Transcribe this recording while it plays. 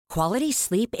Quality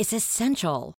sleep is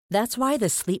essential. That's why the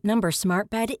Sleep Number Smart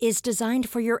Bed is designed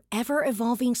for your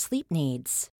ever-evolving sleep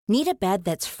needs. Need a bed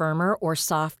that's firmer or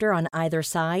softer on either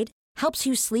side? Helps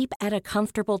you sleep at a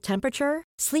comfortable temperature?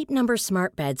 Sleep Number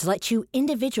Smart Beds let you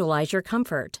individualize your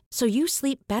comfort, so you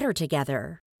sleep better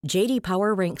together. J.D.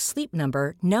 Power ranks Sleep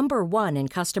Number number 1 in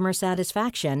customer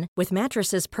satisfaction with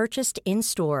mattresses purchased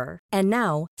in-store. And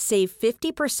now, save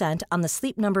 50% on the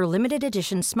Sleep Number Limited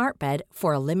Edition Smart Bed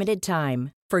for a limited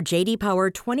time. For J.D. Power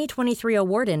 2023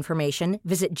 award information,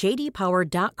 visit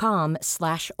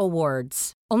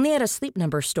jdpower.com/awards. Only at a Sleep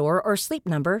Number store or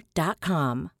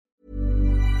sleepnumber.com.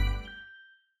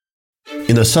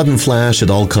 In a sudden flash, it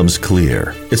all comes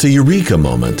clear. It's a eureka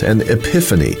moment, an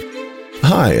epiphany.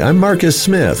 Hi, I'm Marcus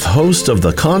Smith, host of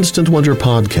the Constant Wonder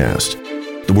podcast.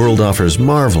 The world offers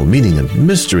marvel, meaning, and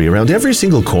mystery around every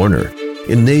single corner.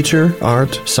 In nature,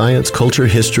 art, science, culture,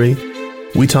 history,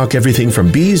 we talk everything from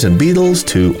bees and beetles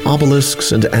to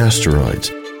obelisks and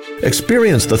asteroids.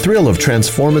 Experience the thrill of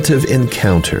transformative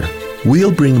encounter.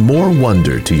 We'll bring more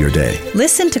wonder to your day.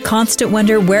 Listen to Constant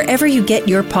Wonder wherever you get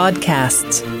your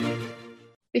podcasts.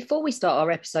 Before we start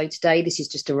our episode today, this is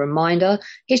just a reminder.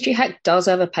 History Hack does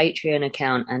have a Patreon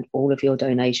account and all of your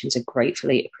donations are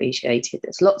gratefully appreciated.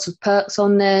 There's lots of perks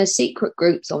on there, secret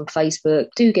groups on Facebook.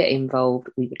 Do get involved.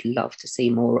 We would love to see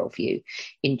more of you.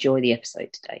 Enjoy the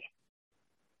episode today.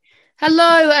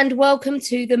 Hello and welcome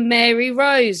to the Mary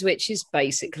Rose, which is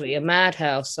basically a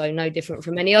madhouse, so no different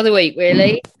from any other week,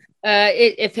 really.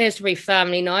 It appears to be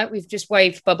family night. We've just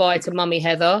waved bye-bye to Mummy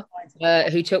Heather,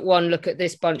 who took one look at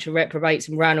this bunch of reprobates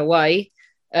and ran away.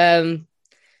 Heather,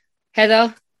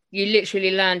 you literally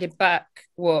landed back,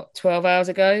 12 hours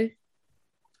ago?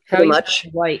 Pretty much.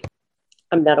 Wait.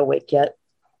 I'm not awake yet.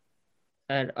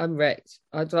 And I'm wrecked.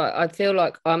 I feel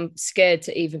like I'm scared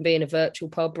to even be in a virtual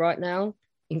pub right now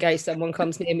in case someone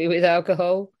comes near me with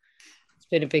alcohol. It's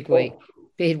been a big week.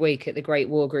 Big week at the Great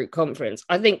War Group Conference.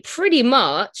 I think pretty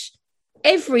much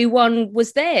everyone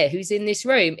was there who's in this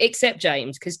room, except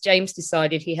James, because James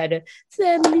decided he had a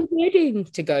family wedding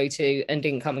to go to and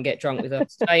didn't come and get drunk with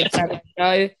us. James, how did you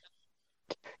go?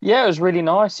 Yeah, it was really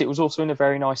nice. It was also in a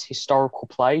very nice historical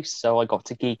place, so I got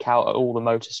to geek out at all the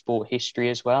motorsport history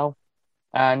as well,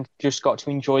 and just got to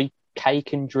enjoy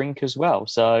cake and drink as well.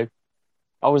 So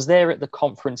I was there at the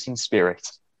conference in spirit,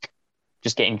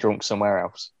 just getting drunk somewhere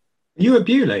else. Are you at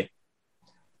Bewley?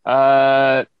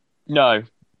 No,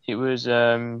 it was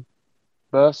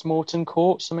Burstmorton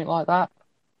Court, something like that.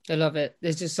 I love it.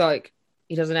 It's just like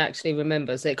he doesn't actually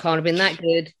remember, so it can't have been that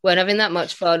good. Weren't having that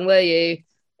much fun, were you?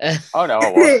 Oh no,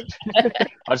 I was.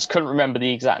 I just couldn't remember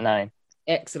the exact name.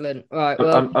 Excellent. Right.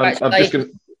 Well, I'm just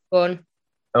going. Go on.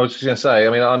 I was just going to say. I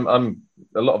mean, I'm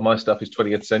a lot of my stuff is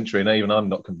 20th century, and even I'm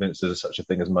not convinced there's such a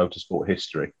thing as motorsport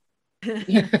history.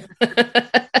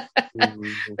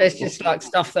 It's just like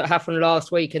stuff that happened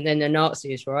last week, and then the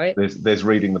Nazis, right? There's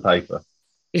reading the paper,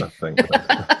 I think.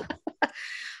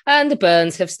 And the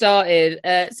burns have started.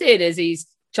 Seeing as he's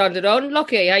trundled on,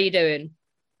 Lockie, how you doing?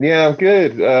 Yeah, I'm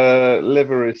good.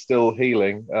 Liver is still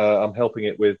healing. I'm helping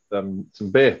it with some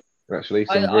beer, actually.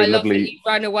 Some very I love lovely. that you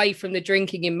ran away from the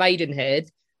drinking in Maidenhead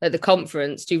at the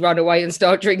conference to run away and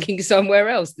start drinking somewhere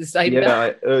else the same day.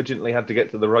 I urgently had to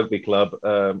get to the rugby club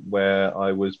where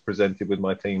I was presented with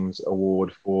my team's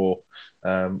award for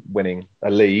winning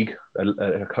a league, a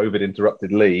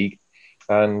COVID-interrupted league.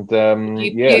 And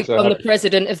you from the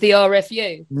president of the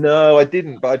RFU? No, I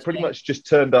didn't. But I pretty much just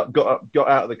turned up, got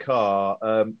out of the car,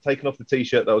 taken off the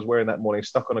T-shirt that I was wearing that morning,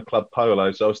 stuck on a club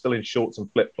polo. So I was still in shorts and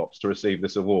flip-flops to receive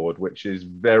this award, which is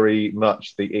very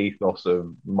much the ethos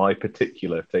of my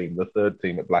particular team. The third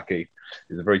team at Blackheath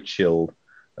is a very chilled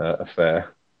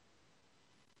affair.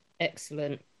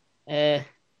 Excellent. Who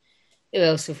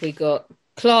else have we got?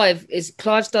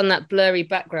 Clive's done that blurry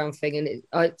background thing, and it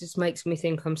just makes me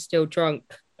think I'm still drunk.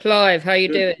 Clive, how you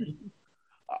doing?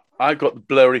 I got the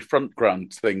blurry front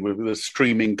ground thing with the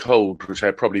streaming cold, which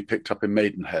I probably picked up in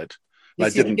Maidenhead. I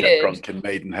didn't get drunk in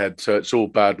Maidenhead, so it's all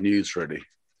bad news, really.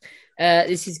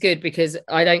 This is good because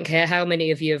I don't care how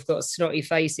many of you have got snotty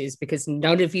faces, because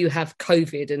none of you have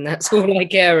COVID, and that's all I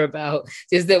care about,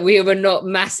 is that we were not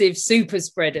massive super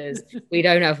spreaders. We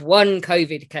don't have one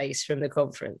COVID case from the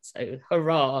conference, so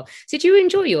hurrah. Did you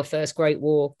enjoy your first Great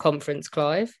War conference,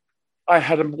 Clive? I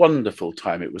had a wonderful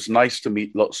time. It was nice to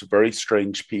meet lots of very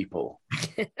strange people.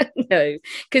 No,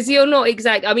 because you're not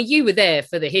exact. I mean, you were there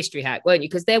for the history hack, weren't you?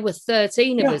 Because there were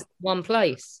 13 of us in one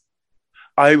place.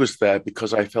 I was there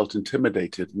because I felt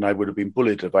intimidated, and I would have been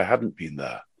bullied if I hadn't been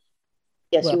there.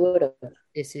 Yes, you would have.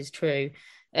 This is true.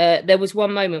 There was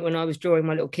one moment when I was drawing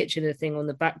my little Kitchener thing on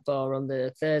the back bar on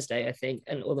the Thursday, I think,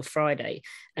 or the Friday,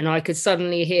 and I could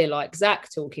suddenly hear like Zach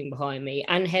talking behind me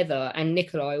and Heather and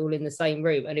Nikolai all in the same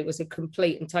room, and it was a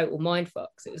complete and total mindfuck.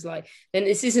 It was like, then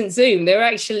this isn't Zoom; they're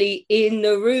actually in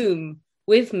the room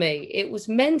with me. It was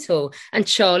mental. And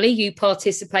Charlie, you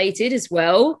participated as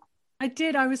well. I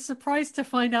did. I was surprised to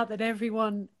find out that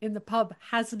everyone in the pub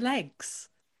has legs.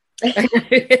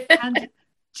 And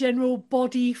general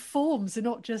body forms and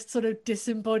not just sort of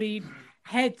disembodied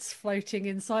heads floating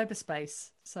in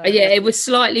cyberspace. So yeah, it was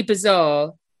slightly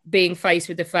bizarre being faced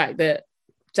with the fact that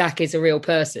Zach is a real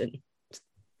person.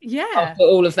 Yeah. After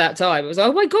all of that time, it was like,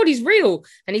 oh my God, he's real.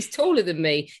 And he's taller than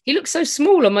me. He looks so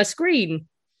small on my screen.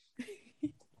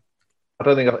 I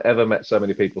don't think I've ever met so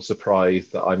many people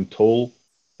surprised that I'm tall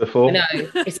before. No,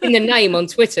 it's in the name on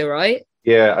Twitter, right?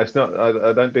 Yeah, it's not.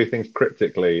 I don't do things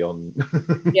cryptically on.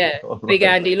 Yeah, Big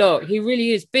Andy Locke. He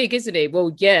really is big, isn't he?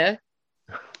 Well, yeah.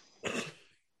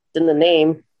 In the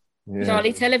name. Yeah.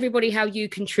 Charlie, tell everybody how you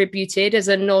contributed as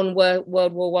a non-World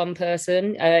War I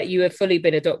person. You have fully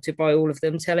been adopted by all of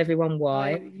them. Tell everyone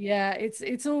why. Yeah,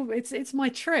 it's my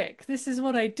trick. This is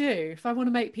what I do. If I want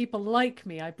to make people like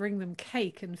me, I bring them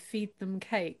cake and feed them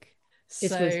cake.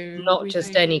 This was not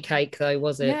just any cake, though,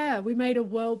 was it? Yeah, we made a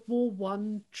World War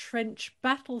I trench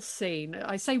battle scene.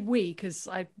 I say we because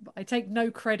I take no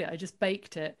credit. I just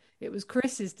baked it. It was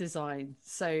Chris's design.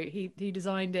 So he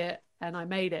designed it and I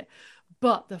made it.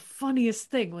 But the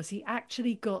funniest thing was he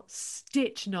actually got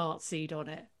Stitch Nazi'd on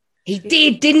it. He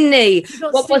did, didn't he?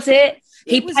 What was it?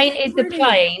 He painted the brilliant.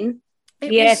 plane. It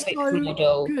the was Airfix so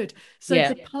model. good. So Yeah.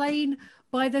 the plane,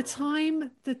 by the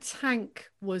time the tank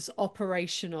was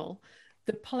operational,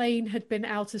 the plane had been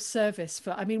out of service for,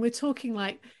 I mean, we're talking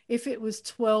like if it was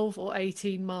 12 or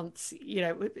 18 months, you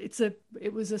know,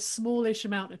 it was a smallish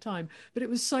amount of time, but it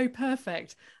was so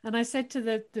perfect. And I said to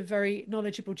the very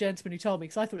knowledgeable gentleman who told me,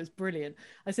 because I thought it was brilliant,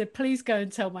 I said, please go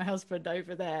and tell my husband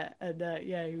over there. And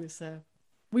yeah, he was,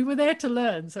 we were there to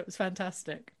learn. So it was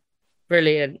fantastic.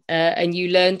 Brilliant. And you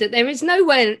learned that there is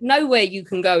nowhere you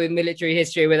can go in military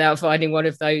history without finding one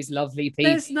of those lovely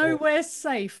people. There's nowhere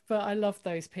safe, but I love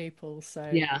those people. So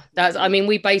yeah,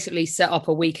 we basically set up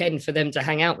a weekend for them to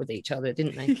hang out with each other,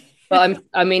 didn't they? But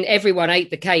everyone ate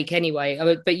the cake anyway.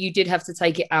 But you did have to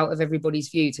take it out of everybody's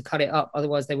view to cut it up.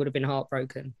 Otherwise, they would have been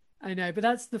heartbroken. I know, but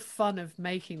that's the fun of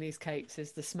making these cakes,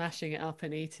 is the smashing it up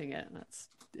and eating it.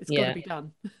 It's got to be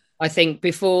done. I think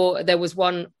before there was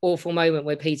one awful moment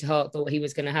where Peter Hart thought he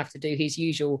was going to have to do his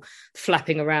usual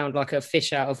flapping around like a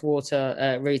fish out of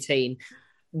water routine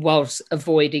whilst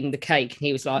avoiding the cake. And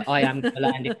he was like, I am going to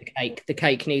land in the cake. The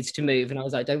cake needs to move. And I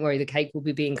was like, don't worry, the cake will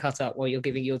be being cut up while you're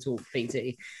giving your talk,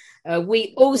 PT.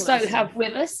 We also have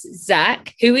with us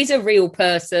Zach, who is a real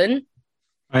person.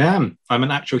 I am. I'm an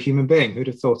actual human being. Who'd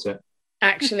have thought it?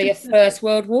 Actually a First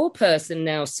World War person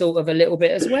now, sort of a little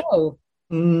bit as well.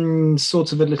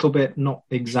 Sort of a little bit, not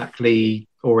exactly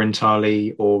or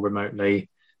entirely or remotely.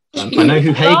 I know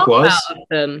who Haig was.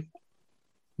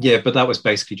 Yeah, but that was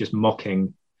basically just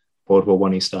mocking World War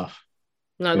I stuff.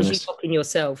 No, it was you mocking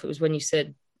yourself. It was when you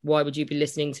said, why would you be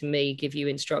listening to me give you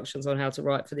instructions on how to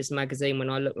write for this magazine when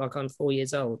I look like I'm 4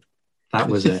 years old? That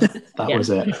was it. That was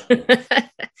it.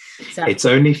 It's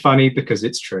only funny because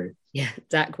it's true. Yeah,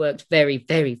 Zach worked very,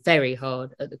 very, very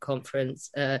hard at the conference.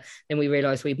 Then we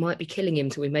realised we might be killing him,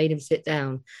 so we made him sit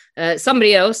down.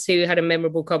 Somebody else who had a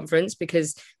memorable conference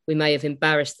because we may have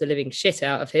embarrassed the living shit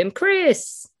out of him,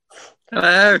 Chris.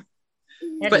 Hello.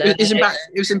 But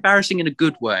it was embarrassing in a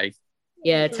good way.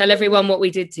 Yeah, tell everyone what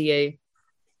we did to you.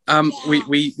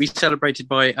 We celebrated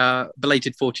my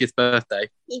belated 40th birthday.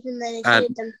 Even though they should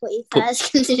have done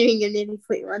 41st, considering you're nearly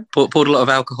 41. Poured a lot of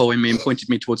alcohol in me and pointed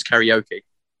me towards karaoke.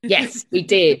 Yes, we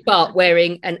did, but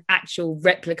wearing an actual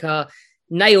replica,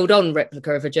 nailed-on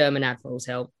replica of a German Admiral's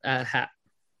hat,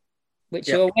 which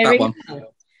you're wearing now.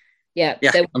 Yeah,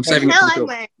 I'm saving it for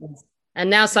the And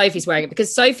now Sophie's wearing it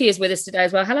because Sophie is with us today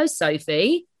as well. Hello,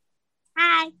 Sophie.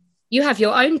 Hi. You have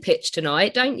your own pitch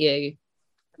tonight, don't you?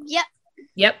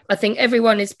 Yep, I think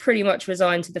everyone is pretty much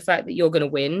resigned to the fact that you're going to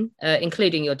win,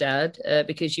 including your dad,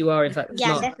 because you are, in fact, the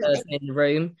smartest person in the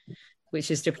room, which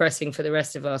is depressing for the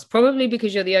rest of us. Probably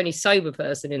because you're the only sober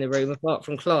person in the room, apart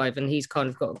from Clive, and he's kind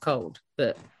of got a cold.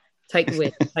 But take the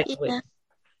win. Take the win.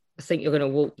 I think you're going to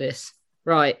walk this.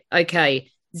 Right, okay.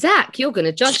 Zach, you're going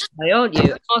to judge today, aren't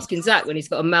you? I'm asking Zach when he's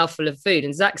got a mouthful of food,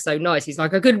 and Zach's so nice. He's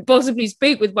like, I couldn't possibly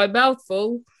speak with my mouth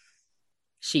full,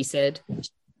 she said.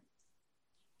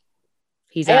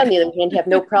 I, on the other hand, have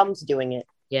no problems doing it.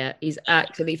 Yeah, he's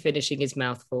actually finishing his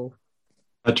mouthful.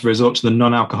 I had to resort to the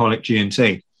non-alcoholic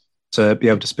G&T to be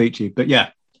able to speak to you. But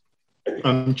yeah,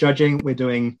 I'm judging. We're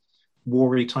doing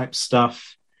war-y type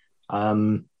stuff.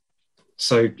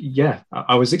 So yeah,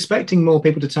 I was expecting more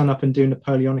people to turn up and do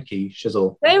Napoleonic-y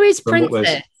shizzle. Where is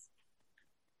Princess?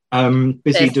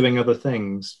 Busy doing other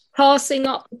things. Passing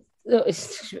up,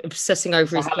 obsessing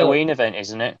over his Halloween event,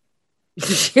 isn't it?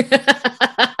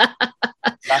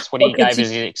 That's what he gave as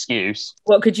his excuse.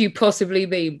 What could you possibly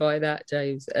mean by that,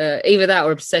 James? Either that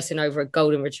or obsessing over a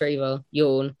golden retriever.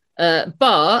 Yawn.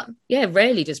 But yeah,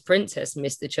 rarely does Princess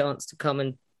miss the chance to come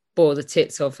and bore the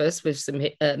tits off us with some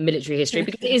military history,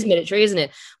 because it is military, isn't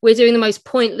it? We're doing the most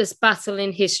pointless battle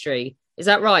in history. Is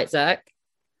that right, Zach?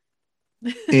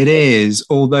 It is,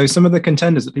 although some of the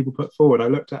contenders that people put forward, I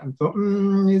looked at and thought,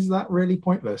 is that really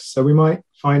pointless? So we might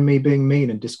find me being mean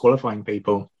and disqualifying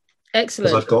people.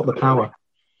 Excellent. Because I've got the power.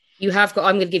 You have got,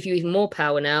 I'm going to give you even more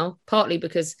power now, partly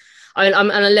because I'm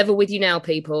on a level with you now,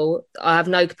 people. I have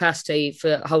no capacity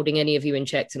for holding any of you in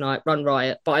check tonight, run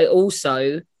riot, but I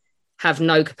also have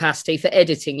no capacity for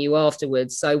editing you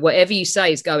afterwards. So whatever you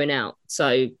say is going out.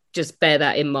 So just bear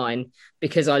that in mind,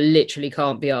 because I literally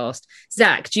can't be asked.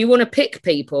 Zach, do you want to pick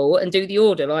people and do the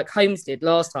order like Holmes did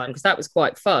last time? Because that was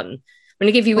quite fun. I'm going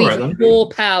to give you even more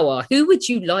power. Who would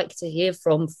you like to hear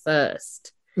from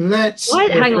first? Hang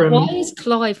on. Why is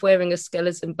Clive wearing a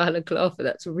skeleton balaclava?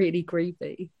 That's really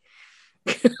creepy.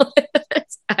 Is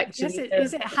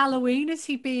it Halloween? Is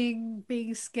he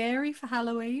being scary for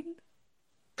Halloween?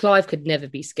 Clive could never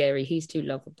be scary. He's too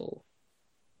lovable.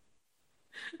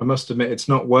 I must admit, it's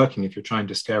not working if you're trying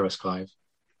to scare us, Clive.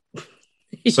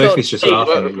 Sophie's just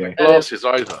laughing at you. Glasses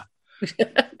either.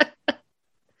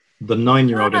 The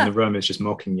 9-year-old in the room is just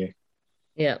mocking you.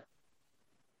 Yeah.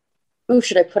 Ooh,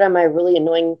 should I put on my really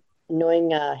annoying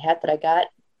hat that I got?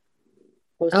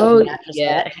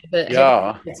 Yeah.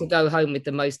 Heather to go home with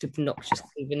the most obnoxious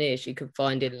souvenir she could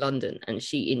find in London, and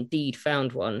she indeed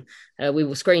found one. We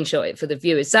will screenshot it for the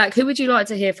viewers. Zach, who would you like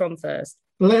to hear from first?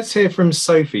 Let's hear from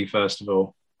Sophie first of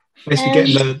all.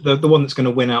 Basically, getting the one that's going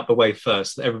to win out the way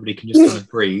first, that everybody can just kind of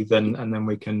breathe, and then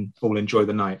we can all enjoy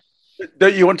the night.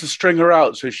 Don't you want to string her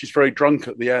out so she's very drunk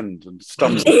at the end and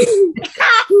stumbles?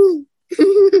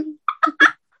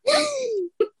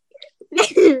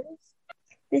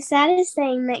 The saddest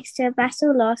thing next to a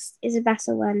battle lost is a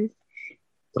battle won.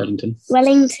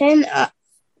 Wellington,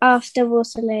 after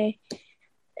Waterloo.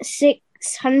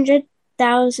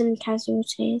 600,000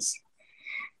 casualties.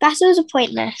 Battles are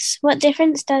pointless. What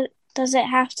difference does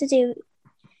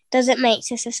it make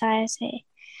to society?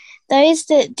 Those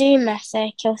that do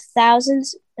matter kill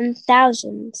thousands and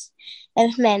thousands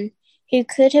of men who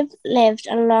could have lived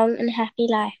a long and happy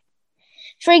life.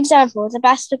 For example, the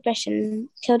Battle of Britain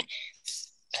killed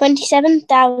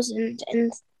 27,000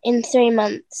 in 3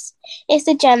 months. If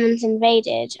the Germans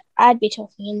invaded, I'd be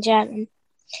talking in German.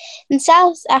 In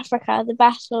South Africa, the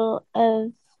Battle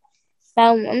of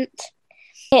Belmont,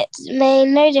 it made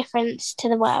no difference to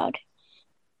the world.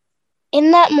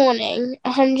 In that morning,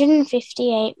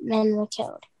 158 men were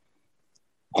killed.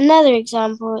 Another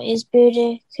example is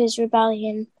Boudicca's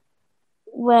rebellion,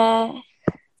 where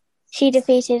she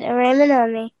defeated a Roman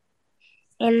army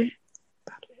in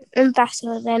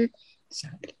battle, then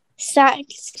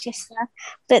sacked Sicily,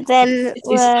 but then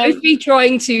Is Sophie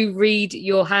trying to read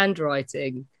your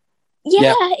handwriting?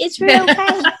 Yeah. It's real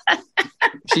pain.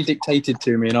 She dictated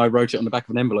to me and I wrote it on the back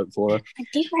of an envelope for her. I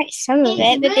did write some of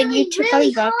it, but then you took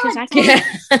over because I couldn't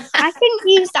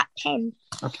use that pen.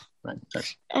 Okay, right.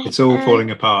 It's all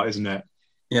falling apart, isn't it?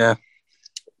 Yeah.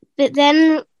 But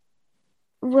then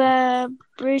were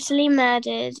brutally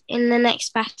murdered in the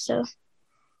next battle.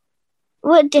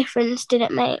 What difference did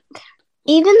it make?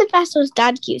 Even the battles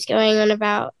Dad keeps going on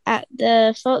about at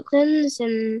the Falklands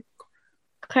and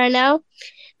Cornell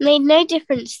made no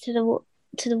difference to the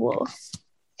war.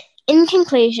 In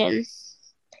conclusion,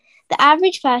 the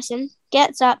average person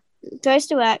gets up, goes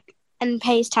to work, and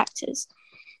pays taxes.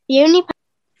 The only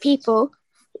people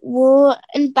war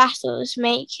and battles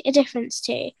make a difference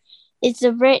to is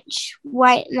the rich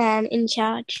white man in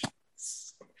charge.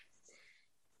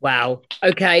 Wow.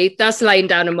 Okay, that's laying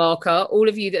down a marker. All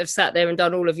of you that have sat there and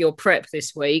done all of your prep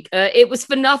this week, it was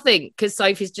for nothing, because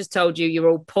Sophie's just told you you're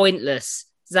all pointless.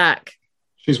 Zach?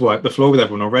 She's wiped the floor with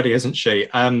everyone already, isn't she?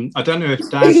 I don't know if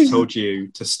Dad told you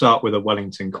to start with a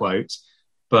Wellington quote,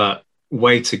 but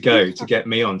way to go to get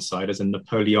me on side as a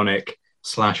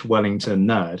Napoleonic/Wellington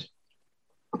nerd.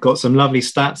 Got some lovely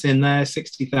stats in there,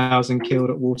 60,000 killed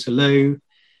at Waterloo.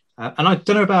 And I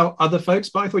don't know about other folks,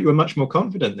 but I thought you were much more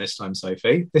confident this time,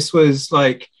 Sophie. This was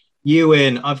like you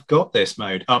in I've got this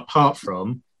mode, apart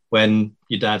from when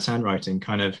your dad's handwriting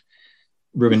kind of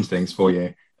ruined things for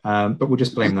you. But we'll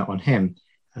just blame that on him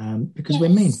because we're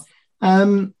mean.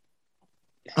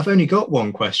 I've only got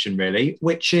one question really,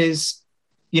 which is,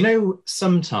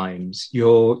 sometimes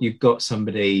you've got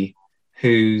somebody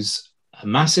who's a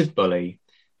massive bully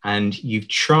and you've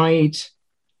tried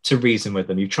to reason with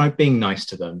them, you've tried being nice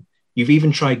to them, you've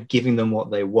even tried giving them what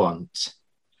they want,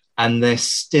 and they're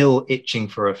still itching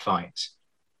for a fight.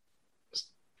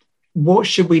 What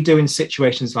should we do in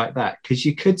situations like that? Because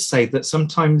you could say that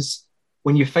sometimes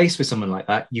when you're faced with someone like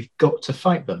that, you've got to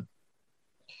fight them.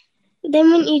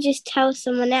 Then wouldn't you just tell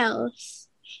someone else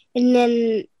and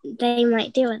then they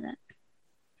might deal with it?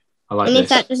 If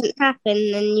that doesn't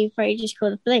happen, then you probably just call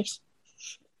the police.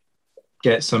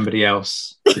 Get somebody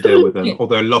else to deal with them.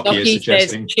 Although Lockie is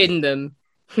suggesting... says chin them.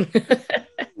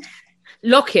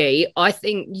 Lockie, I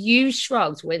think you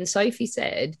shrugged when Sophie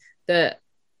said that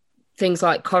things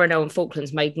like Coronel and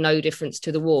Falklands made no difference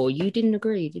to the war. You didn't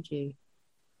agree, did you?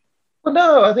 Well,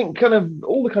 no, I think kind of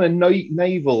all the kind of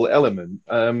naval element,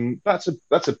 that's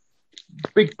a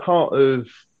big part of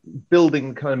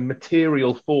building kind of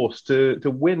material force to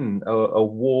win a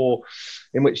war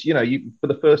in which, you for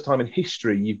the first time in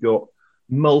history, you've got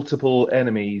multiple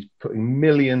enemies putting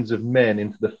millions of men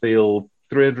into the field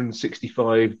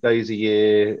 365 days a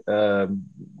year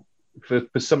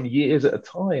for some years at a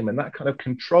time, and that kind of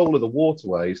control of the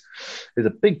waterways is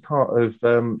a big part of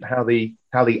how the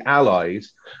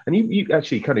Allies, and you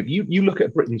actually kind of you look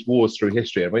at Britain's wars through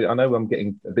history. I mean, I know I'm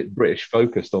getting a bit British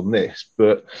focused on this,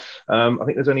 but I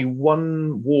think there's only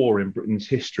one war in Britain's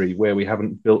history where we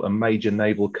haven't built a major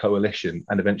naval coalition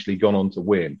and eventually gone on to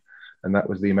win, and that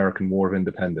was the American War of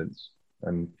Independence.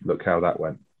 And look how that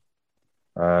went.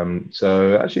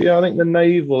 So actually, I think the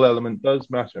naval element does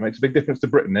matter. It makes a big difference to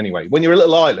Britain anyway. When you're a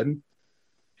little island,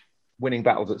 winning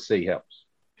battles at sea helps.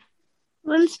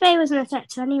 Once Spey wasn't a threat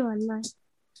to anyone, though.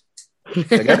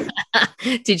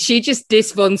 Did she just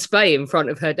diss Von Spey in front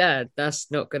of her dad?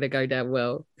 That's not going to go down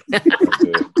well.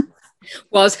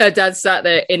 Whilst her dad sat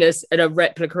there in a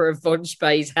replica of Von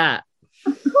Spey's hat.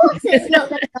 Of course it's not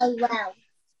going to go well.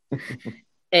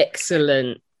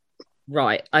 Excellent.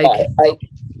 Right. Okay.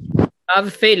 I have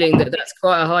a feeling that that's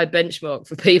quite a high benchmark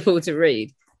for people to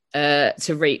reach.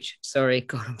 Sorry.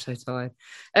 God, I'm so tired.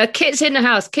 Kit's in the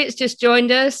house. Kit's just joined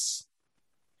us.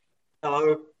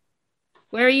 Hello.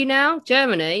 Where are you now?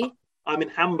 Germany? I'm in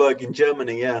Hamburg in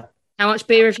Germany, yeah. How much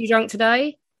beer have you drunk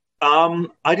today?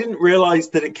 I didn't realise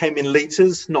that it came in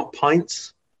litres, not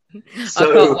pints.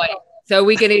 So... I can't wait. So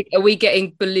are we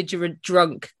getting belligerent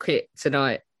drunk, Kit,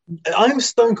 tonight? I'm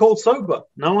stone cold sober.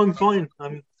 No, I'm fine.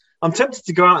 I'm tempted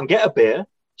to go out and get a beer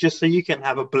just so you can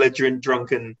have a belligerent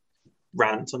drunken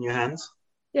rant on your hands.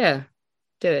 Yeah.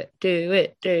 Do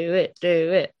it.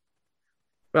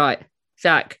 Right.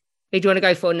 Zach, who do you want to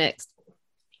go for next?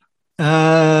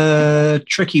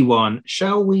 Tricky one.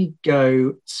 Shall we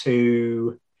go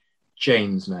to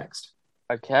James next?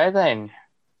 Okay, then.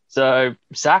 So,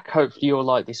 Zach, hopefully you'll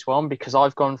like this one because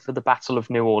I've gone for the Battle of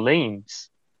New Orleans.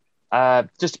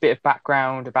 Just a bit of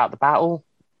background about the battle.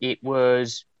 It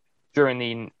was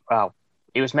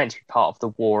it was meant to be part of the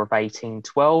War of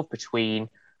 1812 between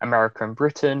America and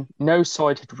Britain. No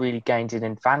side had really gained an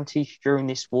advantage during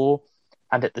this war,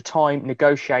 and at the time,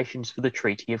 negotiations for the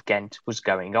Treaty of Ghent was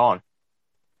going on.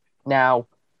 Now,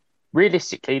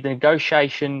 realistically, the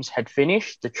negotiations had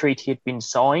finished, the treaty had been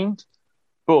signed,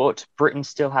 but Britain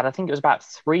still had, I think it was about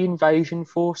 3 invasion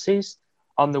forces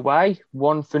on the way,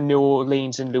 one for New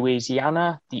Orleans and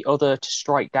Louisiana, the other to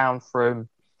strike down from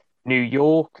New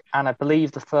York, and I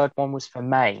believe the third one was for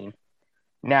Maine.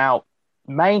 Now,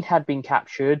 Maine had been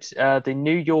captured. The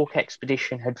New York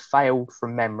expedition had failed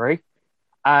from memory,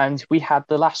 and we had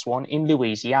the last one in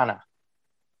Louisiana.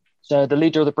 So the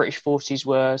leader of the British forces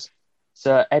was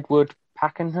Sir Edward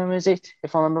Pakenham, is it,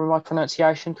 if I remember my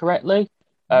pronunciation correctly?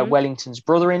 Wellington's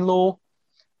brother-in-law.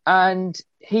 And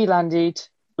he landed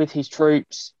with his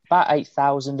troops, about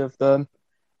 8,000 of them,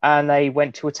 and they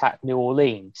went to attack New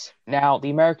Orleans. Now,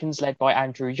 the Americans, led by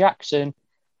Andrew Jackson,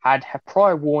 had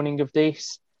prior warning of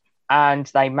this, and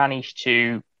they managed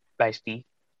to basically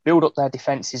build up their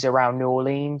defences around New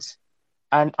Orleans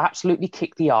and absolutely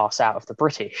kick the arse out of the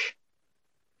British.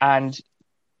 And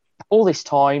all this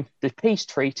time, the peace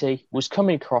treaty was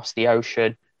coming across the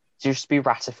ocean to just be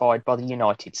ratified by the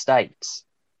United States.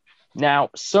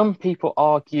 Now, some people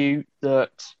argue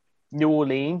that New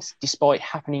Orleans, despite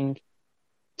happening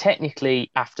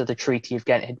technically after the Treaty of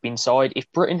Ghent had been signed,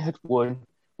 if Britain had won,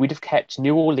 we'd have kept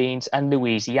New Orleans and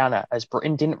Louisiana, as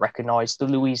Britain didn't recognise the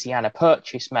Louisiana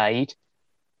purchase made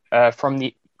from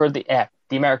the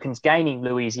Americans gaining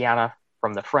Louisiana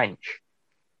from the French.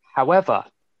 However,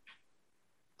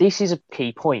 this is a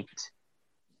key point.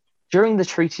 During the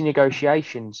treaty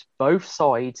negotiations, both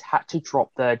sides had to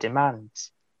drop their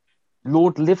demands.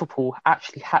 Lord Liverpool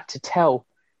actually had to tell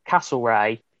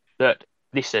Castlereagh that,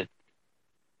 listen,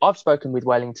 I've spoken with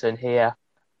Wellington here,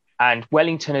 and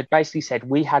Wellington had basically said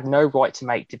we had no right to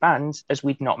make demands as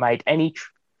we'd not made any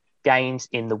gains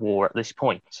in the war at this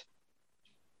point.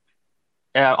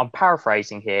 I'm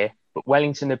paraphrasing here, but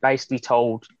Wellington had basically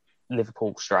told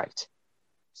Liverpool straight.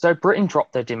 So Britain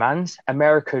dropped their demands,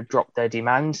 America dropped their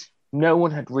demands. No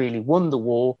one had really won the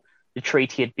war. The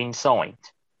treaty had been signed.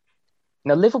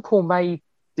 Now, Liverpool made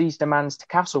these demands to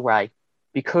Castlereagh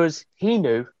because he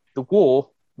knew the war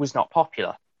was not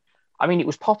popular. I mean, it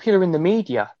was popular in the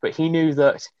media, but he knew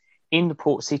that in the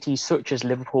port cities such as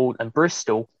Liverpool and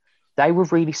Bristol, they were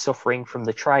really suffering from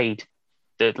the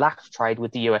lack of trade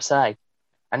with the USA.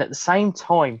 And at the same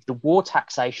time, the war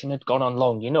taxation had gone on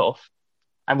long enough.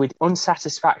 And with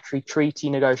unsatisfactory treaty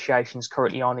negotiations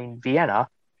currently on in Vienna,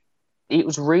 it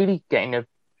was really getting a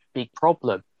big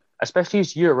problem, especially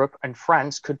as Europe and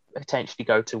France could potentially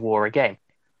go to war again.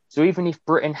 So even if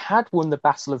Britain had won the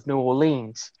Battle of New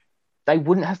Orleans, they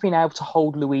wouldn't have been able to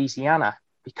hold Louisiana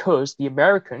because the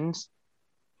Americans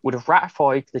would have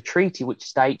ratified the treaty which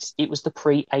states it was the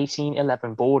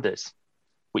pre-1811 borders,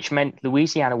 which meant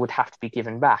Louisiana would have to be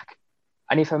given back.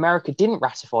 And if America didn't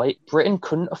ratify it, Britain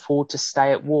couldn't afford to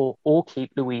stay at war or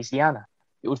keep Louisiana.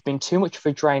 It would have been too much of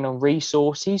a drain on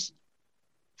resources,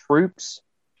 troops,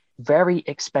 very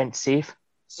expensive,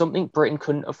 something Britain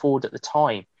couldn't afford at the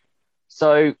time.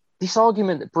 So this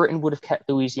argument that Britain would have kept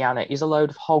Louisiana is a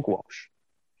load of hogwash.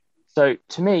 So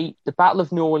to me, the Battle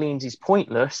of New Orleans is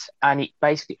pointless, and it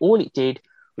basically all it did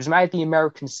was made the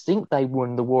Americans think they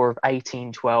won the War of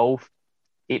 1812.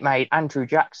 It made Andrew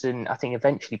Jackson, I think,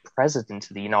 eventually president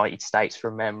of the United States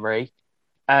from memory.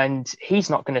 And he's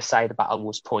not going to say the battle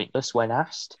was pointless when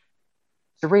asked.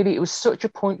 So really, it was such a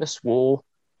pointless war.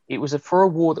 It was for a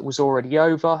war that was already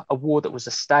over, a war that was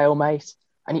a stalemate,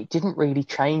 and it didn't really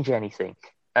change anything.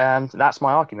 That's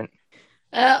my argument.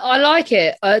 I like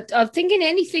it. I'm thinking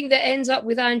anything that ends up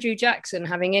with Andrew Jackson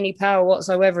having any power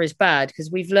whatsoever is bad,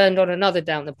 because we've learned on another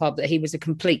down the pub that he was a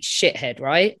complete shithead,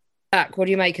 right? Jack, what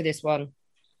do you make of this one?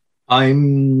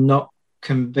 I'm not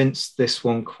convinced this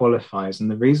one qualifies. And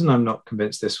the reason I'm not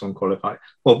convinced this one qualifies,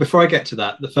 well, before I get to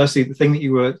that, the thing that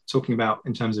you were talking about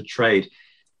in terms of trade,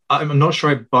 I'm not sure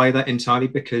I buy that entirely,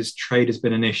 because trade has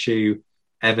been an issue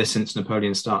ever since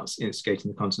Napoleon starts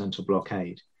instigating the Continental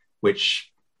Blockade,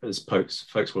 which, as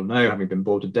folks will know, having been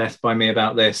bored to death by me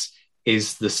about this,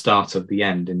 is the start of the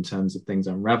end in terms of things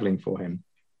unraveling for him.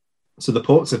 So the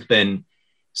ports have been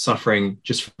suffering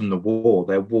just from the war.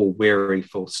 They're war weary,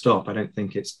 full stop. I don't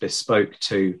think it's bespoke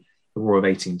to the War of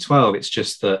 1812. It's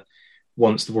just that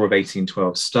once the War of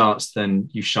 1812 starts, then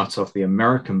you shut off the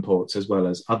American ports as well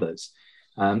as others.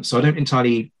 So I don't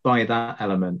entirely buy that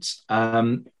element.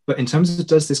 But in terms of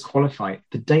does this qualify,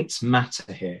 the dates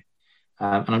matter here.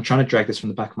 And I'm trying to drag this from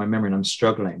the back of my memory and I'm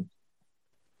struggling.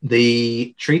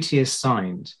 The treaty is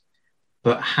signed,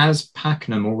 but has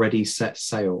Pakenham already set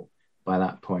sail by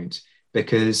that point?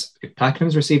 Because if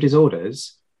Pakenham's received his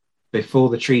orders before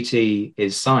the treaty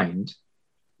is signed,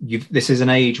 this is an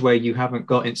age where you haven't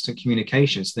got instant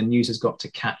communication. So the news has got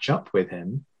to catch up with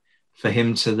him for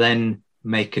him to then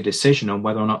make a decision on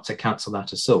whether or not to cancel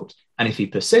that assault. And if he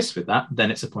persists with that, then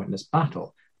it's a pointless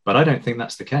battle. But I don't think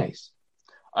that's the case.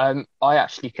 I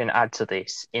actually can add to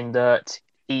this in that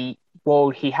while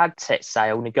he had set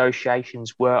sail,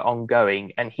 negotiations were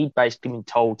ongoing, and he'd basically been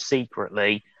told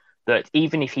secretly that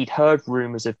even if he'd heard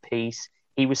rumours of peace,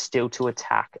 he was still to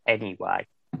attack anyway.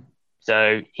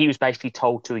 So he was basically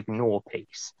told to ignore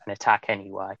peace and attack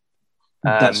anyway.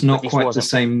 That's not quite the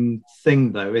same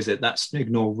thing, though, is it? That's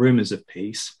ignore rumours of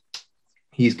peace.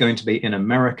 He's going to be in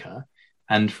America.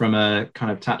 And from a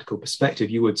kind of tactical perspective,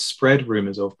 you would spread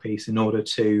rumours of peace in order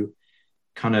to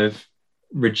kind of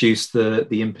reduce the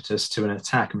impetus to an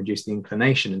attack and reduce the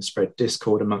inclination and spread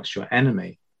discord amongst your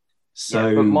enemy. So,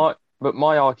 yeah, but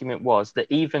my argument was that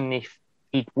even if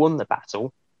he'd won the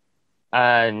battle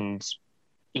and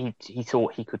he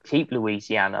thought he could keep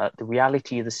Louisiana, the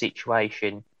reality of the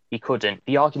situation, he couldn't.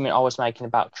 The argument I was making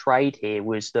about trade here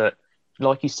was that,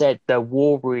 like you said, they're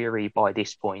war weary by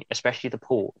this point, especially the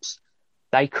ports.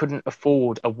 They couldn't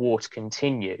afford a war to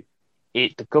continue.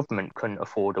 The government couldn't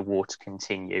afford a war to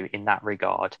continue in that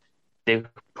regard. The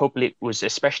public was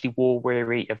especially war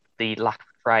weary of the lack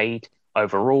of trade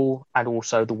overall and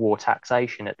also the war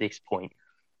taxation at this point.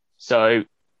 So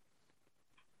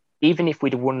even if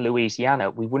we'd have won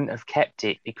Louisiana, we wouldn't have kept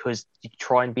it because you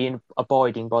try and be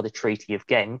abiding by the Treaty of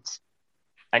Ghent.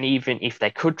 And even if they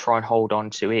could try and hold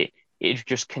on to it, it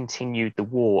just continued the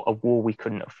war, a war we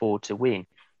couldn't afford to win.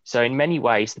 So in many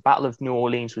ways, the Battle of New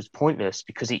Orleans was pointless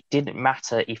because it didn't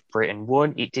matter if Britain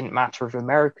won. It didn't matter if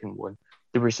America won.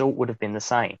 The result would have been the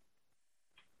same.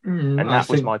 And that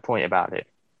was my point about it.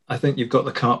 I think you've got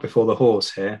the cart before the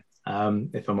horse here,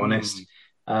 if I'm honest,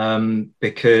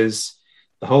 because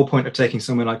the whole point of taking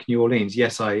somewhere like New Orleans,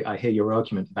 yes, I hear your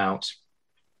argument about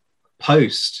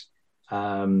post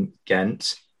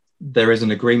Ghent, there is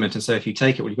an agreement. And so if you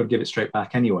take it, well, you've got to give it straight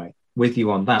back anyway. With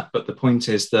you on that. But the point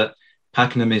is that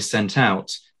Pakenham is sent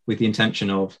out with the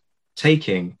intention of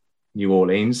taking New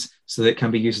Orleans so that it can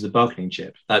be used as a bargaining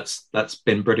chip. That's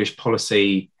been British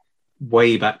policy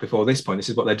way back before this point. This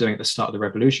is what they're doing at the start of the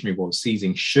Revolutionary War,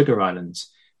 seizing sugar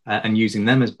islands and using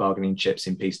them as bargaining chips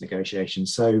in peace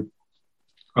negotiations. So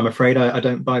I'm afraid I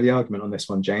don't buy the argument on this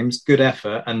one, James. Good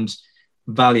effort and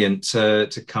valiant to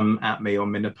come at me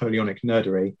on my Napoleonic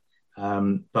nerdery,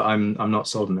 but I'm not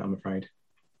sold on it, I'm afraid.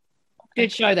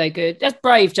 Good show, though. Good. That's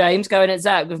brave, James, going at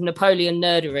Zach with Napoleon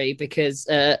nerdery, because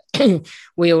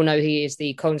we all know he is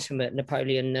the consummate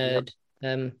Napoleon nerd,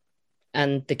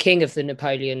 and the king of the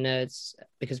Napoleon nerds,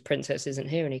 because Princess isn't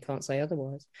here and he can't say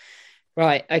otherwise.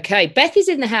 Right. Okay. Beth is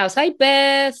in the house. Hey,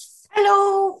 Beth.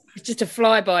 Hello. It's just a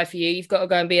flyby for you. You've got to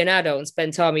go and be an adult and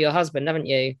spend time with your husband, haven't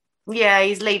you? Yeah,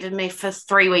 he's leading me for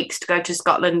 3 weeks to go to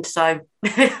Scotland. So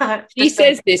she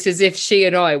says this as if she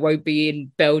and I won't be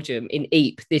in Belgium in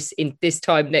Ypres this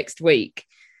time next week.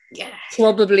 Yeah,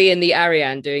 probably in the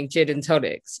Ariane doing gin and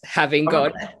tonics, having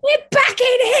gone, we're back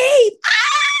in Ypres.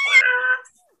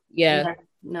 Yeah,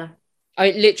 no.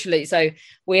 I literally. So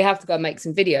we have to go and make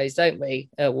some videos, don't we?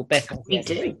 Well, Beth, we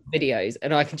do videos,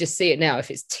 and I can just see it now. If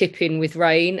it's tipping with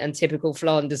rain and typical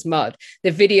Flanders mud,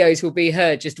 the videos will be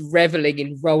her just reveling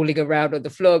in rolling around on the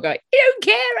floor, going, "I don't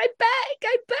care, I'm back.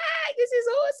 This is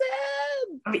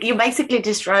awesome." I mean, you're basically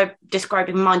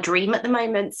describing my dream at the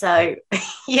moment. So,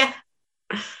 yeah,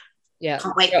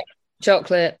 can't wait.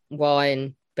 Chocolate,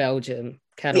 wine, Belgium,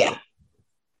 Canada. Yeah.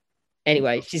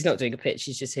 Anyway, she's not doing a pitch.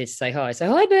 She's just here to say hi. So,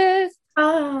 hi, Beth.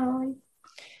 Hi.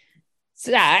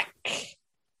 Zach.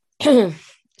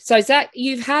 So, Zach,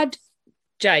 you've had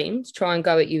James try and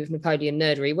go at you with Napoleon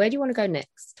nerdery. Where do you want to go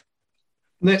next?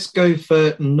 Let's go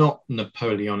for not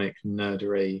Napoleonic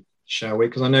nerdery, shall we?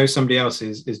 Because I know somebody else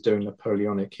is doing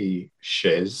Napoleonic-y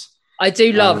shiz. I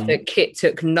do love that Kit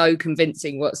took no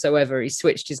convincing whatsoever. He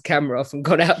switched his camera off and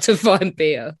got out to find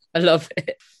beer. I love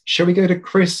it. Shall we go to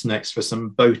Chris next for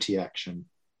some boaty action?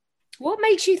 What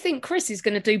makes you think Chris is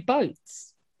going to do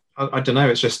boats? I don't know.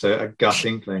 It's just a gut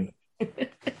inkling. I'm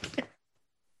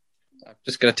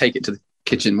just going to take it to the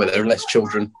kitchen where there are less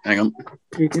children. Hang on.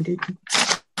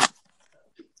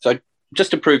 So just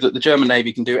to prove that the German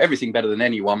Navy can do everything better than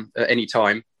anyone at any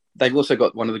time, they've also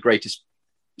got one of the greatest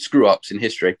screw-ups in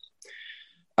history.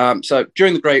 So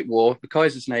during the Great War, the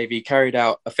Kaiser's Navy carried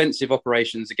out offensive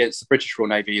operations against the British Royal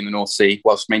Navy in the North Sea,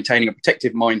 whilst maintaining a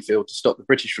protective minefield to stop the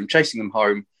British from chasing them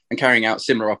home and carrying out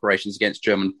similar operations against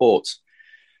German ports.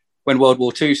 When World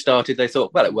War II started, they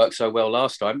thought, well, it worked so well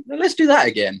last time, let's do that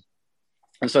again.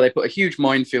 And so they put a huge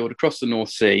minefield across the North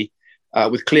Sea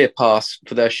with clear paths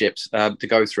for their ships to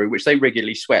go through, which they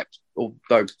regularly swept,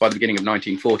 although by the beginning of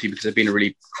 1940, because there'd been a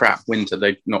really crap winter,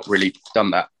 they'd not really done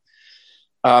that.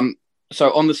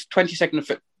 So on the 22nd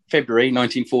of February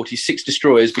 1940, 6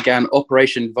 destroyers began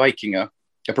Operation Vikinger,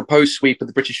 a proposed sweep of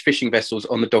the British fishing vessels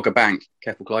on the Dogger Bank.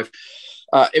 Careful, Clive.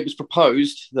 It was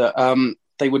proposed that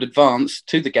they would advance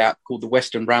to the gap called the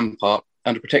Western Rampart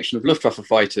under protection of Luftwaffe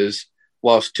fighters,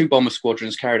 whilst 2 bomber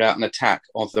squadrons carried out an attack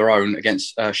of their own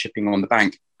against shipping on the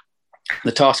bank.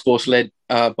 The task force, led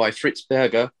by Fritz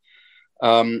Berger,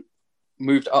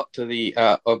 moved up to the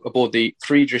aboard the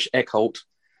Friedrich Eckholt,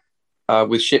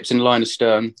 with ships in line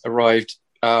astern, arrived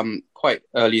quite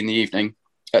early in the evening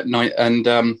at night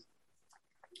and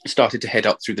started to head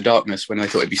up through the darkness when they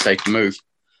thought it'd be safe to move.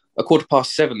 At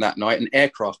 7:15 that night, an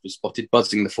aircraft was spotted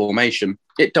buzzing the formation.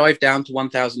 It dived down to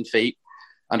 1,000 feet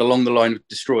and along the line of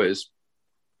destroyers.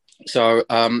 So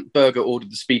Berger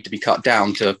ordered the speed to be cut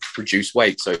down to reduce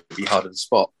weight, so it'd be harder to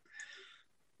spot.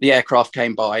 The aircraft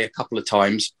came by a couple of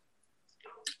times,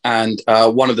 and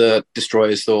one of the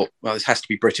destroyers thought, well, this has to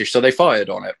be British, so they fired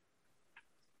on it.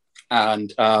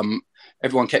 And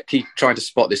everyone kept trying to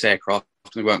spot this aircraft.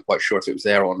 We weren't quite sure if it was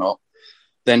there or not.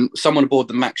 Then someone aboard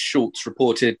the Max Schultz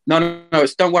reported, no,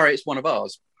 don't worry, it's one of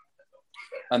ours.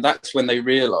 And that's when they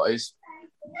realised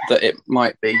that it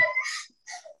might be,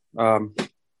 that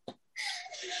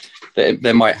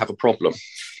there might have a problem.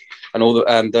 And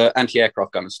the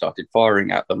anti-aircraft gunners started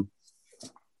firing at them.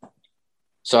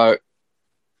 So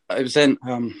it was then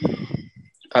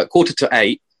at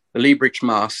 7:45, the lee breech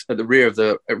mast at the rear of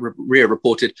the rear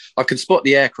reported, "I can spot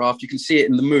the aircraft. You can see it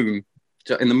in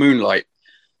the moonlight."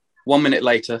 1 minute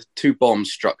later, 2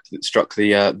 bombs struck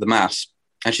the mast,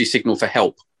 and she signaled for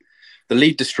help. The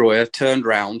lead destroyer turned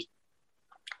round,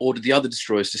 ordered the other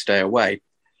destroyers to stay away.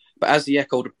 But as the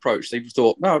Echold approached, they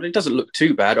thought, "No, it doesn't look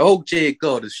too bad." Oh, dear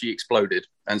God, as she exploded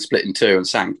and split in two and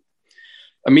sank.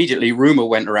 Immediately, rumour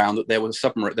went around that there was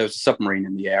a submarine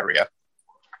in the area.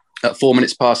 At 8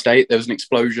 minutes, there was an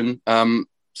explosion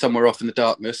somewhere off in the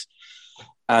darkness,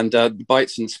 and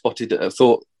Beitzen thought it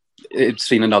had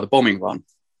seen another bombing run.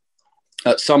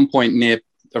 At some point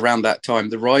around that time,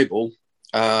 the Rival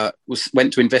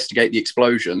went to investigate the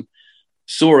explosion,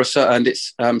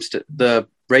 the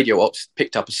radio ops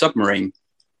picked up a submarine.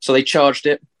 So they charged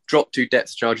it, dropped 2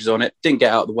 depth charges on it, didn't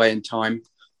get out of the way in time.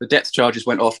 The depth charges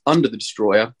went off under the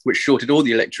destroyer, which shorted all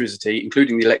the electricity,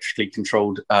 including the electrically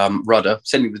controlled rudder,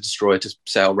 sending the destroyer to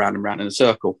sail round and round in a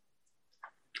circle.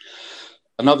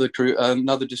 Another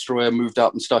destroyer moved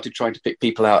up and started trying to pick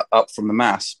people up from the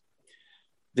mass.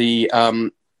 They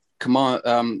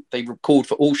called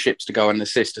for all ships to go and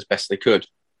assist as best they could.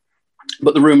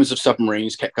 But the rumours of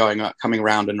submarines kept coming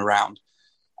around and around,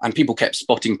 and people kept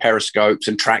spotting periscopes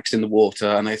and tracks in the water.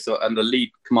 And they thought, and the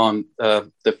lead command,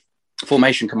 the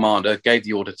formation commander, gave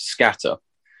the order to scatter.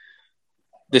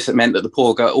 This meant that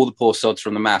all the poor sods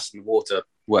from the mast and the water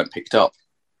weren't picked up.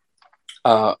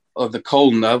 Of the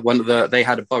Kolner, they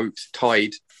had a boat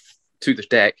tied to the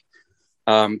deck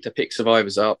to pick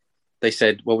survivors up. They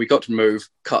said, "Well, we got to move,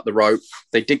 cut the rope."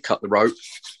 They did cut the rope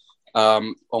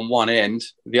on one end.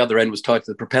 The other end was tied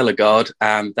to the propeller guard,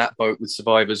 and that boat with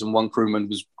survivors and 1 crewman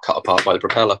was cut apart by the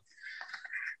propeller.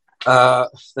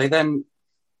 They then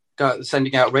got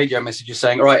sending out radio messages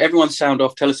saying, "All right, everyone sound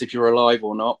off, tell us if you're alive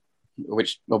or not,"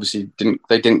 which obviously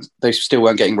they still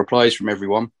weren't getting replies from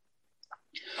everyone.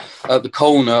 The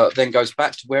Kolner then goes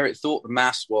back to where it thought the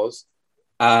mast was,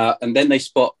 and then they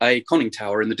spot a conning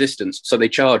tower in the distance, so they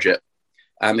charge it.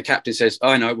 And the captain says,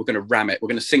 "I know, we're going to ram it. We're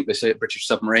going to sink this British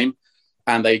submarine."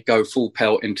 And they go full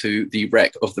pelt into the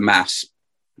wreck of the Mass,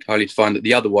 only to find that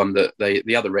the other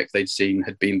wreck they'd seen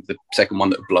had been the second one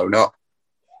that had blown up.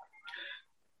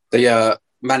 They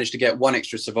managed to get 1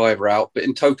 extra survivor out, but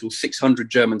in total, 600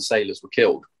 German sailors were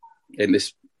killed in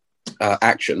this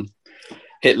action.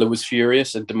 Hitler was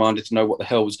furious and demanded to know what the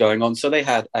hell was going on. So they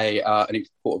had an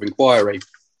court of inquiry.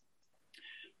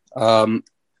 And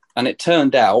it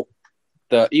turned out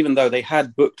that even though they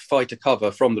had booked fighter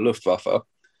cover from the Luftwaffe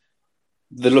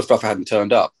hadn't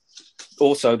turned up.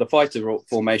 Also, the fighter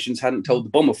formations hadn't told the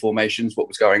bomber formations what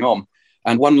was going on.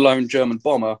 And one lone German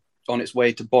bomber on its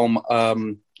way to bomb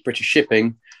British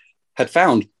shipping had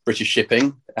found British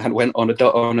shipping and went on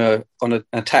an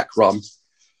attack run.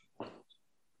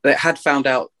 They had found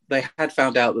out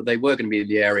that they were going to be in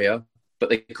the area, but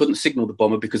they couldn't signal the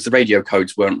bomber because the radio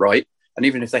codes weren't right. And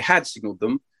even if they had signaled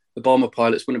them, the bomber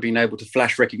pilots wouldn't have been able to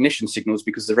flash recognition signals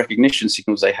because the recognition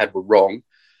signals they had were wrong.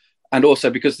 And also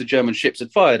because the German ships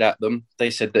had fired at them, they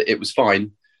said that it was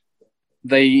fine.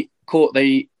 During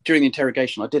the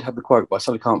interrogation, I did have the quote, but I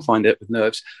suddenly can't find it with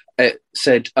nerves. It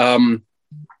said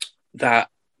that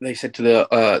they said to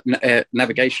the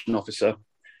navigation officer,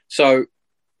 "So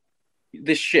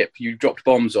this ship you dropped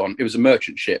bombs on, it was a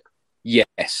merchant ship?"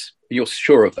 "Yes." "You're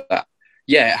sure of that?"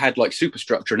 "Yeah, it had like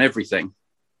superstructure and everything."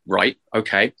 "Right,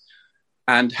 okay.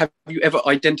 And have you ever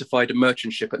identified a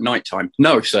merchant ship at night time?"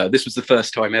 "No, sir, this was the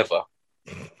first time ever."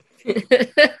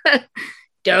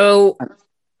 Dope.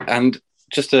 And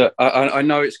I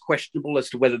know it's questionable as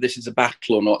to whether this is a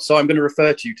battle or not, so I'm going to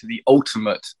refer to you to the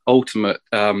ultimate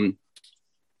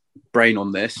brain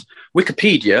on this.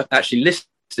 Wikipedia actually lists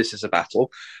this as a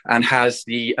battle and has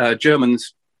the German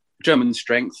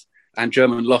strength and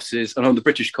German losses, and on the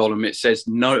British column it says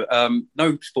no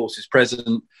forces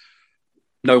present,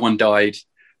 no one died.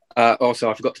 Also,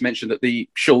 I forgot to mention that the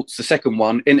Schultz, the second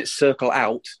one, in its circle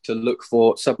out to look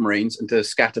for submarines and to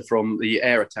scatter from the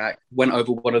air attack, went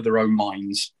over one of their own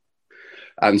mines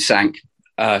and sank,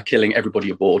 killing everybody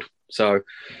aboard. So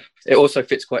it also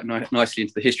fits quite nicely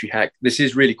into the history hack. This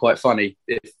is really quite funny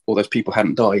if all those people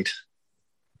hadn't died.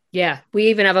 Yeah, we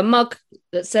even have a mug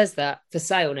that says that for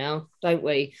sale now, don't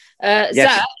we? Yes.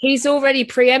 Zach, he's already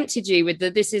preempted you with the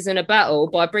 "this isn't a battle"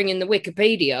 by bringing the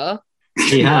Wikipedia.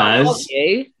 He has.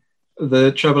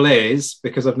 The trouble is,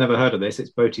 because I've never heard of this,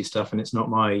 it's boaty stuff and it's not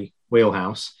my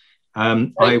wheelhouse.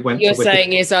 You're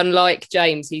saying it's unlike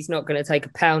James, he's not going to take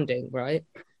a pounding, right?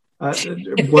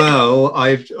 Well,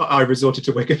 I resorted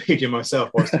to Wikipedia myself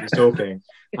whilst he was talking,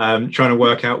 trying to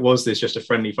work out, was this just a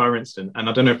friendly fire incident? And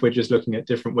I don't know if we're just looking at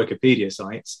different Wikipedia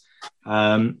sites,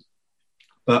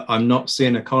 but I'm not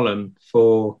seeing a column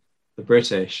for the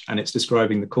British, and it's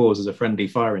describing the cause as a friendly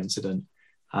fire incident.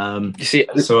 You see,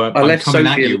 so I'm left coming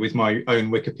at Sophie you with my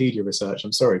own Wikipedia research.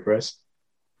 I'm sorry, Chris.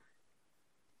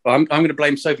 I'm going to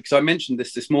blame Sophie because I mentioned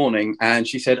this morning, and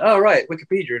she said, "Oh, right,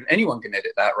 Wikipedia, and anyone can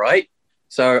edit that, right?"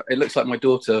 So it looks like my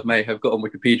daughter may have got on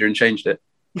Wikipedia and changed it.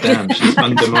 Damn, she's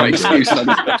undermined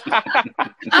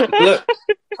it. Look,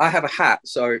 I have a hat,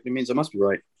 so it means I must be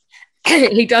right.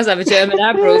 He does have a German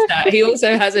Admiral's hat. He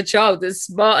also has a child that's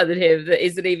smarter than him that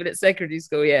isn't even at secondary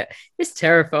school yet. It's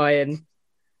terrifying,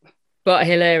 but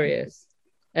hilarious.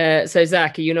 So,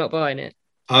 Zach, are you not buying it?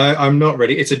 I'm not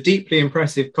ready. It's a deeply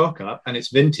impressive cock-up, and it's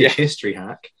vintage history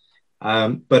hack.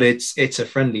 But it's a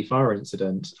friendly fire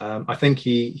incident. I think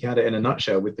he had it in a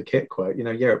nutshell with the kit quote.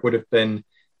 It would have been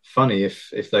funny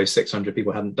if those 600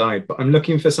 people hadn't died. But I'm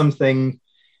looking for something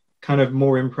kind of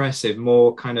more impressive,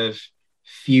 more kind of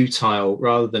futile,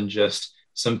 rather than just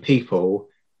some people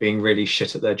being really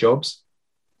shit at their jobs.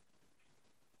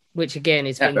 Which again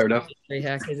is fair enough.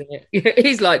 Hack, isn't it?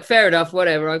 He's like, fair enough,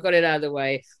 whatever. I got it out of the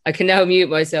way. I can now mute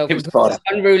myself and put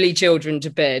unruly children to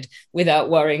bed without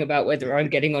worrying about whether I'm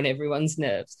getting on everyone's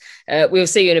nerves. We'll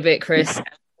see you in a bit, Chris.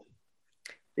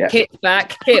 Yeah. Kit's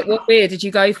back. Kit, what beer did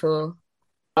you go for?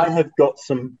 I have got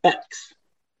some Beck's,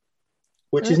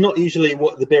 which is not usually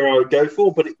what the beer I would go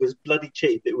for, but it was bloody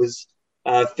cheap. It was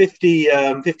 50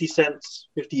 cents,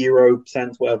 50 euro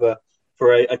cents, whatever,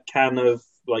 for a can of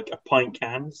like a pint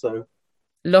can. So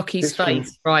Lockie's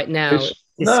face right now.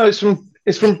 It's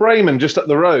from Bremen, just up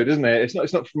the road, isn't it?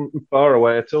 It's not from far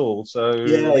away at all. So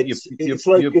yeah, it's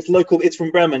local. It's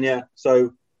from Bremen, yeah.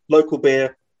 So local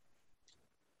beer.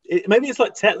 Maybe it's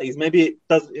like Tetley's. Maybe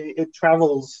it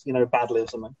travels, badly or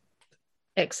something.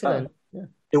 Excellent. Yeah.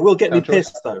 It will get me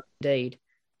pissed though. Indeed.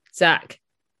 Zach.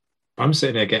 I'm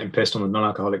sitting here getting pissed on the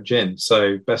non-alcoholic gin,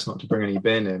 so best not to bring any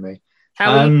beer near me.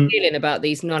 How are you feeling about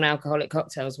these non-alcoholic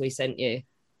cocktails we sent you?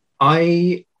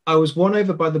 I was won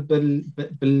over by the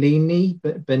Bellini.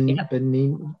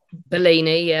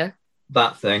 Bellini, yeah.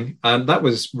 That thing. That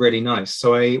was really nice.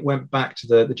 So I went back to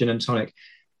the gin and tonic.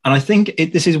 And I think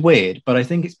this is weird, but I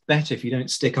think it's better if you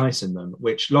don't stick ice in them,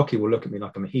 which Lockie will look at me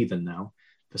like I'm a heathen now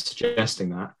for suggesting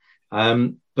that.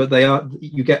 But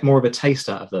you get more of a taste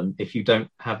out of them if you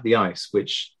don't have the ice,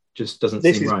 which just doesn't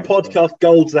seem right. This is podcast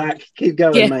gold, Zach. Keep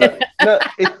going, mate. No,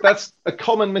 that's a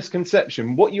common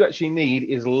misconception. What you actually need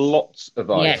is lots of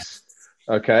ice. Yes.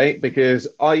 Okay, because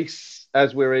ice,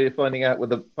 as we're finding out with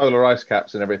the polar ice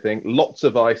caps and everything, lots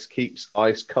of ice keeps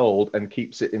ice cold and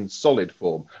keeps it in solid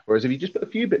form. Whereas if you just put a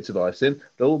few bits of ice in,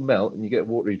 they'll melt and you get a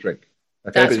watery drink.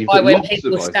 Okay, that's why when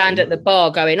people stand at the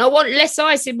bar going, I want less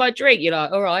ice in my drink, you're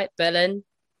like, all right, Belen,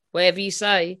 whatever you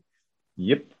say.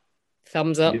 Yep.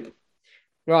 Thumbs up. Yep.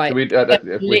 Right. So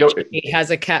He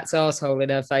has a cat's asshole in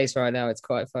her face right now. It's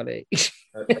quite funny.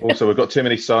 Also, we've got too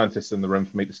many scientists in the room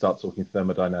for me to start talking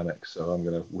thermodynamics, so I'm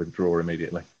going to withdraw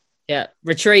immediately. Yeah.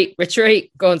 Retreat.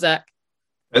 Go on, Zach.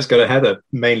 Let's go to Heather,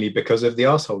 mainly because of the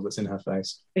asshole that's in her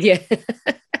face. Yeah.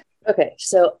 Okay,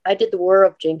 so I did the War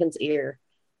of Jenkins' Ear.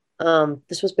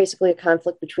 This was basically a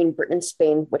conflict between Britain and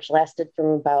Spain, which lasted from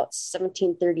about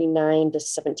 1739 to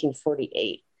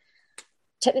 1748.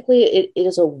 Technically, it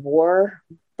is a war,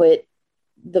 but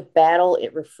the battle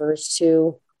it refers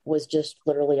to was just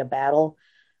literally a battle.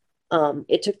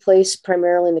 It took place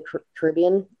primarily in the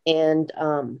Caribbean, and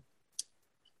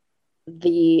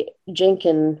the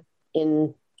Jenkin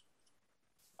in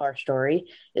our story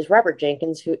is Robert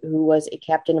Jenkins, who was a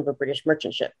captain of a British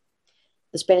merchant ship.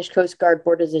 The Spanish Coast Guard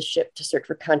boarded his ship to search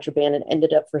for contraband and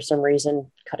ended up, for some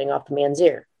reason, cutting off the man's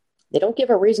ear. They don't give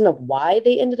a reason of why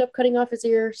they ended up cutting off his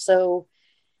ear, so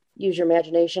use your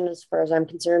imagination as far as I'm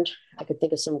concerned. I could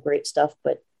think of some great stuff,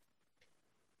 but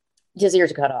his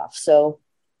ears are cut off. So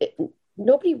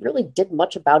nobody really did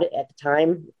much about it at the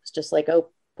time. It's just like, oh,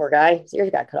 poor guy, his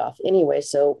ears got cut off. Anyway,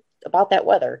 so about that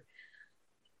weather.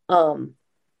 7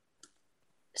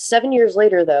 years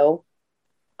later, though,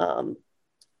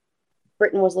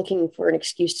 Britain was looking for an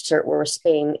excuse to start war with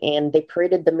Spain, and they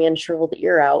paraded the man shriveled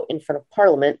ear out in front of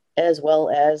Parliament, as well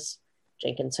as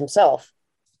Jenkins himself.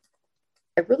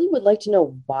 I really would like to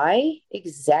know why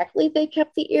exactly they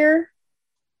kept the ear.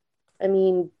 I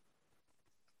mean,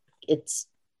 it's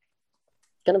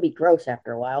going to be gross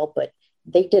after a while, but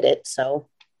they did it, so.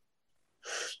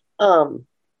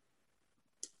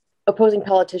 Opposing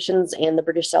politicians and the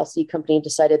British South Sea Company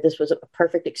decided this was a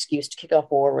perfect excuse to kick off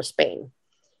a war with Spain.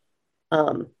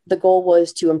 The goal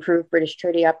was to improve British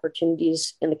trading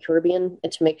opportunities in the Caribbean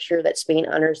and to make sure that Spain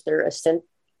honors their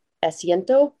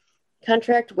Asiento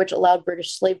contract, which allowed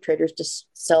British slave traders to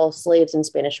sell slaves in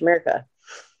Spanish America.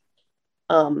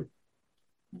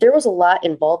 There was a lot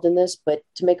involved in this, but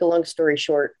to make a long story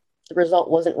short, the result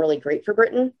wasn't really great for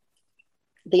Britain.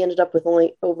 They ended up with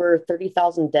only over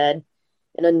 30,000 dead,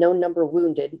 an unknown number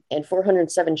wounded, and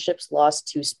 407 ships lost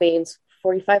to Spain's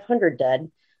 4,500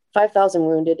 dead, 5,000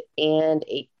 wounded, and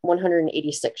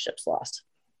 186 ships lost.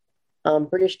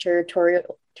 British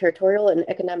territorial and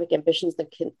economic ambitions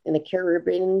in the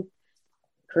Caribbean,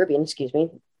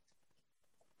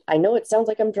 I know it sounds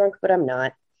like I'm drunk, but I'm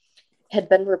not, had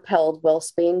been repelled while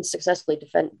Spain successfully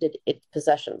defended its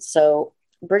possessions. So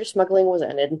British smuggling was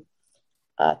ended.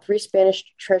 3 Spanish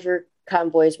treasure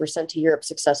convoys were sent to Europe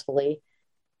successfully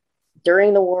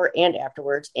during the war and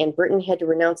afterwards, and Britain had to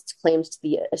renounce its claims to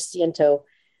the Asiento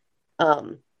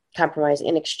Compromise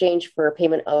in exchange for a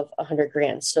payment of 100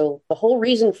 grand. So the whole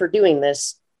reason for doing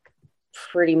this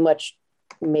pretty much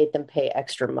made them pay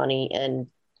extra money and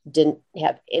didn't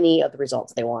have any of the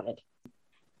results they wanted.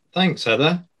 Thanks,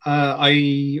 Heather.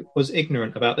 I was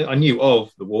ignorant about it. I knew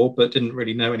of the war, but didn't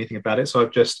really know anything about it. So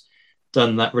I've just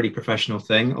done that really professional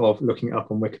thing of looking it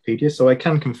up on Wikipedia. So I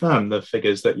can confirm the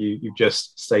figures that you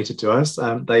just stated to us.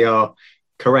 They are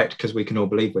correct because we can all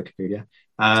believe Wikipedia,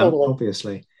 totally.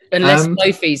 Obviously. Unless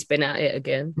Sophie's been at it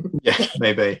again. Yeah,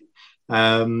 maybe.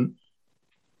 The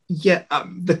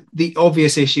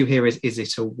obvious issue here is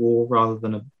it a war rather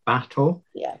than a battle?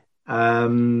 Yeah.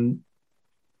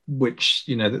 Which,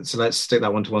 so let's stick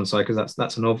that one to one side because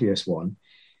that's an obvious one.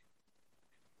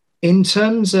 In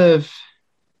terms of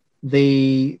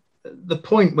the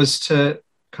point was to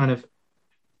kind of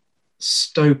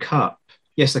stoke up.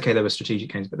 Yes, okay, there were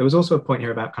strategic gains, but there was also a point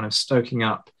here about kind of stoking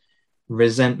up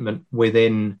resentment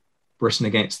within Britain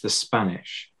against the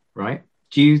Spanish, right?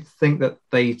 Do you think that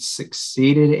they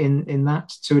succeeded in that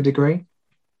to a degree?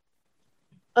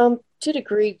 To a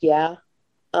degree, yeah.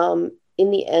 In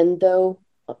the end, though,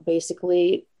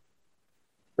 basically,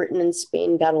 Britain and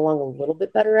Spain got along a little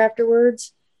bit better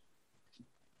afterwards,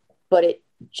 but it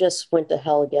just went to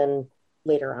hell again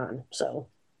later on. So,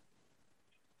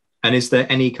 and is there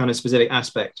any kind of specific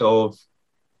aspect of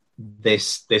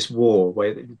this war,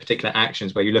 where particular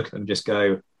actions where you look at them and just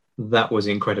go, that was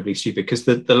incredibly stupid? Because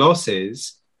the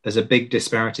losses, there's a big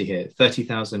disparity here: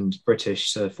 30,000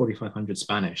 British, 4,500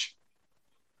 Spanish.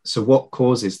 So, what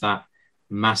causes that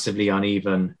massively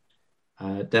uneven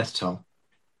death toll?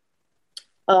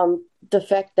 The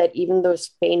fact that even though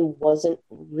Spain wasn't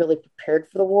really prepared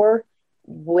for the war,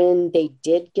 when they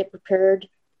did get prepared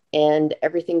and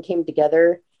everything came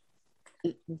together,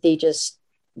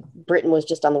 Britain was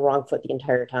just on the wrong foot the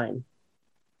entire time.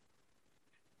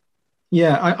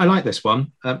 Yeah, I like this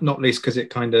one, not least because it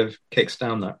kind of kicks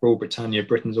down that Rule Britannia.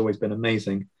 Britain's always been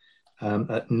amazing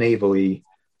at naval-y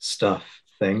stuff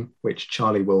thing, which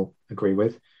Charlie will agree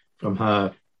with from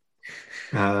her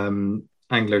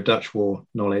Anglo-Dutch War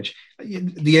knowledge.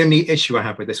 The only issue I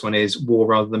have with this one is war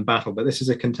rather than battle, but this is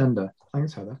a contender.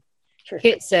 Thanks, Heather. Sure.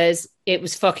 Kit says it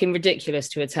was fucking ridiculous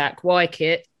to attack. Why,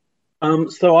 Kit?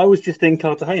 So I was just in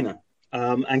Cartagena.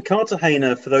 And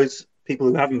Cartagena, for those people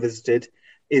who haven't visited,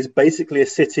 is basically a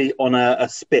city on a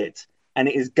spit, and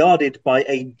it is guarded by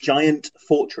a giant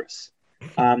fortress.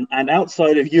 And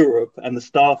outside of Europe and the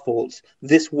Star Forts,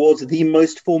 this was the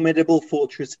most formidable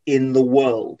fortress in the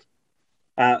world.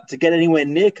 To get anywhere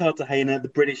near Cartagena, the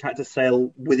British had to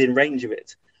sail within range of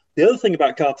it. The other thing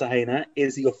about Cartagena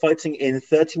is you're fighting in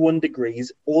 31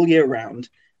 degrees all year round,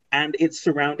 and it's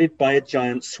surrounded by a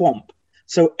giant swamp.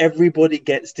 So everybody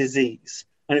gets disease.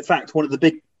 And in fact, one of the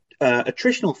big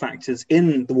attritional factors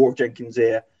in the War of Jenkins'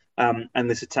 Ear and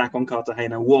this attack on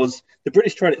Cartagena was the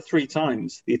British tried it 3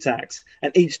 times, the attacks,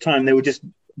 and each time they were just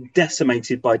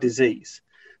decimated by disease.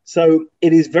 So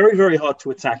it is very, very hard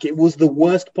to attack. It was the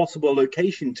worst possible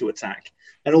location to attack.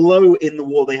 And although in the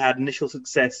war they had initial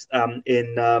success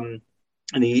in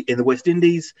the West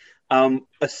Indies,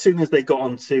 as soon as they got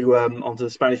onto the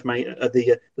Spanish main,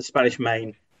 the Spanish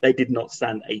Main, they did not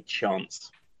stand a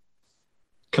chance.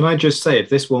 Can I just say, if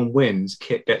this one wins,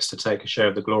 Kit gets to take a share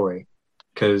of the glory,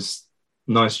 because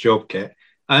nice job, Kit.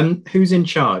 Who's in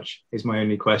charge is my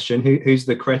only question. Who's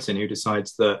the cretin who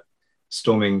decides that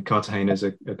storming Cartagena is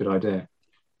a good idea?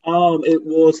 It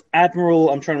was Admiral,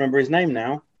 I'm trying to remember his name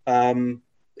now.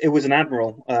 It was an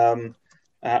admiral. And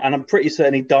I'm pretty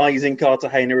certain he dies in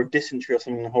Cartagena of dysentery or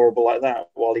something horrible like that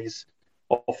while he's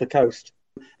off the coast.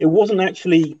 It wasn't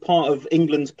actually part of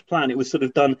England's plan. It was sort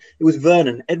of done. It was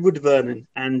Vernon, Edward Vernon,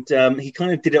 and he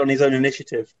kind of did it on his own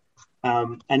initiative.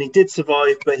 And he did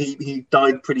survive, but he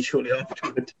died pretty shortly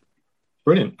afterward.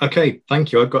 Brilliant. Okay,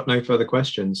 thank you. I've got no further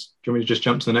questions. Do you want me to just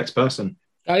jump to the next person?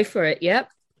 Go for it. Yep.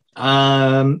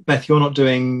 Beth, you're not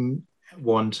doing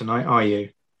one tonight, are you?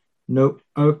 Nope.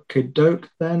 Okay, doke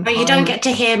then. Oh, you don't get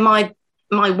to hear my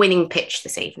winning pitch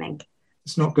this evening.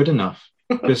 It's not good enough.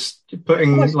 Just putting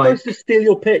How am I supposed to steal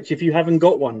your pitch if you haven't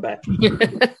got one, Beth?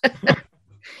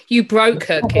 You broke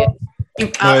her, Kit.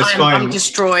 I'm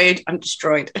destroyed. I'm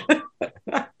destroyed.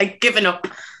 I've given up.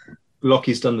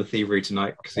 Lockie's done the thievery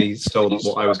tonight because he stole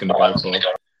what I was going to go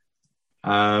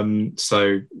for.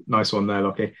 So nice one there,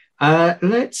 Lockie.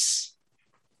 Let's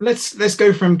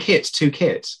go from Kit to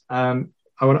Kit. I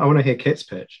want to hear Kit's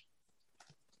pitch.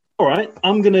 All right,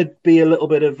 I'm going to be a little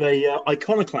bit of a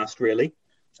iconoclast, really.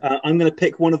 I'm going to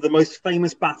pick one of the most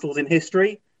famous battles in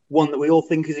history, one that we all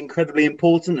think is incredibly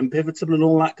important and pivotal and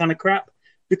all that kind of crap,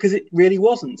 because it really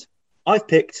wasn't. I've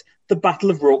picked the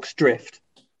Battle of Rorke's Drift.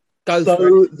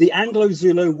 The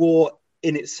Anglo-Zulu War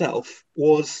in itself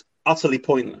was utterly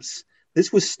pointless.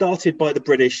 This was started by the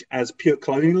British as pure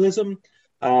colonialism.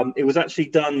 It was actually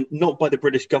done not by the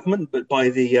British government, but by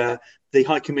the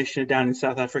High Commissioner down in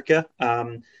South Africa,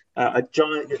 a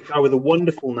guy with a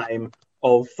wonderful name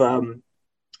of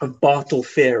Bartle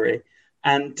Ferry.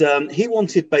 And he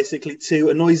wanted basically to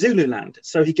annoy Zululand.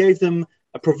 So he gave them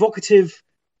a provocative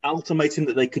ultimatum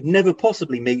that they could never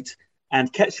possibly meet.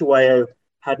 And Cetshwayo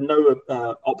had no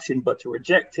option but to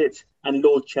reject it. And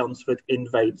Lord Chelmsford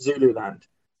invade Zululand.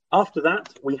 After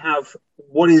that, we have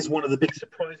what is one of the big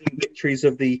surprising victories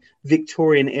of the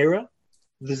Victorian era.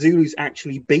 The Zulus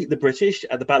actually beat the British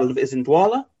at the Battle of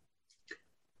Isandlwana.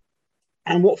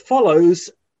 And what follows,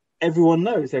 everyone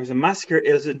knows. There was a massacre at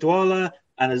Isandlwana,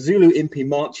 and a Zulu impi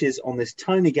marches on this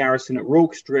tiny garrison at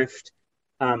Rorke's Drift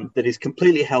that is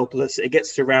completely helpless. It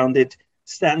gets surrounded.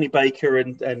 Stanley Baker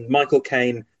and Michael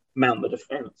Caine mount the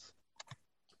defense.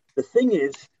 The thing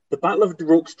is, the Battle of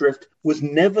Rorke's Drift was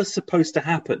never supposed to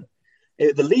happen.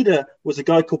 The leader was a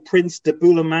guy called Prince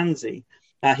Dabula Manzi.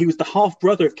 He was the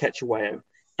half-brother of Cetshwayo.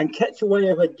 And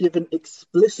Cetshwayo had given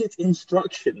explicit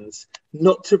instructions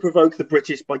not to provoke the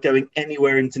British by going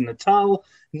anywhere into Natal,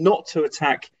 not to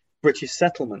attack British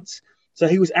settlements. So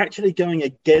he was actually going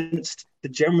against the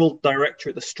general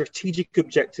directorate, the strategic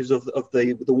objectives of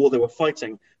the war they were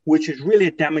fighting, which is really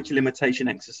a damage limitation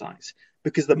exercise.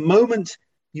 Because the moment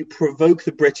you provoke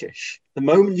the British, the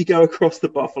moment you go across the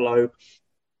Buffalo,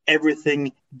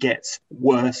 everything gets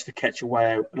worse for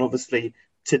Cetshwayo. And obviously,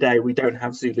 today we don't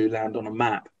have Zululand on a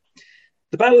map.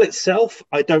 The battle itself,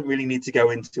 I don't really need to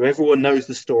go into. Everyone knows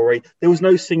the story. There was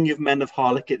no singing of Men of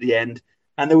Harlech at the end,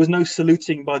 and there was no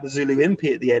saluting by the Zulu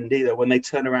impi at the end either when they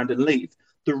turn around and leave.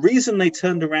 The reason they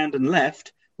turned around and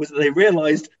left was that they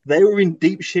realized they were in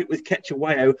deep shit with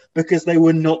Cetshwayo because they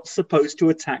were not supposed to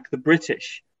attack the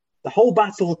British. The whole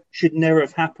battle should never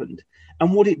have happened.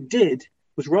 And what it did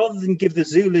was, rather than give the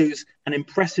Zulus an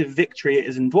impressive victory at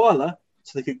Isandlwana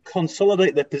so they could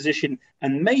consolidate their position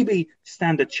and maybe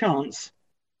stand a chance,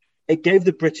 it gave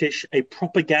the British a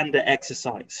propaganda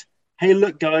exercise. Hey,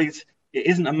 look, guys, it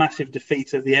isn't a massive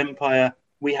defeat of the empire.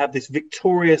 We have this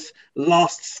victorious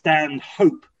last stand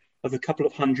hope of a couple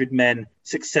of hundred men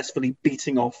successfully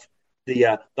beating off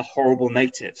the horrible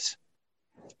natives.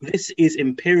 This is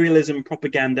imperialism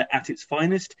propaganda at its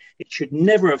finest. It should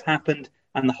never have happened,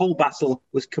 and the whole battle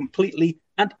was completely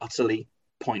and utterly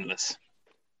pointless.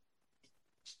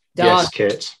 Yes,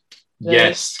 Kit.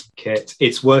 Yes, Kit.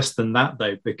 It's worse than that,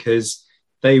 though, because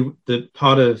the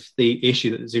part of the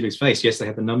issue that the Zulus faced, yes, they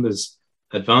had the numbers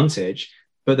advantage,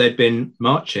 but they'd been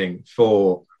marching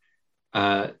for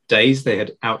days. They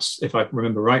had if I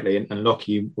remember rightly, and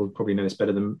Lockie, you will probably know this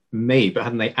better than me, but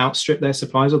hadn't they outstripped their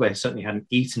supplies, or they certainly hadn't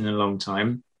eaten in a long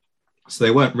time? So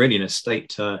they weren't really in a state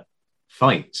to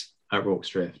fight at Rorke's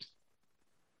Drift.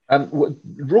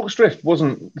 Rorke's Drift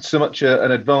wasn't so much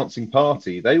an advancing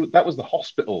party. That was the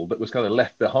hospital that was kind of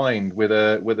left behind with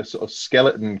a sort of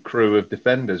skeleton crew of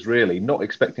defenders, really, not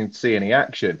expecting to see any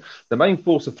action. The main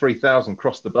force of 3,000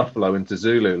 crossed the Buffalo into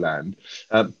Zululand,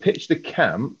 pitched a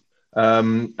camp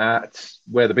at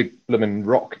where the big blooming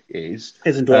rock is.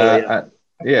 Isandlwana,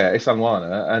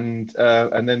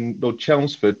 and then Lord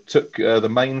Chelmsford took the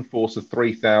main force of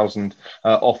 3,000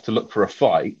 off to look for a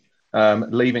fight.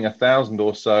 Leaving 1,000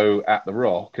 or so at the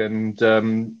rock, and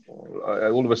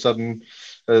all of a sudden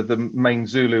the main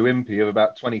Zulu impi of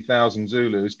about 20,000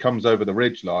 Zulus comes over the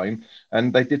ridgeline,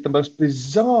 and they did the most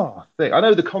bizarre thing. I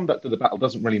know the conduct of the battle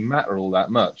doesn't really matter all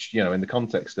that much, in the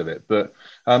context of it, but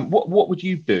what would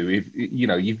you do if,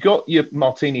 you've got your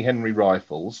Martini Henry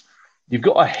rifles, you've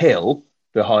got a hill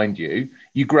behind you,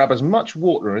 you grab as much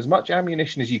water and as much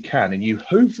ammunition as you can, and you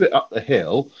hoof it up the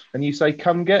hill, and you say,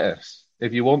 come get us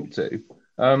if you want to.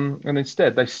 And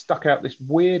instead, they stuck out this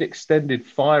weird extended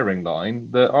firing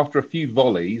line that after a few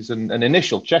volleys and an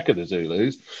initial check of the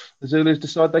Zulus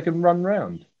decide they can run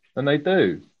round. And they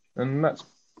do. And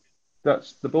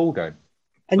that's the ball game.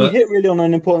 And you hit really on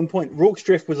an important point. Rorke's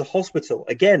Drift was a hospital.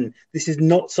 Again, this is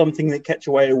not something that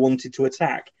Ketchawaya wanted to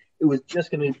attack. It was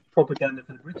just going to be propaganda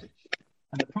for the British.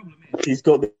 And the problem is, he's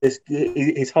got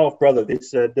his half brother,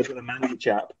 this the Manly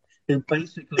chap, who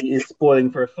basically is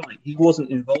spoiling for a fight. He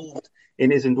wasn't involved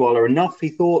in Isandlwana enough. He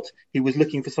thought he was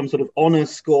looking for some sort of honour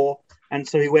score, and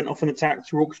so he went off and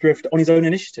attacked Rorke's Drift on his own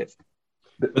initiative.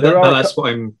 But that's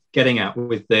what I'm getting at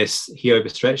with this. He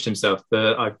overstretched himself.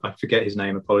 I forget his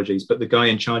name, apologies, but the guy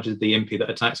in charge of the impi that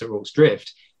attacks at Rorke's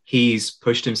Drift, he's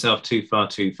pushed himself too far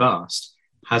too fast.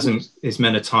 His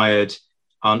men are tired,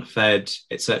 aren't fed,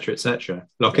 etc., etc.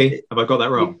 Lockie, have I got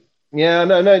that wrong? Yeah,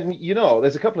 no.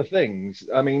 There's a couple of things.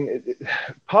 I mean,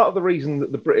 part of the reason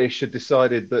that the British had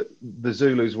decided that the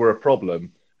Zulus were a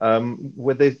problem,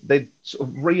 where they sort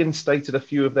of reinstated a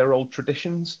few of their old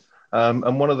traditions.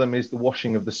 And one of them is the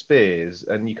washing of the spears,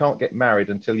 and you can't get married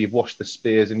until you've washed the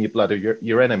spears in your blood of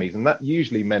your enemies. And that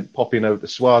usually meant popping over to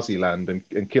Swaziland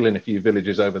and killing a few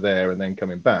villagers over there and then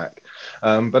coming back.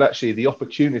 But actually, the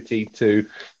opportunity to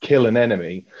kill an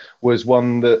enemy was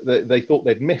one that they thought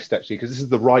they'd missed, actually, because this is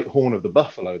the right horn of the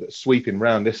buffalo that's sweeping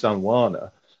round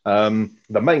Isandlwana.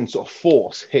 The main sort of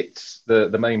force hits the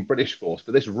main British force,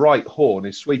 but this right horn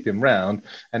is sweeping round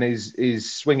and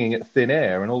is swinging at thin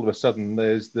air, and all of a sudden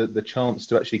there's the chance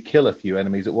to actually kill a few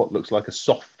enemies at what looks like a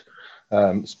soft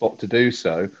spot to do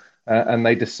so, and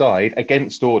they decide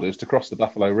against orders to cross the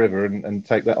Buffalo River and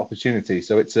take that opportunity.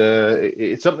 So it's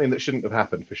something that shouldn't have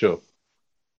happened for sure.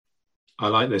 I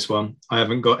like this one. I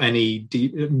haven't got any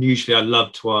deep. Usually I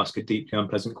love to ask a deeply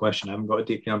unpleasant question. I haven't got a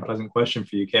deeply unpleasant question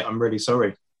for you, Kit. I'm really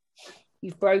sorry.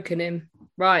 You've broken him.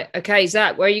 Right. Okay,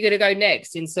 Zach, where are you going to go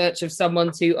next in search of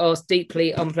someone to ask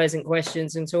deeply unpleasant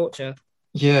questions and torture?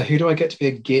 Yeah, who do I get to be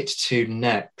a git to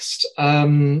next?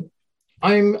 I'm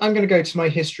going to go to my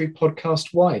history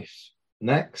podcast wife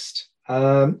next.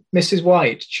 Mrs.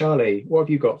 White, Charlie, what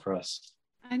have you got for us?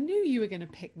 I knew you were going to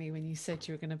pick me when you said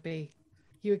you were going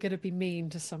to be mean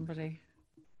to somebody.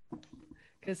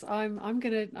 Because I'm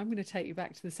going to take you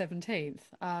back to the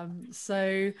 17th.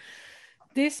 So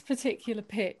this particular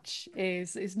pitch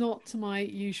is not to my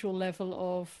usual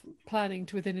level of planning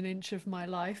to within an inch of my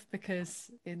life, because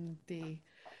in the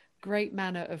great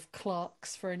manner of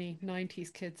Clark's for any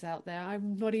 90s kids out there,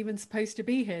 I'm not even supposed to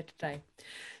be here today.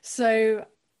 So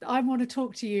I want to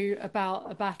talk to you about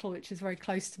a battle which is very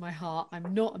close to my heart.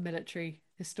 I'm not a military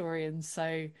historian,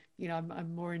 so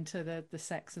I'm more into the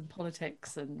sex and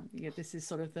politics, and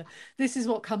this is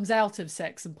what comes out of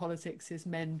sex and politics is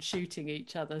men shooting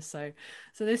each other. So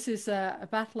this is a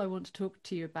battle I want to talk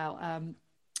to you about.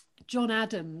 John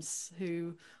Adams,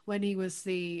 who, when he was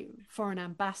the foreign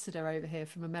ambassador over here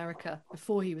from America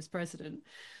before he was president,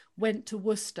 went to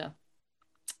Worcester.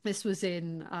 This was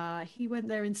he went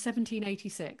there in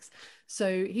 1786.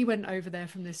 So he went over there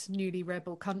from this newly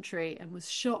rebel country and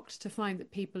was shocked to find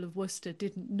that people of Worcester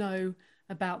didn't know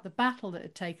about the battle that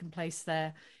had taken place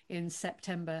there in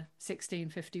September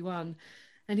 1651.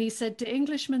 And he said, "Do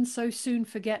Englishmen so soon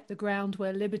forget the ground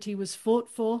where liberty was fought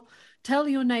for? Tell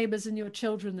your neighbours and your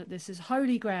children that this is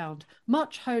holy ground,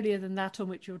 much holier than that on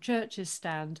which your churches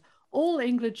stand. All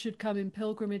England should come in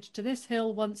pilgrimage to this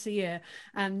hill once a year."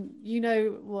 And you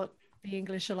know what the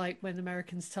English are like when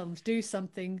Americans tell them to do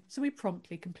something, so we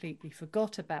promptly, completely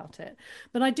forgot about it.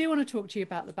 But I do want to talk to you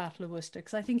about the Battle of Worcester,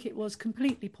 because I think it was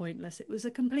completely pointless. It was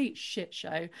a complete shit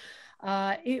show.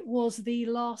 It was the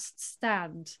last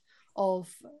stand of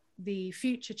the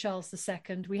future Charles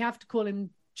II. We have to call him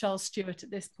Charles Stuart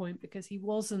at this point, because he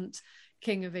wasn't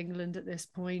King of England at this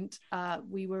point.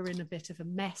 We were in a bit of a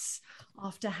mess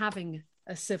after having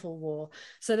a civil war.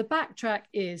 So the backtrack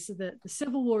is that the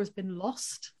civil war has been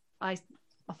lost. I'm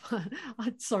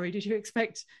sorry, did you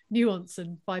expect nuance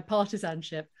and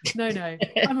bipartisanship? No,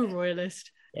 I'm a royalist.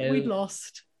 We'd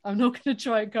lost. I'm not going to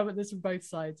try and come at this from both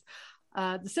sides.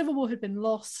 The civil war had been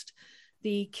lost.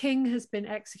 The king has been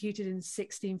executed in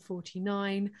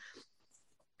 1649,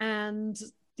 and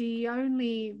the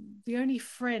only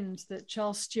friend that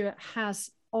Charles Stuart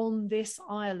has on this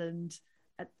island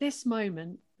at this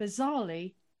moment,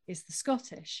 bizarrely, is the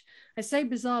Scottish. I say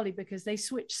bizarrely because they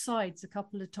switched sides a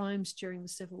couple of times during the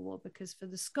Civil War, because for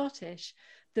the Scottish,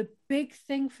 the big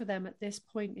thing for them at this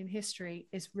point in history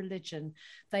is religion.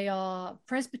 They are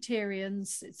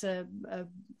Presbyterians. It's a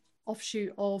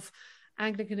offshoot of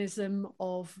Anglicanism,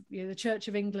 of the Church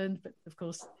of England, but of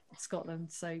course it's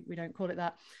Scotland, so we don't call it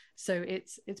that. So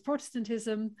it's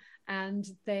Protestantism, and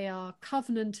they are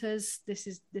covenanters. This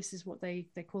is what they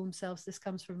call themselves. This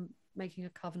comes from making a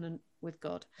covenant with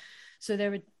God. So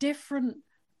they're a different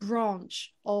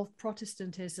branch of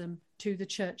Protestantism to the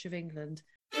Church of England.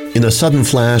 In a sudden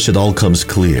flash, it all comes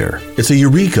clear. It's a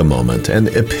eureka moment, an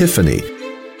epiphany.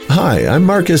 Hi, I'm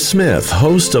Marcus Smith,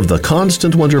 host of the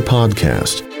Constant Wonder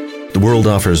podcast. The world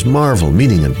offers marvel,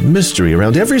 meaning, and mystery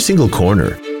around every single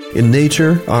corner. In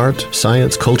nature, art,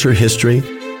 science, culture, history,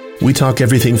 we talk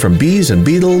everything from bees and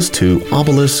beetles to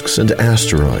obelisks and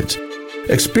asteroids.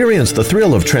 Experience the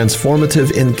thrill of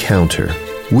transformative encounter.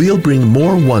 We'll bring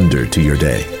more wonder to your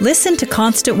day. Listen to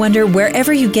Constant Wonder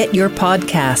wherever you get your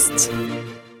podcasts.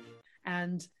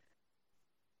 And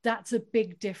that's a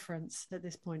big difference at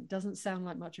this point. Doesn't sound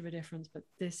like much of a difference, but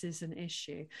this is an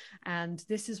issue. And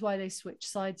this is why they switch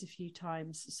sides a few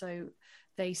times. So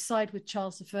they side with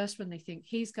Charles I when they think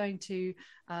he's going to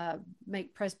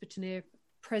make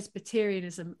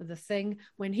Presbyterianism the thing.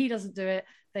 When he doesn't do it,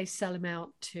 they sell him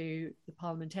out to the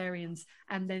parliamentarians,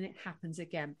 and then it happens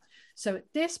again. So at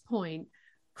this point,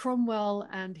 Cromwell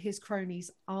and his cronies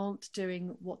aren't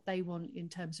doing what they want in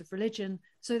terms of religion.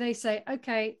 So they say,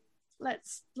 okay,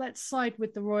 let's side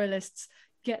with the royalists,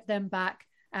 get them back,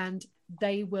 and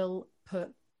they will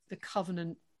put the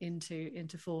covenant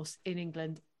into force in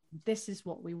England. This is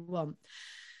what we want.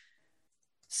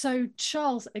 So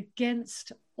Charles,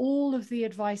 against all of the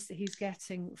advice that he's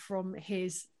getting from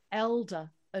his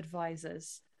elder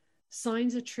advisors,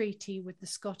 signs a treaty with the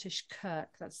Scottish Kirk.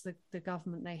 That's the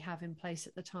government they have in place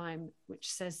at the time, which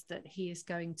says that he is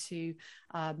going to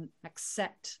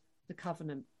accept the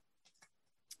covenant.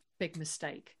 Big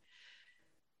mistake.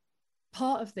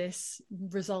 Part of this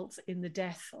results in the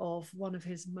death of one of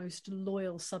his most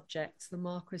loyal subjects, the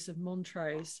Marquis of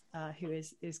Montrose, who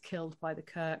is killed by the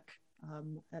Kirk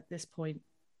at this point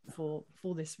for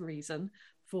this reason,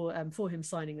 for him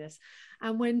signing this.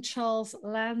 And when Charles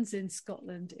lands in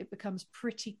Scotland, it becomes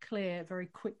pretty clear very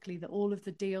quickly that all of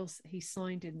the deals that he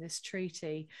signed in this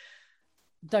treaty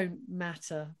don't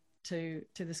matter to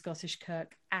the Scottish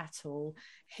Kirk at all.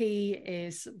 He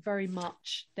is very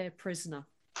much their prisoner.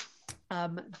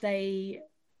 They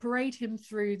parade him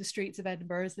through the streets of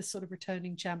Edinburgh as this sort of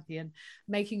returning champion,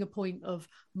 making a point of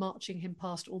marching him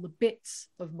past all the bits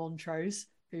of Montrose,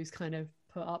 who's kind of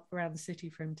put up around the city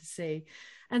for him to see.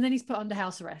 And then he's put under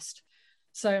house arrest.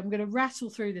 So I'm going to rattle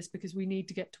through this because we need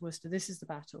to get to Worcester. This is the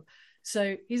battle.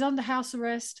 So he's under house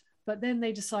arrest, but then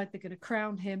they decide they're going to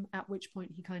crown him, at which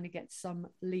point he kind of gets some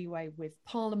leeway with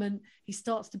Parliament. He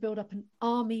starts to build up an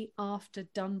army after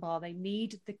Dunbar. They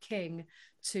need the king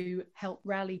to help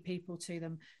rally people to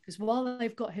them, because while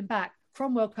they've got him back,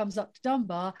 Cromwell comes up to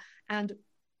Dunbar, and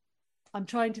I'm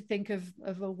trying to think of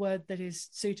a word that is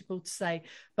suitable to say,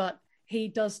 but he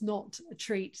does not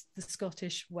treat the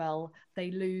Scottish well.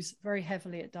 They lose very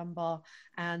heavily at Dunbar,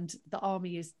 and the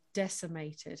army is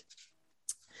decimated.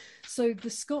 So the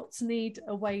Scots need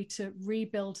a way to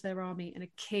rebuild their army, and a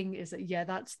king is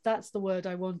that's the word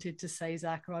I wanted to say,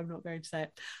 Zach, or I'm not going to say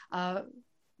it.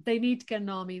 They need to get an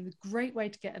army. The great way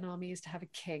to get an army is to have a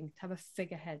king, to have a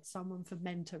figurehead, someone for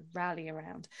men to rally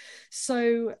around.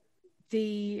 So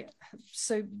we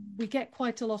get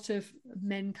quite a lot of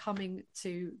men coming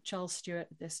to Charles Stuart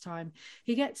at this time.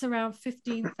 He gets around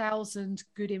 15,000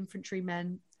 good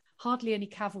infantrymen, hardly any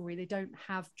cavalry. They don't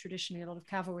have traditionally a lot of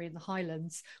cavalry in the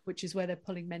Highlands, which is where they're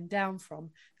pulling men down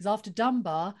from. Because after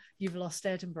Dunbar, you've lost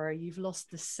Edinburgh, you've lost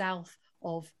the south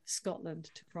of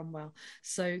Scotland to Cromwell.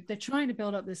 So they're trying to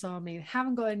build up this army. They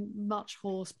haven't got much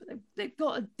horse, but they've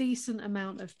got a decent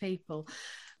amount of people.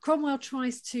 Cromwell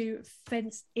tries to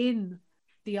fence in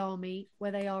the army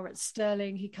where they are at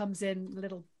Stirling. He comes in, a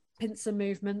little pincer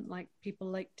movement like people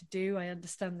like to do. I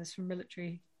understand this from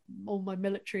all my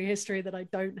military history that I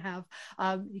don't have.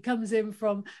 He comes in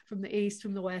from the east,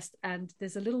 from the west, and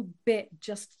there's a little bit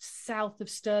just south of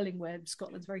Stirling where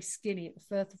Scotland's very skinny at the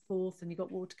Firth of Forth, and you've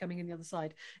got water coming in the other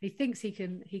side. He thinks he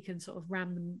can sort of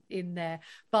ram them in there,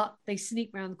 but they sneak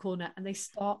round the corner and they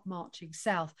start marching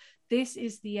south. This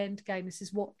is the end game. This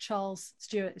is what Charles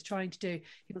Stuart is trying to do.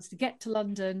 He wants to get to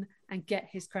London and get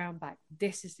his crown back.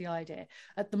 This is the idea.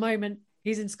 At the moment,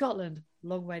 he's in Scotland.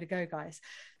 Long way to go, guys.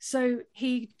 So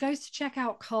he goes to check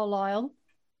out Carlisle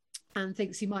and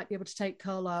thinks he might be able to take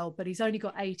Carlisle, but he's only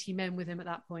got 80 men with him at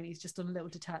that point. He's just on a little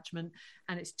detachment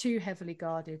and it's too heavily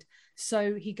guarded.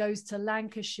 So he goes to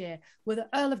Lancashire, where the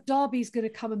Earl of Derby is going to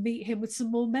come and meet him with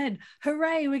some more men.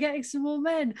 Hooray, we're getting some more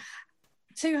men.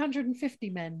 250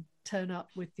 men turn up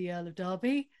with the Earl of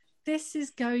Derby. This is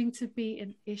going to be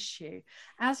an issue.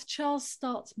 As Charles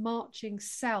starts marching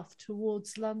south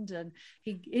towards London,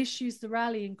 he issues the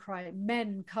rallying cry,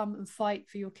 "Men, come and fight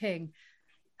for your king,"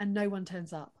 and no one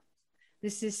turns up.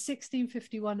 This is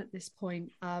 1651 at this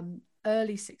point,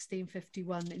 early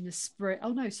 1651 in the spring.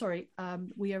 Oh no, sorry.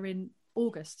 We are in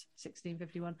August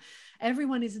 1651.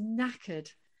 Everyone is knackered.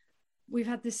 we've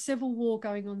had this civil war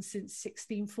going on since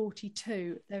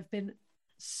 1642. There have been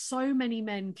so many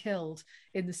men killed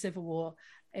in the Civil War.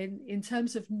 In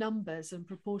terms of numbers and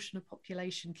proportion of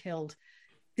population killed,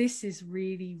 this is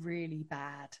really, really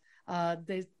bad.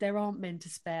 There aren't men to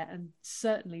spare. And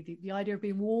certainly the idea of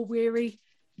being war weary,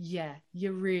 yeah,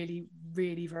 you're really,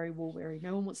 really very war weary.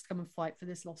 No one wants to come and fight for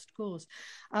this lost cause.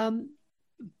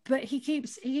 But he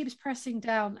keeps pressing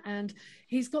down, and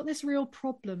he's got this real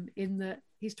problem in that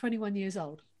he's 21 years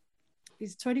old.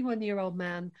 He's a 21-year-old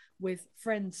man with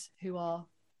friends who are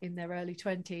in their early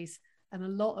 20s and a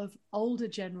lot of older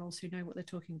generals who know what they're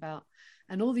talking about.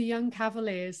 And all the young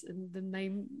cavaliers, and the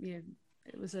name, you know,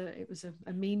 it was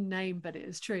a mean name, but it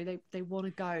is true. They want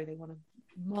to go, they want to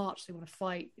march, they want to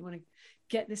fight, they want to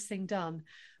get this thing done.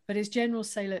 But his generals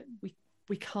say, look,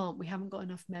 we can't, we haven't got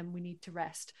enough men, we need to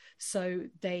rest. So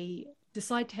they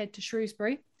decide to head to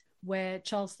Shrewsbury, where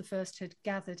Charles I had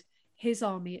gathered his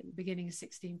army at the beginning of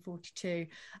 1642.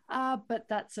 But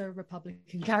that's a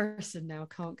Republican garrison now,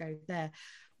 can't go there.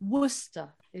 Worcester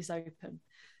is open.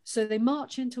 So they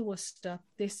march into Worcester,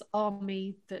 this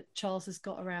army that Charles has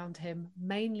got around him,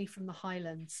 mainly from the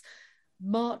Highlands,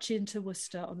 march into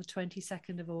Worcester on the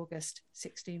 22nd of August,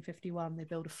 1651. They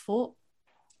build a fort,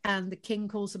 and the king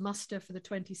calls a muster for the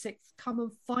 26th. Come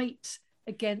and fight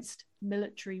against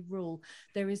military rule.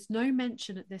 There is no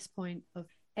mention at this point of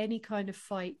any kind of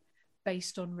fight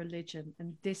based on religion.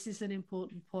 And this is an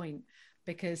important point,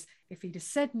 because if he'd have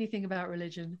said anything about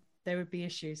religion, there would be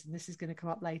issues, and this is going to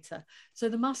come up later. So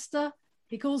the muster,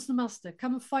 he calls the muster,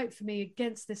 come and fight for me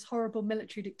against this horrible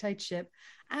military dictatorship.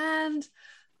 And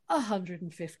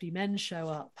 150 men show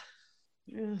up.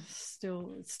 It's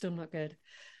still not good.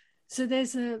 So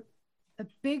there's a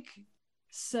big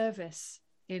service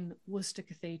in Worcester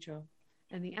Cathedral,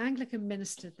 and the Anglican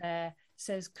minister there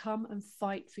says, come and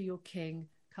fight for your king,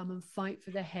 come and fight for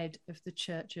the head of the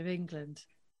Church of England.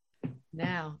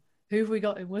 Now, who have we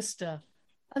got in Worcester?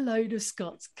 A load of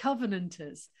Scots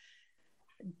Covenanters.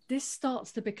 This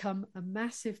starts to become a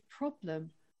massive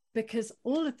problem, because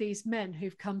all of these men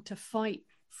who've come to fight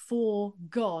for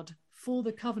God, for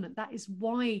the covenant, that is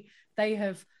why they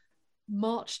have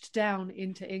marched down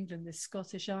into England, this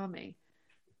Scottish army.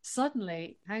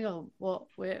 Suddenly, hang on, what,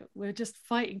 we're just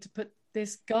fighting to put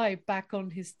this guy back on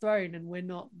his throne, and we're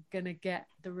not going to get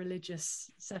the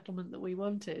religious settlement that we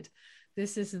wanted.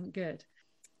 This isn't good.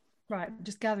 Right, I'm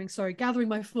just gathering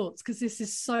my thoughts, because this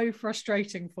is so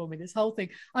frustrating for me, this whole thing.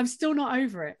 I'm still not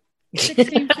over it.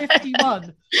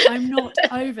 1651, I'm not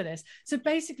over this. So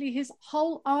basically his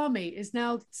whole army is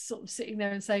now sort of sitting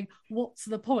there and saying, what's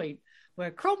the point?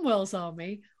 Where Cromwell's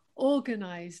army,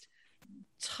 organized,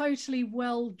 totally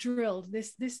well drilled,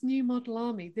 this new model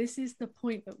army, this is the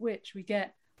point at which we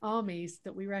get armies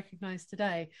that we recognize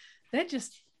today. They're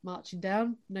just marching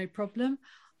down, no problem.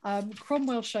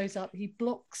 Cromwell shows up. He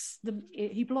blocks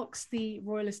the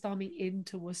Royalist army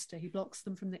into Worcester. He blocks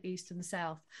them from the east and the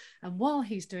south. And while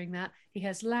he's doing that, he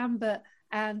has Lambert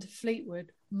and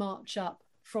Fleetwood march up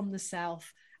from the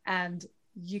south, and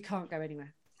you can't go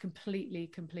anywhere.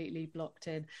 Completely blocked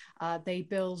in. They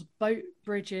build boat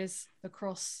bridges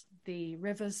across the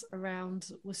rivers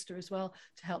around Worcester as well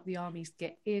to help the armies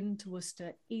get into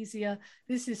Worcester easier.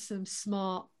 This is some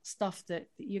smart stuff that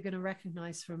you're going to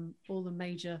recognize from all the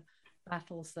major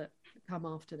battles that come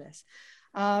after this.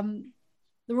 The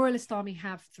Royalist army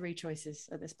have three choices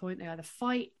at this point. They either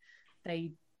fight,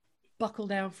 they buckle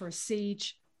down for a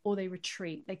siege, or they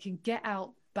retreat. They can get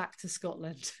out back to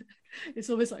Scotland.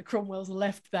 It's almost like Cromwell's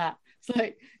left that. It's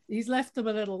like he's left them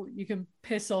a little, you can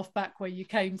piss off back where you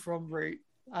came from route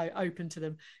open to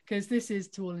them, because this is,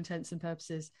 to all intents and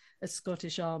purposes, a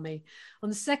Scottish army. On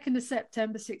the 2nd of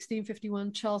September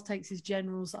 1651, Charles takes his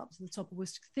generals up to the top of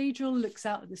Worcester Cathedral, looks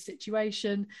out at the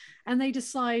situation, and they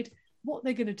decide what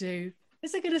they're going to do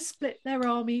is they're going to split their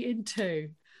army in two.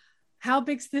 How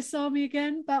big's this army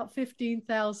again? About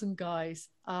 15,000 guys.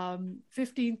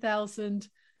 15,000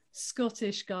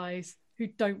 Scottish guys who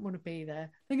don't want to be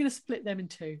there. They're going to split them in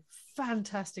two.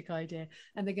 Fantastic idea.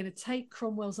 And they're going to take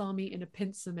Cromwell's army in a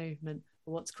pincer movement.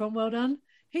 But what's Cromwell done?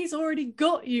 He's already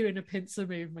got you in a pincer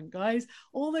movement, guys.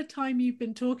 All the time you've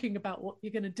been talking about what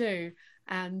you're going to do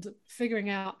and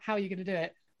figuring out how you're going to do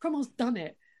it, Cromwell's done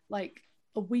it like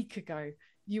a week ago.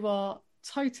 You are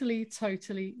totally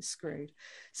screwed.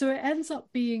 So it ends up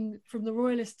being, from the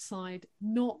Royalist side,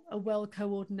 not a well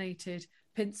coordinated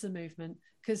pincer movement,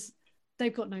 because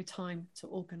they've got no time to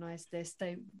organise this.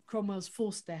 Cromwell's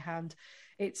forced their hand.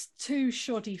 It's two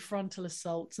shoddy frontal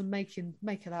assaults, and make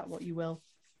of that what you will,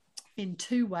 in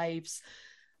two waves.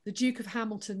 The Duke of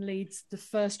Hamilton leads the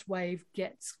first wave,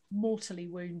 gets mortally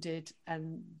wounded,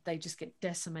 and they just get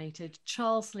decimated.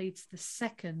 Charles leads the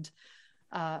second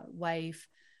wave.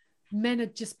 Men are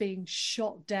just being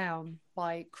shot down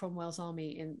by Cromwell's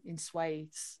army in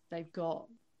swathes. They've got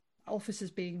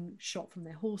officers being shot from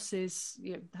their horses,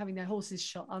 having their horses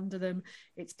shot under them.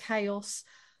 It's chaos.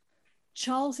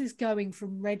 Charles is going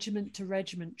from regiment to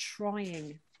regiment,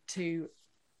 trying to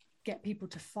get people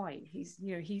to fight. He's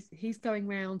going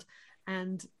around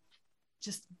and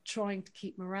just trying to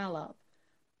keep morale up.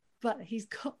 But he's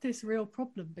got this real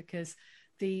problem because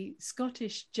the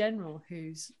Scottish general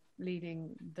who's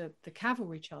leading the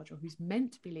cavalry charge, or who's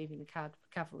meant to be leading the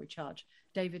cavalry charge,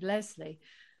 David Leslie,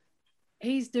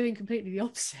 he's doing completely the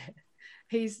opposite.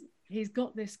 He's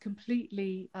got this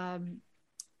completely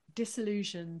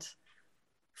disillusioned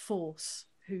force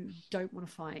who don't want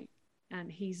to fight,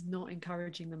 and he's not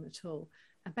encouraging them at all.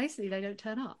 And basically they don't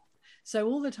turn up. So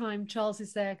all the time Charles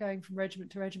is there going from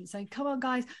regiment to regiment saying, come on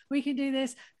guys, we can do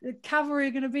this, the cavalry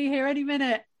are going to be here any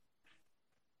minute,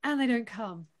 and they don't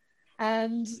come,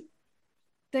 and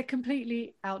they're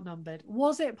completely outnumbered.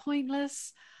 Was it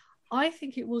pointless? I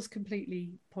think it was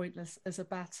completely pointless as a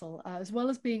battle, as well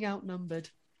as being outnumbered.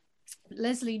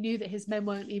 Leslie knew that his men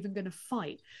weren't even going to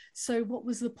fight, so what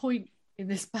was the point in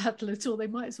this battle at all? They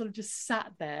might as well have just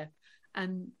sat there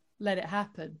and let it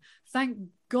happen. Thank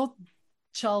God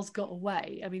Charles got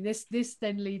away. I mean, this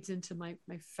then leads into my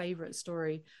favorite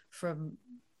story from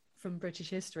British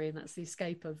history, and that's the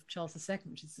escape of Charles II,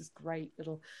 which is this great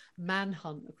little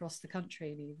manhunt across the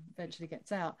country, and he eventually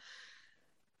gets out.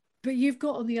 But you've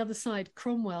got on the other side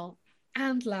Cromwell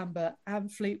and Lambert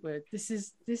and Fleetwood. This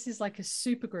is like a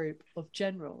super group of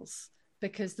generals,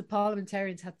 because the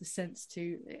parliamentarians had the sense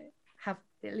to have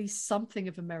at least something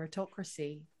of a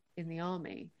meritocracy in the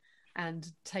army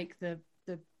and take the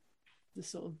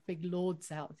sort of big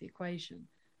lords out of the equation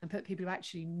and put people who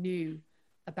actually knew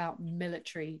about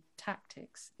military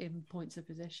tactics in points of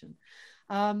position.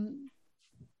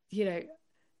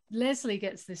 Leslie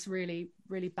gets this really,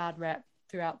 really bad rep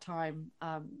throughout time.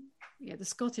 The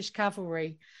Scottish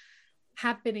cavalry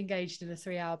had been engaged in a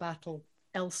 3-hour battle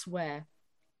elsewhere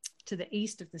to the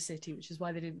east of the city, which is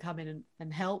why they didn't come in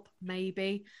and help.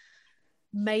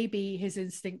 Maybe his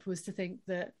instinct was to think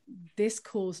that this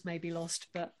cause may be lost,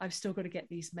 but I've still got to get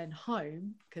these men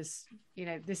home, because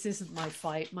this isn't my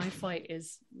fight. My fight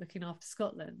is looking after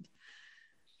Scotland.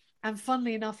 And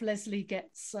funnily enough, Leslie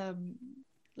gets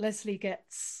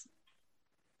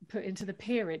put into the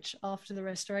peerage after the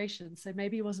Restoration, so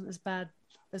maybe he wasn't as bad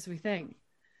as we think.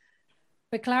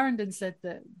 But Clarendon said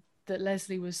that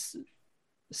Leslie was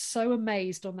so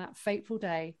amazed on that fateful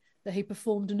day that he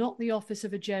performed not the office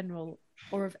of a general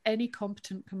or of any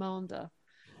competent commander.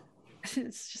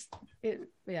 It's just,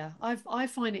 I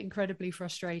find it incredibly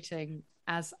frustrating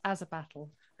as a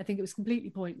battle. I think it was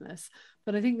completely pointless,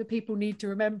 but I think that people need to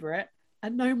remember it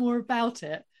and know more about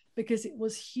it, because it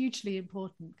was hugely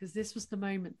important, because this was the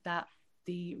moment that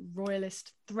the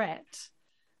royalist threat,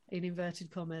 in inverted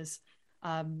commas,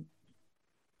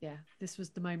 this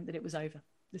was the moment that it was over.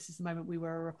 This is the moment we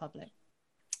were a republic.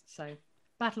 So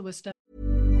battle was done.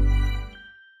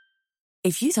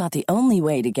 If you thought the only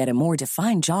way to get a more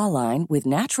defined jawline with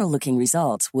natural-looking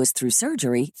results was through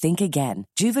surgery, think again.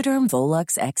 Juvederm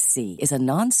Volux XC is a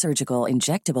non-surgical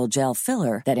injectable gel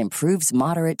filler that improves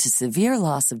moderate to severe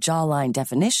loss of jawline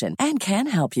definition and can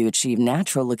help you achieve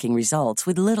natural-looking results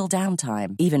with little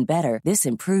downtime. Even better, this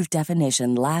improved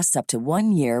definition lasts up to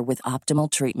 1 year with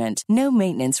optimal treatment. No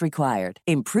maintenance required.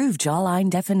 Improve jawline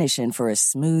definition for a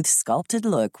smooth, sculpted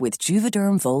look with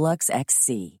Juvederm Volux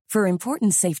XC. For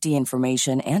important safety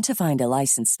information and to find a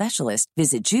licensed specialist,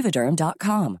 visit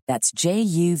Juvederm.com. That's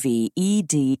Juvederm.com.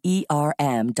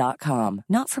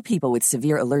 Not for people with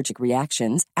severe allergic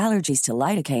reactions, allergies to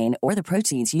lidocaine, or the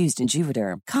proteins used in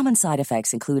Juvederm. Common side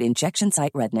effects include injection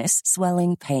site redness,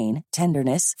 swelling, pain,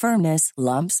 tenderness, firmness,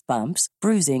 lumps, bumps,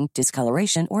 bruising,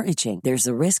 discoloration, or itching. There's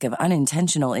a risk of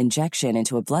unintentional injection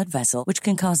into a blood vessel, which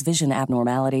can cause vision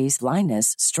abnormalities,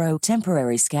 blindness, stroke,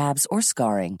 temporary scabs, or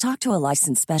scarring. Talk to a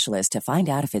licensed specialist to find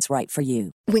out if it's right for you.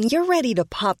 When you're ready to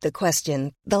pop the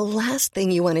question, the last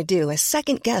thing you want to do is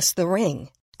second-guess the ring.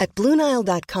 At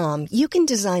BlueNile.com, you can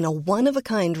design a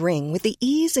one-of-a-kind ring with the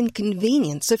ease and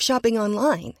convenience of shopping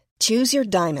online. Choose your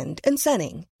diamond and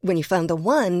setting. When you find the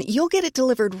one, you'll get it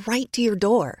delivered right to your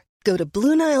door. Go to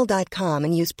BlueNile.com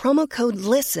and use promo code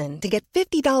LISTEN to get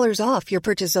 $50 off your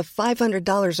purchase of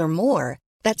 $500 or more.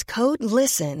 That's code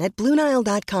LISTEN at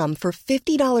BlueNile.com for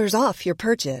 $50 off your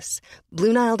purchase.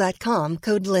 BlueNile.com,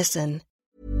 code LISTEN.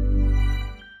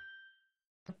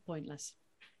 Pointless.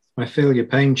 I feel your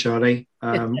pain, Charlie.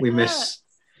 We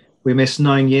we missed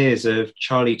 9 years of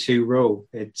Charlie II rule.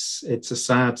 It's a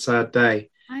sad, sad day.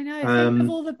 I know. Think of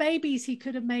all the babies he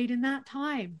could have made in that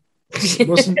time.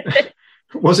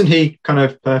 Wasn't he kind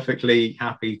of perfectly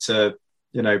happy to,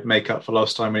 make up for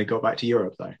lost time when he got back to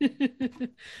Europe, though?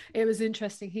 It was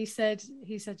interesting. He said,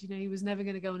 he was never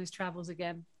going to go on his travels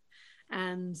again.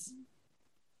 And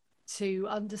to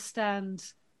understand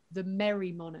the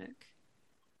merry monarch,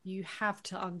 you have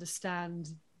to understand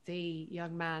the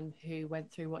young man who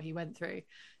went through what he went through.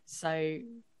 So,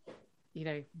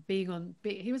 he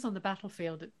was on the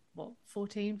battlefield at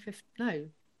 14, 15, no,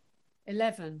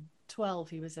 11, 12.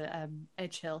 He was at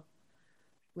Edgehill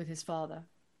with his father.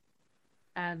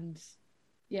 And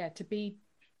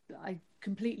I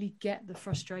completely get the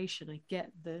frustration. I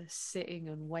get the sitting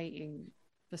and waiting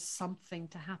for something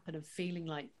to happen and feeling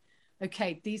like,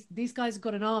 okay, these guys have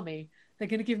got an army. They're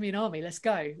going to give me an army. Let's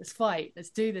go. Let's fight. Let's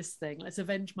do this thing. Let's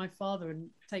avenge my father and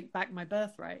take back my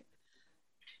birthright.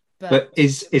 But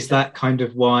is that kind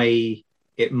of why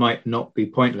it might not be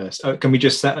pointless? Can we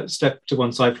just step to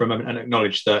one side for a moment and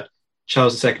acknowledge that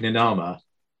Charles II in armour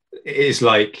is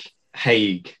like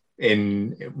Haig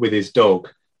with his dog?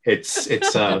 It's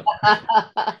a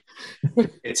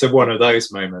one of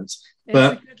those moments.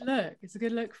 But a good look. It's a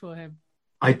good look for him.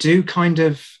 I do kind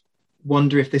of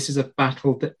wonder if this is a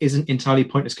battle that isn't entirely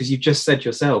pointless, because you've just said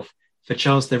yourself, for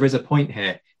Charles, there is a point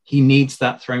here. He needs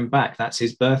that throne back. That's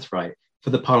his birthright. For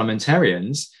the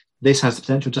parliamentarians, this has the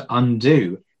potential to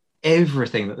undo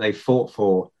everything that they fought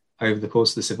for over the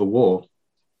course of the Civil War.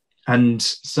 And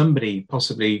somebody,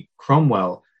 possibly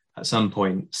Cromwell, at some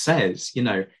point says,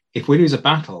 if we lose a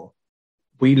battle,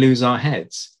 we lose our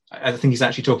heads. I think he's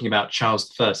actually talking about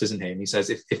Charles I, isn't he? And he says,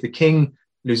 if the king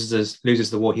loses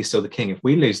the war, he's still the king. If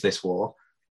we lose this war,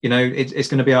 it's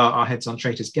going to be our heads on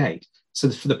Traitor's Gate.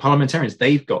 So for the parliamentarians,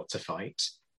 they've got to fight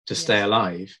to stay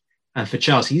alive. And for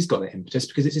Charles, he's got the impetus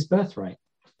because it's his birthright.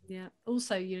 Yeah.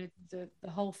 Also, the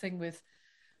whole thing with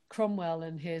Cromwell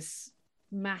and his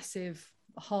massive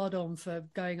hard-on for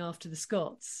going after the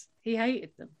Scots. He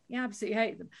hated them. He absolutely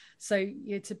hated them. So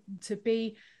to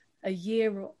be a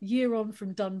year on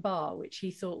from Dunbar, which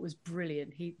he thought was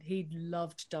brilliant. He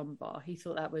loved Dunbar. He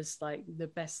thought that was like the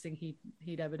best thing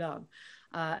he'd ever done.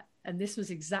 And this was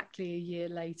exactly a year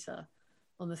later,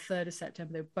 on the 3rd of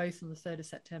September. They were both on the 3rd of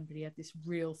September. He had this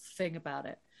real thing about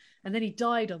it. And then he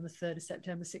died on the 3rd of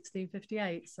September,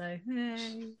 1658. So,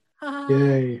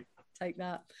 yay. Take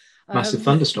that. Massive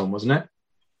thunderstorm, wasn't it?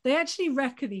 They actually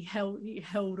reckon he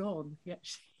held on.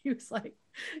 He was like,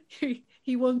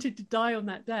 he wanted to die on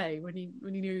that day when he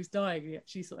knew he was dying. He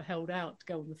actually sort of held out to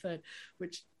go on the 3rd,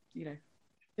 which,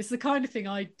 it's the kind of thing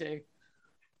I'd do.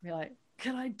 Be like,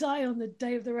 can I die on the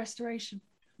day of the Restoration?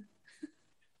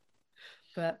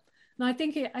 But no, I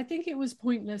think it was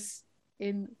pointless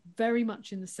very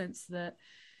much in the sense that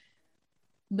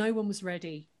no one was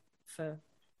ready for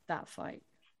that fight.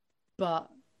 But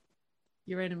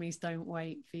your enemies don't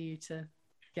wait for you to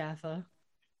gather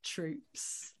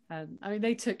troops, and I mean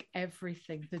they took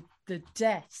everything. The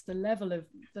deaths, the level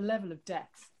of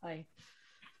death. I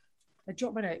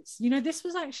dropped my notes. This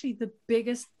was actually the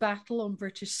biggest battle on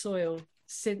British soil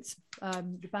since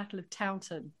the Battle of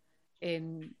Taunton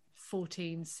in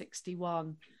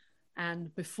 1461,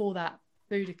 and before that,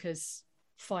 Boudicca's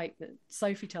fight that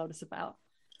Sophie told us about.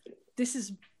 This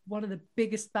is one of the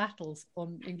biggest battles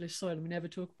on English soil, and we never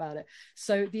talk about it.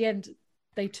 So at the end,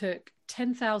 they took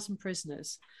 10,000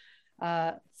 prisoners,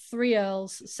 3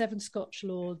 earls, 7 Scotch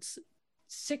lords,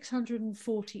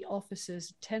 640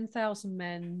 officers, 10,000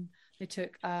 men. They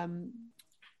took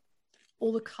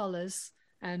all the colours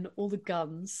and all the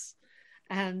guns,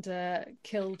 and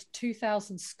killed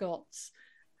 2,000 Scots.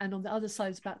 And on the other side,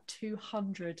 it's about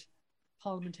 200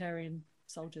 parliamentarian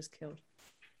soldiers killed.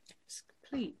 It's a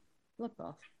complete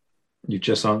bloodbath. You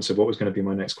just answered what was going to be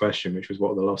my next question, which was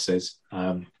what are the losses.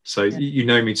 So you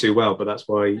know me too well, but that's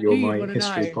why you're my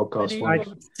history podcast. I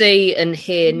see and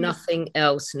hear nothing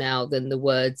else now than the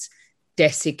words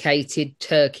desiccated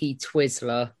turkey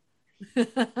Twizzler.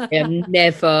 I'm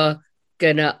never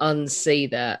going to unsee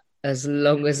that as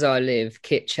long as I live.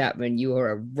 Kit Chapman, you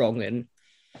are a wrong-un.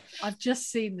 I've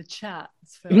just seen the chat.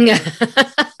 But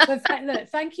look,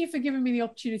 thank you for giving me the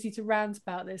opportunity to rant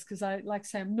about this, because I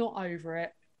say, I'm not over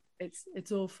it.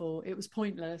 It's awful. It was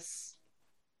pointless.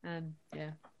 And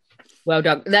yeah. Well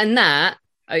done. Then that,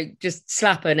 I just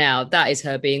slap her now. That is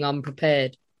her being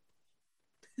unprepared.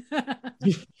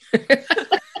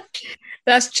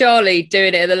 That's Charlie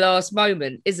doing it at the last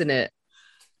moment, isn't it?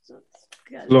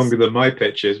 Longer than my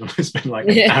pitches when I spent like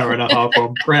an hour and a half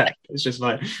on prep. It's just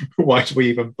like, why do we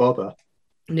even bother?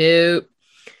 No.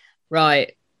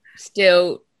 Right.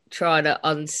 Still trying to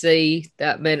unsee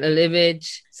that mental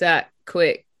image. Zach,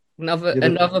 quick.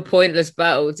 Another pointless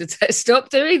battle to stop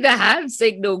doing the hand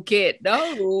signal, Kit.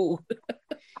 No.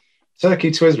 Turkey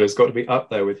Twizzler's got to be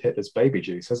up there with Hitler's baby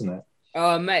juice, hasn't it?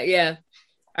 Oh, mate, yeah.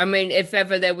 I mean, if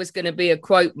ever there was going to be a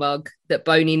quote mug that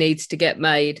Boney needs to get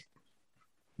made.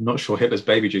 I'm not sure Hitler's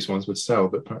baby juice ones would sell,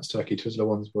 but perhaps Turkey Twizzler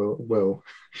ones will.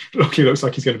 Lockie looks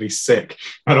like he's going to be sick.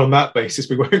 And on that basis,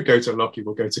 we won't go to Lockie,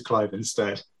 we'll go to Clive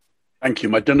instead. Thank you.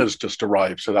 My dinner's just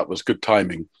arrived, so that was good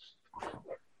timing.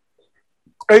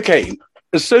 Okay,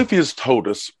 as Sophie has told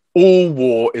us, all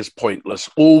war is pointless.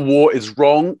 All war is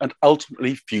wrong and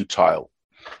ultimately futile.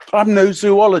 I'm no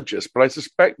zoologist, but I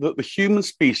suspect that the human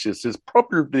species is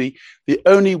probably the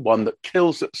only one that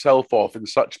kills itself off in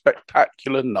such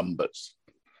spectacular numbers.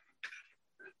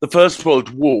 The First World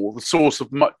War, the source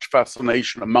of much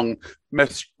fascination among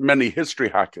many history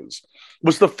hackers,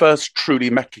 was the first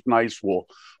truly mechanized war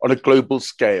on a global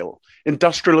scale.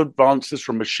 Industrial advances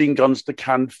from machine guns to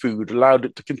canned food allowed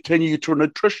it to continue to a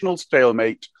nutritional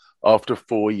stalemate after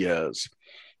 4 years.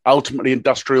 Ultimately,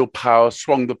 industrial power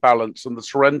swung the balance, and the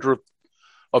surrender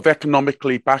of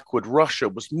economically backward Russia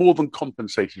was more than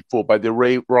compensated for by the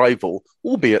arrival,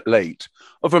 albeit late,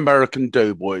 of American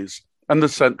doughboys, and the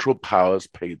Central Powers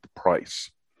paid the price.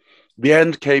 The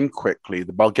end came quickly.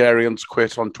 The Bulgarians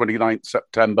quit on 29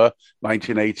 September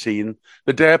 1918,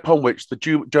 the day upon which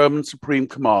the German Supreme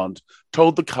Command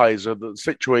told the Kaiser that the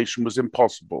situation was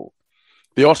impossible.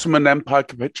 The Ottoman Empire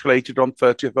capitulated on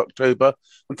 30th October,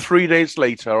 and 3 days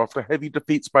later, after heavy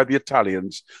defeats by the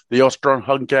Italians, the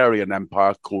Austro-Hungarian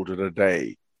Empire called it a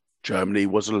day. Germany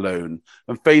was alone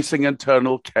and facing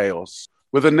internal chaos,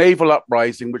 with a naval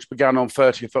uprising which began on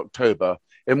 30th October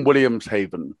in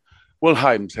Wilhelmshaven,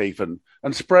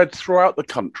 and spread throughout the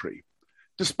country.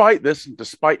 Despite this, and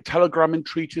despite telegram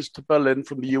entreaties to Berlin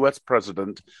from the US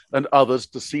president and others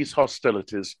to cease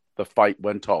hostilities, the fight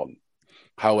went on.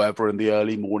 However, in the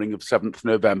early morning of 7th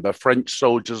November, French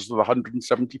soldiers of the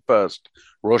 171st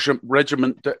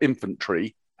Regiment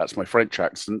d'Infanterie, that's my French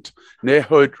accent, near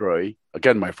Haudreuil,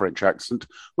 again my French accent,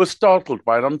 were startled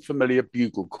by an unfamiliar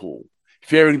bugle call.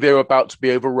 Fearing they were about to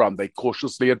be overrun, they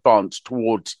cautiously advanced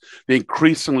towards the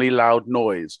increasingly loud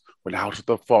noise, when out of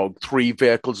the fog 3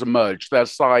 vehicles emerged, their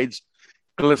sides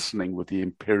glistening with the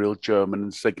Imperial German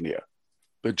insignia.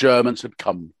 The Germans had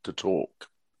come to talk.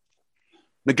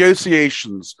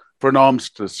 Negotiations for an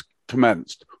armistice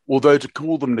commenced, although to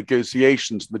call them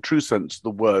negotiations in the true sense of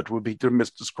the word would be to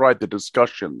misdescribe the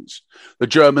discussions. The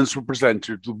Germans were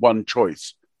presented with one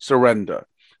choice: surrender.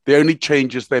 The only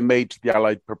changes they made to the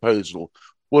Allied proposal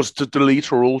was to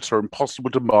delete or alter impossible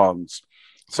demands,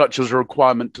 such as a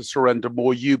requirement to surrender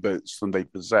more U-boats than they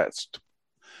possessed.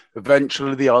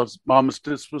 Eventually, the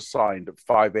armistice was signed at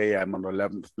 5 a.m. on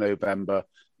 11th November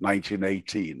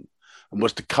 1918 and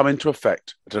was to come into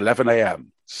effect at 11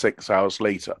 a.m., 6 hours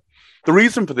later. The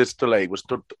reason for this delay was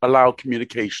to allow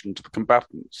communication to the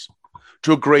combatants.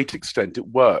 To a great extent, it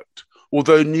worked,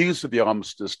 although news of the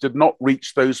armistice did not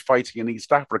reach those fighting in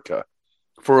East Africa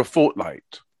for a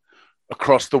fortnight.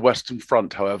 Across the Western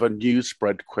Front, however, news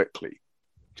spread quickly.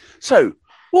 So,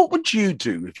 what would you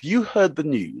do if you heard the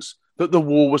news that the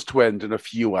war was to end in a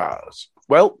few hours?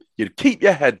 Well, you'd keep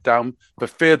your head down for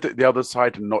fear that the other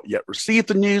side had not yet received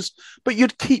the news, but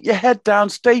you'd keep your head down,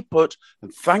 stay put,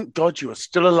 and thank God you are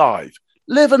still alive.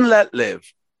 Live and let live.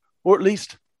 Or at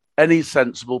least any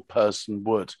sensible person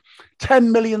would.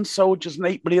 10 million soldiers and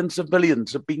 8 million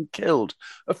civilians have been killed.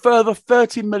 A further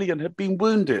 30 million have been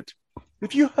wounded.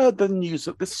 If you heard the news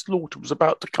that this slaughter was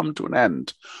about to come to an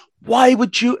end, why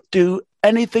would you do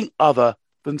anything other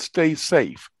than stay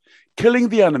safe? Killing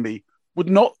the enemy would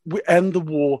not end the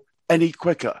war any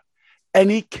quicker.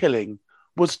 Any killing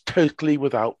was totally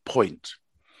without point.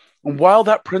 And while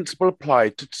that principle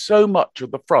applied to so much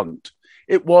of the front,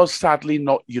 it was sadly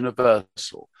not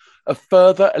universal. A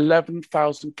further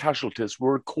 11,000 casualties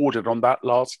were recorded on that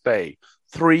last day.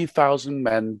 3,000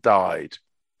 men died.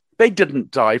 They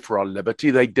didn't die for our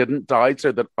liberty. They didn't die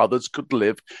so that others could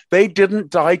live. They didn't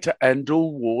die to end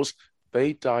all wars.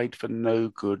 They died for no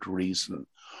good reason.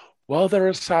 While there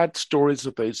are sad stories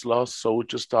of those last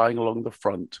soldiers dying along the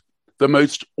front, the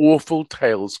most awful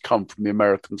tales come from the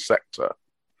American sector.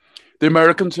 The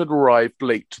Americans had arrived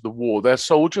late to the war. Their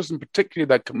soldiers, and particularly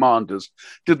their commanders,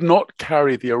 did not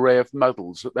carry the array of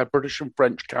medals that their British and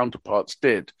French counterparts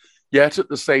did. Yet, at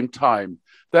the same time,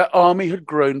 their army had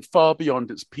grown far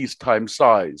beyond its peacetime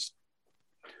size.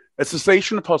 A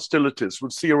cessation of hostilities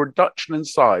would see a reduction in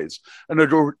size and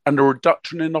a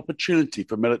reduction in opportunity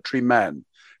for military men.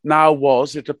 Now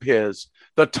was, it appears,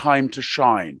 the time to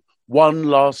shine. One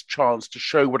last chance to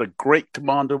show what a great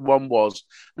commander one was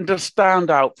and to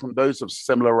stand out from those of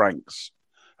similar ranks.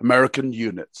 American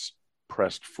units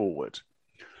pressed forward.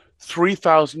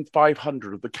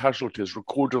 3,500 of the casualties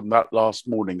recorded on that last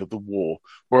morning of the war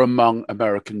were among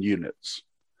American units.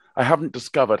 I haven't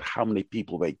discovered how many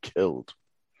people they killed.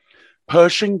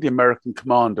 Pershing, the American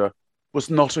commander, was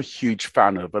not a huge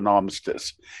fan of an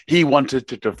armistice. He wanted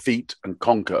to defeat and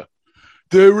conquer.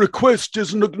 Their request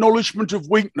is an acknowledgement of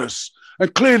weakness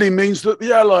and clearly means that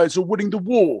the Allies are winning the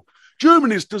war.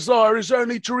 Germany's desire is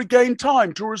only to regain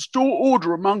time to restore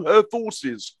order among her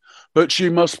forces, but she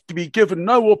must be given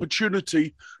no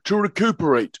opportunity to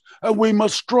recuperate, and we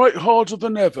must strike harder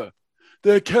than ever.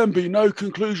 There can be no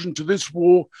conclusion to this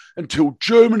war until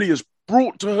Germany is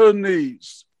brought to her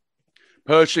knees.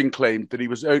 Pershing claimed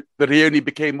that he only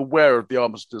became aware of the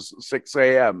armistice at 6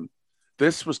 a.m.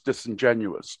 This was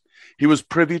disingenuous. He was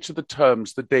privy to the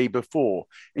terms the day before,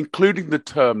 including the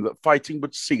term that fighting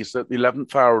would cease at the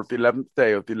 11th hour of the 11th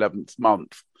day of the 11th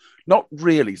month. Not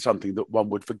really something that one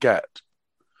would forget.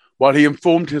 While he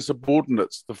informed his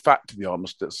subordinates the fact of the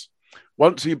armistice,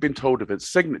 once he had been told of its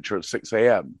signature at 6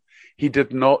 a.m., he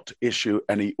did not issue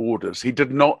any orders. He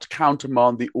did not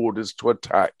countermand the orders to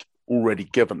attack already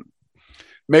given.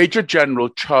 Major General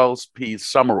Charles P.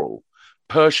 Summerall,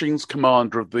 Pershing's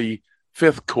commander of the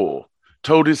 5th Corps,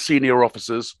 told his senior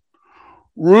officers,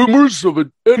 "Rumors of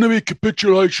an enemy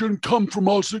capitulation come from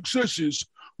our successes.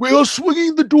 We are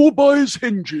swinging the door by its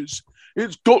hinges.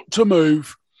 It's got to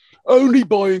move. Only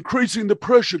by increasing the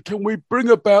pressure can we bring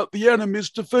about the enemy's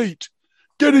defeat.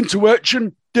 Get into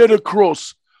action, get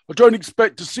across. I don't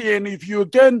expect to see any of you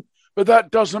again, but that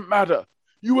doesn't matter.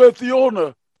 You have the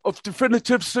honor of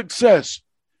definitive success.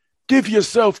 Give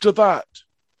yourself to that."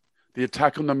 The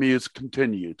attack on the Meuse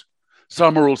continued.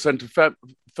 Summerall sent a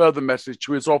further message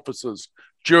to his officers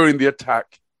during the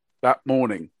attack that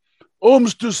morning.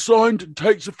 "Armistice signed and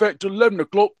takes effect at 11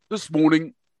 o'clock this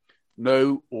morning."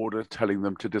 No order telling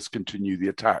them to discontinue the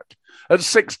attack. At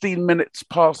 16 minutes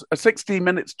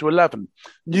to 11,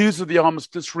 news of the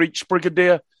armistice reached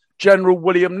Brigadier General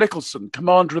William Nicholson,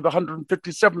 commander of the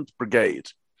 157th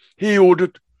Brigade. He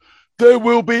ordered, "There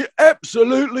will be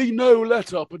absolutely no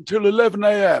let-up until 11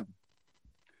 a.m.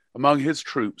 Among his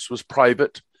troops was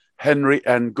Private Henry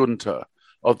N. Gunter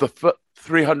of the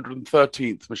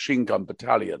 313th Machine Gun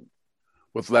Battalion.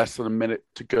 With less than a minute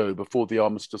to go before the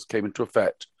armistice came into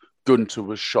effect, Gunter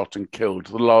was shot and killed,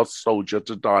 the last soldier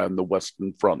to die on the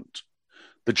Western Front.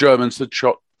 The Germans had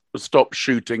stopped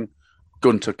shooting.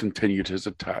 Gunter continued his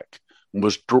attack and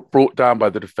was brought down by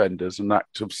the defenders, an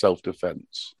act of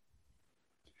self-defense.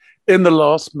 In the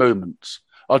last moments,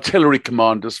 artillery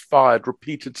commanders fired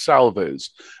repeated salvos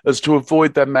as to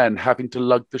avoid their men having to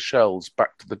lug the shells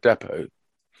back to the depot.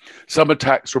 Some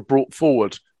attacks were brought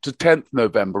forward to 10th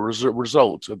November as a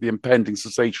result of the impending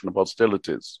cessation of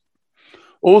hostilities.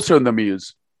 Also in the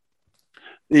Meuse,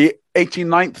 the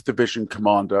 89th Division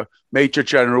commander, Major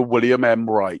General William M.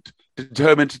 Wright,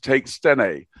 determined to take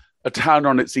Stenay, a town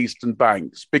on its eastern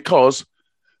banks, because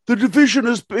the division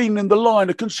has been in the line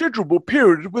a considerable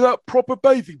period without proper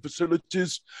bathing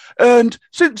facilities, and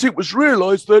since it was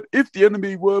realised that if the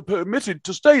enemy were permitted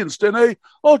to stay in Stenay,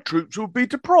 our troops would be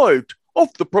deprived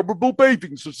of the probable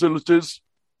bathing facilities.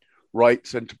 Wright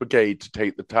sent a brigade to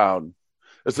take the town.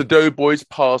 As the doughboys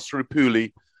passed through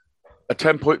Pouilly, a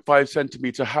 10.5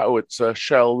 centimetre howitzer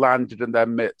shell landed in their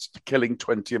midst, killing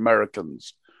 20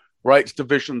 Americans. Wright's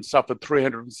division suffered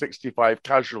 365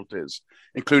 casualties,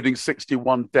 including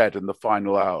 61 dead in the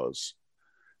final hours.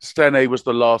 Stenay was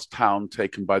the last town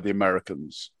taken by the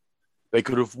Americans. They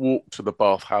could have walked to the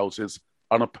bathhouses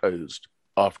unopposed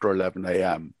after 11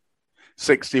 a.m.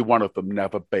 61 of them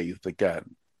never bathed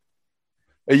again.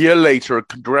 A year later, a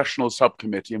congressional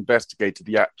subcommittee investigated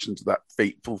the actions of that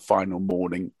fateful final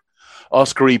morning.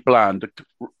 Oscar E. Bland,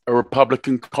 a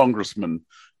Republican congressman,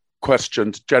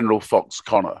 questioned General Fox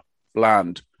Connor.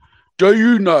 Bland, "Do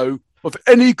you know of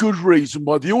any good reason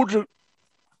why the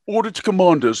order to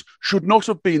commanders should not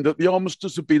have been that the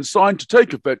armistice had been signed to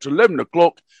take effect at 11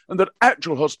 o'clock and that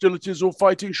actual hostilities or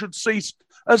fighting should cease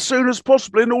as soon as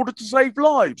possible in order to save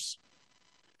lives?"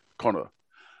 Connor,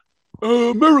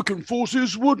 "American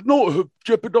forces would not have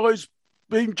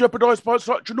been jeopardized by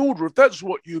such an order, if that's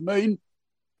what you mean."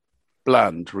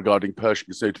 Bland, regarding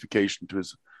Pershing's notification to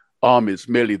his armies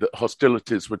merely that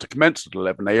hostilities were to commence at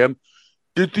 11 a.m.,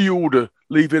 "Did the order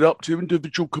leave it up to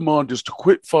individual commanders to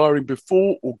quit firing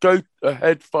before or go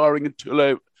ahead firing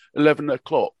until 11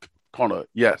 o'clock? Connor,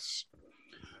 yes.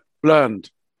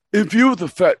 Bland, in view of the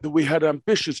fact that we had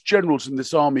ambitious generals in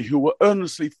this army who were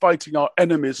earnestly fighting our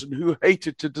enemies and who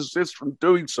hated to desist from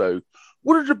doing so,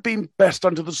 Would it have been best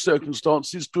under the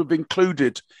circumstances to have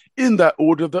included in that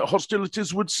order that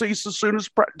hostilities would cease as soon as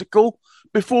practical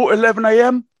before 11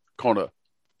 a.m.? Connor.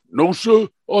 No, sir,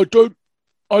 I do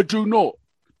not.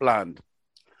 Bland.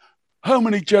 How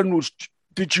many generals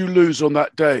did you lose on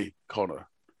that day? Connor.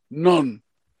 None.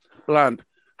 Bland.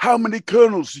 How many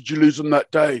colonels did you lose on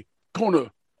that day?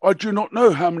 Connor. I do not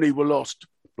know how many were lost.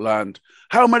 Bland.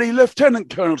 How many lieutenant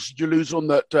colonels did you lose on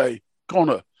that day?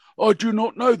 Connor. I do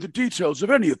not know the details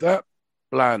of any of that.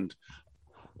 Bland.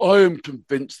 I am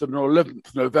convinced that on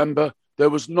 11th November, there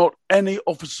was not any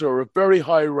officer of very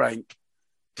high rank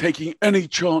taking any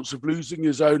chance of losing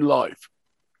his own life.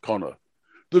 Connor.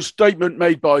 The statement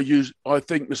made by you, I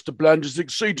think, Mr. Bland, is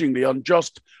exceedingly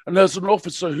unjust, and as an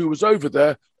officer who was over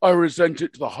there, I resent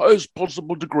it to the highest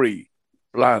possible degree.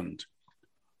 Bland.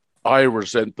 I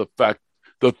resent the fact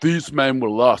that these men were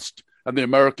lost, and the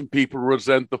American people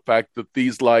resent the fact that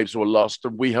these lives were lost,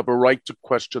 and we have a right to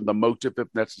question the motive, if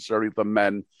necessary, of the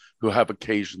men who have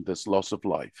occasioned this loss of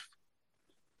life.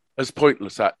 As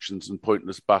pointless actions and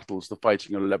pointless battles, the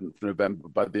fighting on 11th November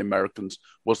by the Americans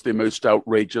was the most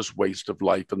outrageous waste of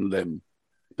life and limb.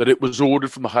 That it was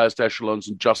ordered from the highest echelons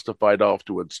and justified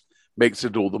afterwards makes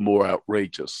it all the more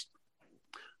outrageous.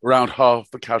 Around half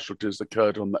the casualties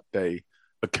occurred on that day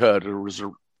occurred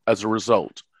as a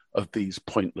result of these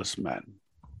pointless men.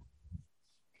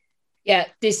 Yeah,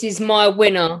 this is my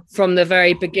winner from the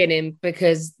very beginning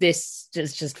because this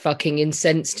has just fucking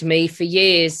incensed me for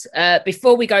years.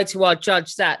 Before we go to our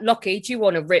judge, Zach, Lockie, do you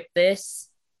want to rip this?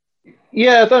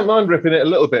 Yeah, I don't mind ripping it a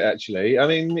little bit, actually. I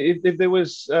mean, if there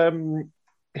was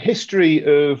history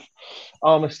of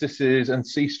armistices and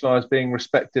ceasefires being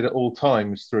respected at all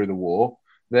times through the war,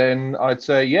 then I'd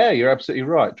say, yeah, you're absolutely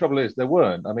right. Trouble is, there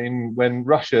weren't. I mean, when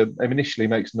Russia initially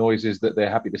makes noises that they're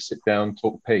happy to sit down,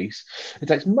 talk peace, it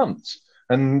takes months.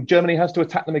 And Germany has to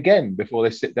attack them again before they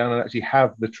sit down and actually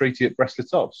have the treaty at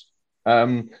Brest-Litovsk.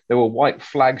 There were white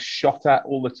flags shot at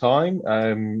all the time.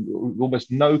 Almost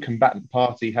no combatant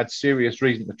party had serious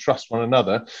reason to trust one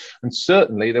another. And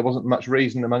certainly there wasn't much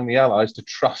reason among the Allies to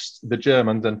trust the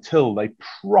Germans until they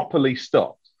properly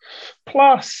stopped.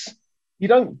 Plus, you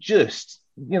don't just...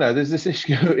 there's this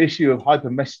issue of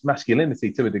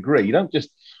hyper-masculinity to a degree. You don't just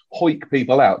hoik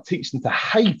people out, teach them to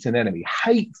hate an enemy,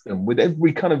 hate them with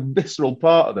every kind of visceral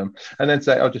part of them, and then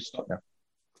say, "Oh, just stop now."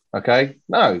 Okay?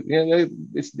 No,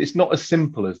 it's not as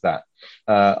simple as that,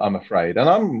 I'm afraid. And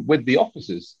I'm with the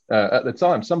officers at the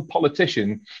time. Some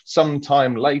politician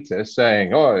sometime later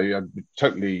saying, "Oh,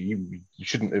 you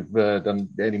shouldn't have done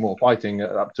any more fighting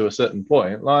up to a certain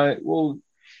point." Like, well,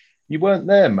 you weren't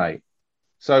there, mate.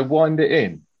 So wind it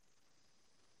in.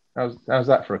 How's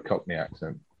that for a Cockney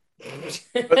accent?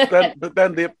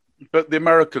 But the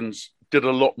Americans did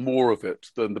a lot more of it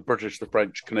than the British, the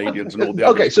French, Canadians, and all the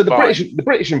others. Okay, so the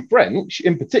British and French,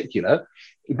 in particular,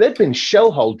 they've been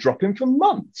shell hole dropping for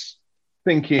months,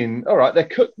 thinking, "All right, they're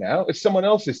cooked now. It's someone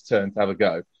else's turn to have a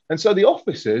go." And so the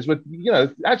officers would,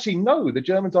 actually no, the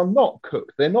Germans are not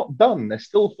cooked. They're not done. They're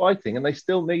still fighting, and they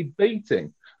still need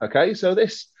beating. Okay, so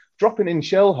this dropping in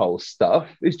shell hole stuff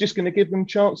is just going to give them a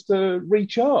chance to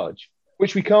recharge,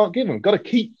 which we can't give them. Got to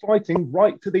keep fighting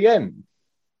right to the end.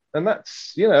 And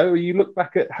that's, you look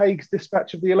back at Haig's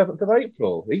dispatch of the 11th of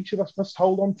April. Each of us must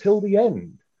hold on till the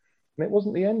end. And it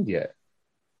wasn't the end yet.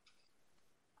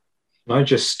 Can I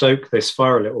just stoke this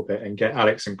fire a little bit and get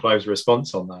Alex and Clive's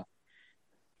response on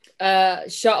that?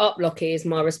 Shut up, Lockie, is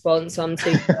my response. I'm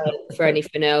too for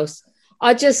anything else.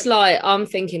 I'm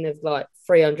thinking of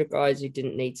 300 guys who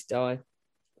didn't need to die.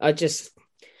 I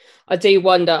do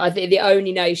wonder. I think the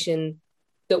only nation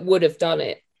that would have done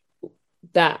it,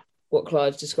 what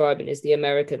Clive's describing, is the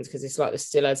Americans, because it's like they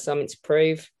still had something to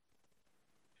prove.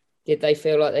 Did they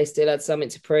feel like they still had something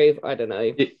to prove? I don't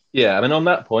know. Yeah, I mean, on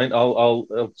that point,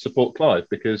 I'll support Clive,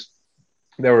 because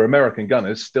there were American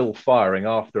gunners still firing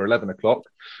after 11 o'clock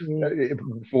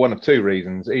for one of two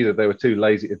reasons. Either they were too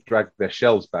lazy to drag their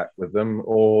shells back with them,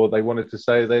 or they wanted to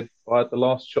say they'd fired the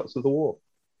last shots of the war.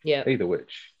 Yeah. Either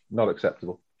which, not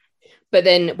acceptable. But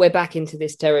then we're back into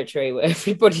this territory where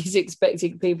everybody's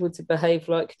expecting people to behave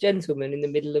like gentlemen in the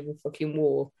middle of a fucking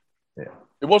war. Yeah.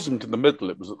 It wasn't in the middle,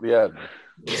 it was at the end.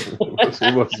 it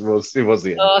was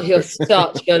the end. Oh, you're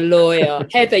such a lawyer.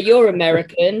 Heather, you're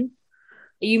American.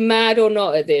 Are you mad or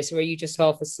not at this, or are you just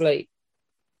half asleep?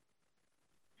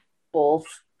 Both.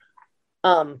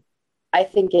 I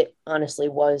think it honestly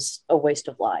was a waste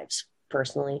of lives,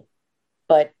 personally.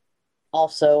 But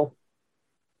also,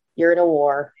 you're in a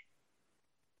war.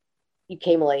 You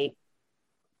came late.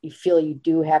 You feel you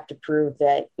do have to prove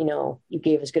that, you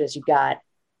gave as good as you got.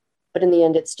 But in the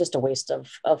end, it's just a waste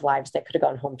of lives that could have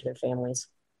gone home to their families.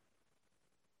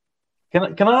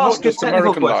 Can I ask a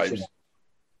technical question?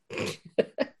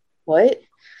 What?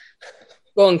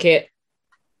 Go on, Kit.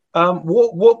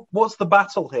 What's the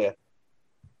battle here?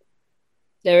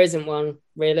 There isn't one,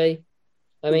 really.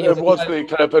 I mean, there was the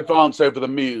kind of advance over the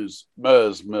Mers,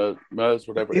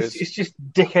 whatever it is. It's just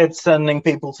dickheads sending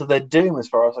people to their doom, as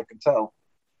far as I can tell.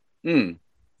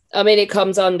 I mean, it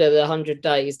comes under the 100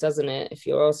 days, doesn't it? If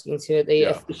you're asking to the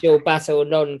official battle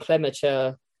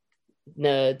non-clemature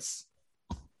nerds,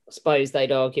 I suppose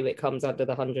they'd argue it comes under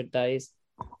the 100 days.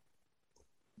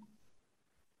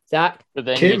 Zach? But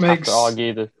then you'd have to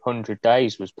argue the 100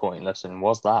 days was pointless, and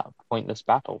was that a pointless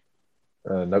battle?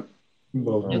 Nope.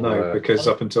 Well, no, because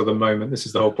up until the moment, this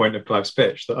is the whole point of Clive's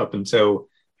pitch, that up until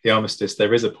the armistice,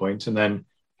 there is a point, and then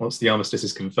once the armistice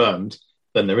is confirmed,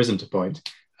 then there isn't a point.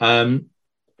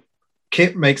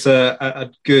 Kit makes a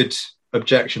good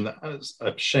objection that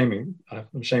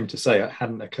I'm ashamed to say it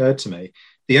hadn't occurred to me.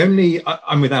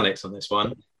 I'm with Alex on this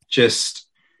one. Just,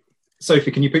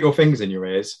 Sophie, can you put your fingers in your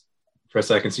ears for a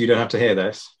second so you don't have to hear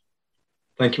this?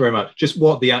 Thank you very much. Just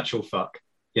what the actual fuck,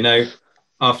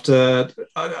 After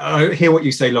I hear what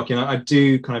you say, Lockie, and I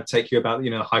do kind of take you about,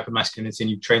 hypermasculinity, and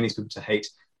you train these people to hate,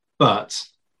 but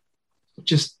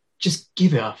just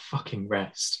give it a fucking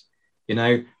rest.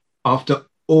 After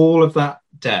all of that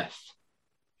death,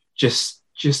 just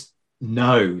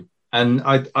no. And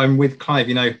I'm with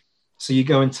Clive, so you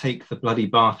go and take the bloody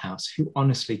bathhouse. Who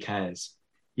honestly cares?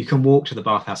 You can walk to the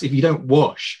bathhouse. If you don't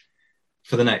wash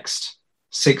for the next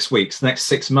 6 weeks, the next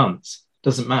 6 months,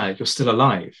 doesn't matter, you're still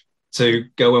alive to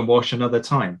go and wash another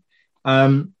time.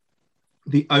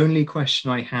 The only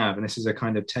question I have, and this is a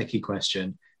kind of techie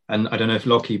question, and I don't know if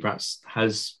Lockie perhaps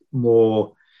has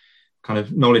more kind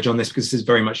of knowledge on this because this is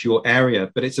very much your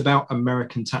area, but it's about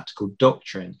American tactical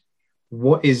doctrine.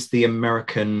 What is the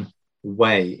American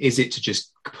way? Is it to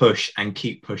just push and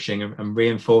keep pushing and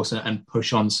reinforce and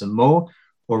push on some more?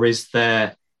 Or is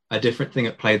there a different thing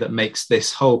at play that makes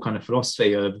this whole kind of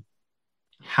philosophy of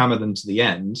hammer them to the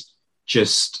end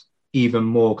just even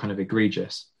more kind of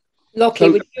egregious? Lockie,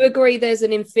 would you agree there's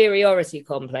an inferiority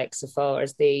complex as far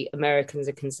as the Americans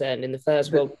are concerned in the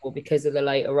First World War because of the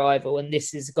late arrival, and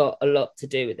this has got a lot to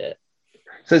do with it?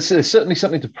 So it's certainly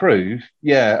something to prove,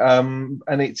 and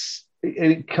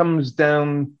it comes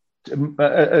down to,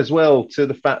 as well to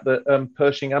the fact that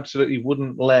Pershing absolutely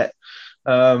wouldn't let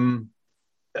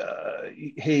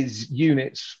his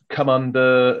units come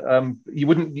under. You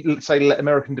wouldn't, let's say, let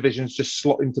American divisions just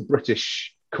slot into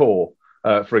British corps.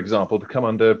 For example, to come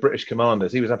under British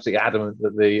commanders. He was absolutely adamant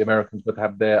that the Americans would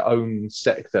have their own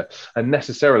sector. And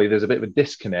necessarily there's a bit of a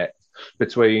disconnect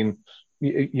between,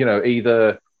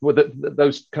 either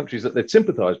those countries that they'd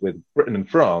sympathise with, Britain and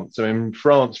France. So in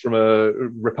France, from a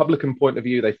Republican point of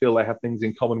view, they feel they have things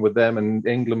in common with them, and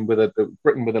England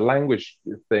Britain with a language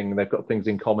thing, they've got things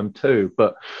in common too.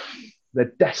 But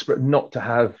they're desperate not to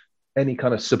have any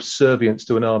kind of subservience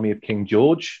to an army of King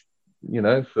George,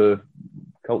 for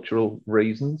cultural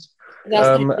reasons.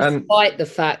 That's despite the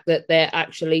fact that they're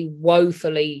actually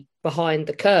woefully behind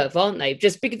the curve, aren't they?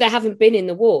 Just because they haven't been in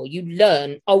the war. You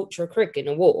learn ultra quick in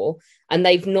a war, and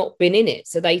they've not been in it.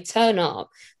 So they turn up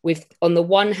with, on the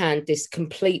one hand, this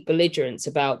complete belligerence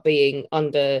about being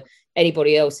under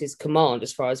anybody else's command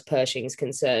as far as Pershing's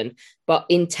concerned, but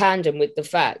in tandem with the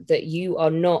fact that you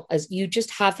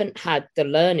just haven't had the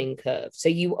learning curve. So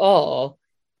you are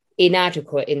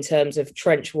inadequate in terms of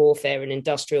trench warfare and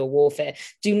industrial warfare.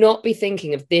 Do not be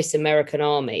thinking of this American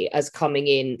army as coming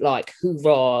in like,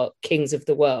 hoorah, kings of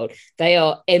the world. They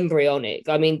are embryonic.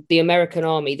 I mean, the American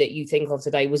army that you think of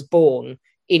today was born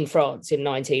in France in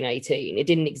 1918. It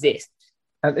didn't exist.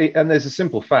 And there's a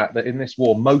simple fact that in this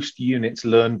war, most units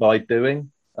learn by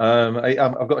doing.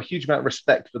 I've got a huge amount of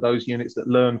respect for those units that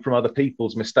learn from other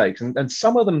people's mistakes, and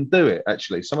some of them do it,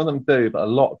 actually. Some of them do, but a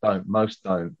lot don't. Most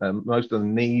don't. Most of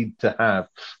them need to have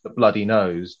the bloody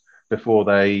nose before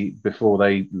they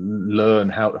learn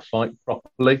how to fight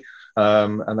properly.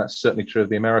 And that's certainly true of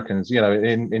the Americans.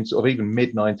 In sort of even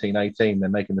mid-1918, they're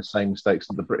making the same mistakes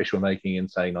that the British were making in,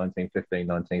 say, 1915,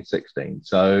 1916.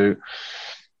 So,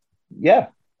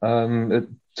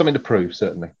 something to prove,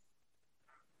 certainly.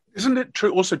 Isn't it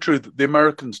also true that the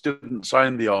Americans didn't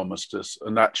sign the armistice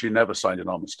and actually never signed an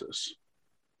armistice?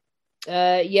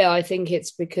 I think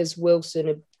it's because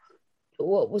Wilson,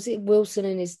 Wilson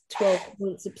and his 12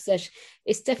 months of possession.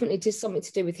 It's definitely just something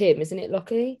to do with him, isn't it,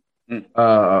 Lockie? They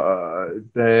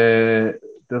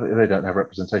don't have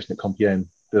representation at Compiègne,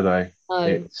 do they?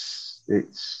 No.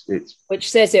 It's which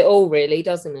says it all, really,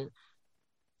 doesn't it?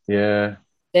 Yeah.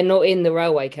 They're not in the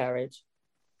railway carriage.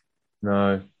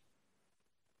 No.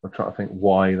 I'm trying to think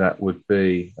why that would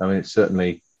be. I mean, it's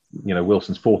certainly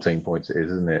Wilson's 14 points it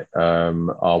is, isn't it,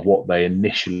 are what they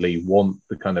initially want.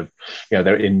 The kind of,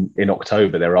 they're in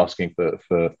October, they're asking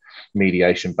for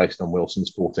mediation based on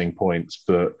Wilson's 14 points.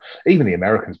 But even the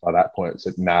Americans by that point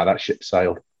said, nah, that ship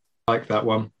sailed. I like that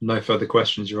one. No further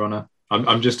questions, Your Honour.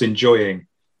 I'm just enjoying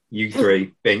you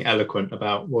three being eloquent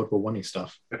about World War One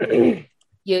stuff.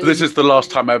 This is the last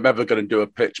time I'm ever going to do a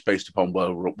pitch based upon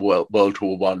World War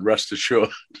One. Rest assured.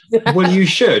 Well, you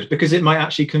should, because it might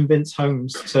actually convince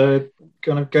Holmes to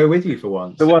kind of go with you for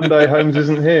once. The one day Holmes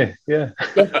isn't here. Yeah.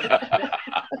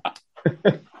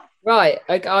 Right.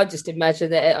 I just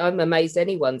imagine that I'm amazed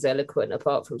anyone's eloquent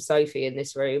apart from Sophie in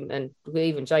this room, and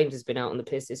even James has been out on the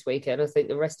piss this weekend. I think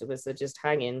the rest of us are just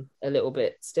hanging a little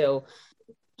bit still.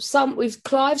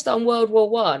 Clive's done World War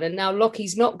One, and now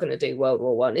Lockie's not going to do World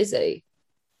War One, is he?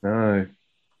 No,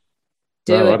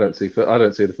 I don't see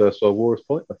the First World War as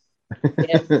pointless.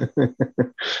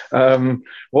 Yeah.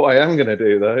 What I am going to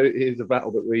do though is a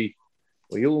battle that we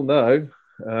all know.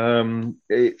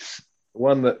 It's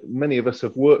one that many of us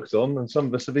have worked on, and some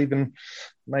of us have even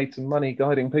made some money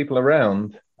guiding people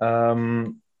around.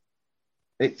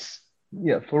 It's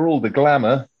for all the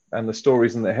glamour and the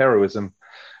stories and the heroism.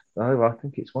 I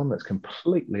think it's one that's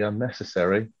completely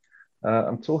unnecessary.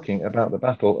 I'm talking about the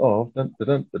Battle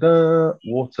of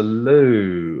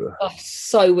Waterloo. I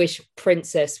so wish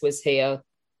Princess was here.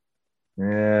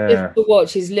 Yeah. Just to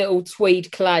watch his little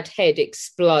tweed-clad head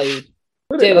explode.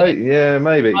 Yeah,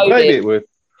 maybe. Maybe it would.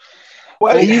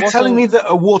 Well, are you telling me that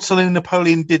a Waterloo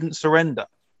Napoleon didn't surrender?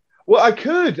 Well, I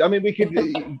could. I mean, we could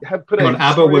have put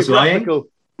ABBA was lying.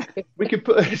 We could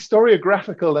put a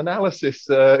historiographical analysis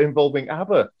involving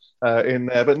ABBA in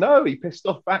there, but no, he pissed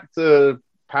off back to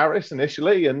Paris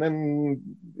initially, and then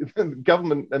the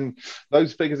government and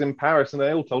those figures in Paris, and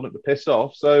they all told him to piss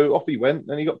off. So off he went,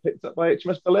 and he got picked up by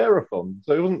HMS Bellerophon.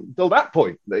 So it wasn't until that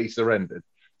point that he surrendered.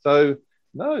 So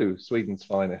no, Sweden's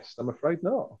finest. I'm afraid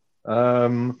not.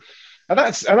 And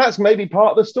that's maybe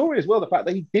part of the story as well. The fact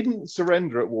that he didn't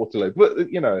surrender at Waterloo, but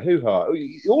hoo-ha.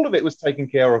 All of it was taken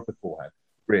care of beforehand.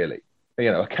 Really,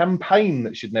 a campaign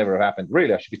that should never have happened.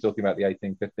 Really, I should be talking about the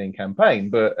 1815 campaign,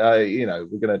 but we're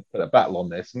going to put a battle on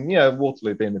this, and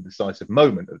Waterloo being the decisive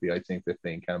moment of the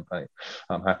 1815 campaign,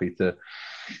 I'm happy to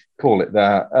call it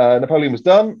that. Napoleon was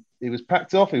done. He was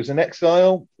packed off. He was in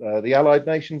exile. The Allied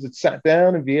nations had sat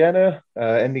down in Vienna,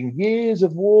 ending years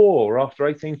of war after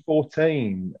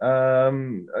 1814.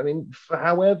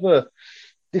 However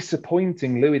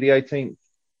disappointing Louis XVIII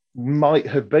might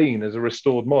have been as a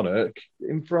restored monarch,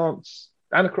 in France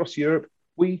and across Europe,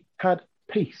 we had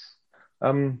peace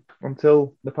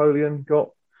until Napoleon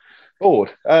got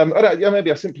bored. Maybe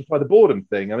I simplify the boredom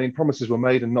thing. I mean, promises were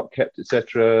made and not kept,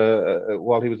 etc.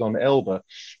 While he was on Elba.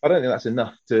 I don't think that's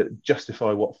enough to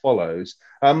justify what follows.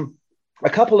 A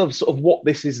couple of sort of what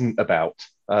this isn't about,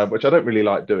 which I don't really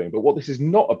like doing, but what this is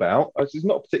not about, this is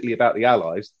not particularly about the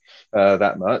Allies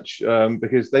that much,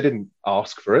 because they didn't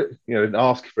ask for it, didn't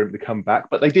ask for him to come back,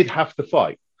 but they did have to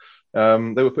fight. They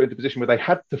were put into a position where they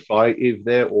had to fight if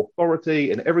their authority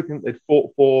and everything they'd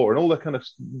fought for and all that kind of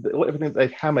everything that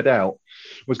they'd hammered out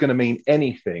was going to mean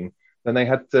anything, then they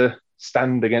had to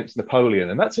stand against Napoleon.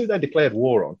 And that's who they declared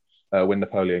war on. When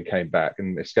Napoleon came back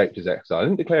and escaped his exile. They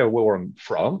didn't declare a war on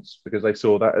France because they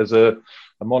saw that as a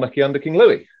monarchy under King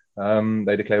Louis.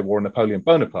 They declared war on Napoleon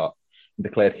Bonaparte and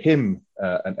declared him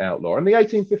an outlaw. And the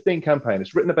 1815 campaign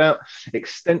is written about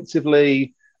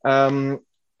extensively. And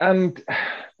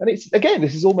it's, again,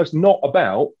 this is almost not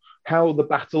about how the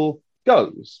battle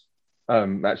goes.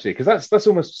 Actually, because that's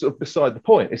almost sort of beside the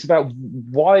point. It's about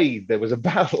why there was a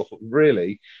battle,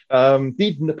 really.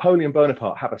 Did Napoleon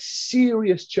Bonaparte have a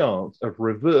serious chance of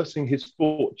reversing his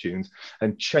fortunes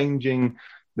and changing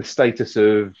the status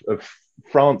of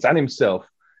France and himself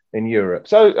in Europe?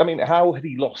 So, I mean, how had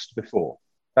he lost before?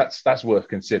 That's worth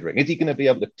considering. Is he going to be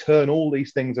able to turn all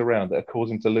these things around that have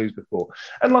caused him to lose before?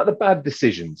 And like the bad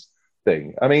decisions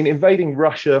thing. I mean, invading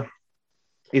Russia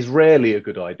is rarely a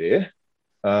good idea.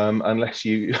 Unless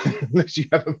you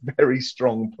have a very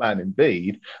strong plan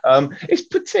indeed. It's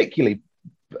particularly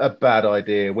a bad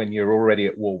idea when you're already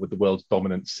at war with the world's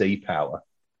dominant sea power,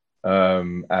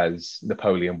 as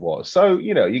Napoleon was. So,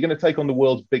 you're going to take on the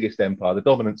world's biggest empire, the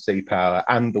dominant sea power,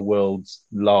 and the world's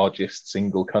largest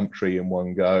single country in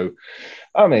one go.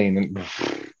 I mean,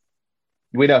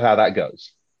 we know how that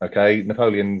goes. Okay,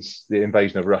 the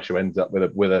invasion of Russia ends up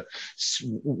with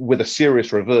a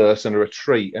serious reverse and a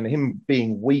retreat, and him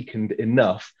being weakened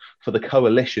enough for the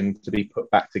coalition to be put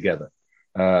back together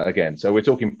again. So we're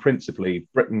talking principally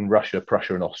Britain, Russia,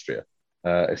 Prussia, and Austria,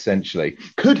 essentially.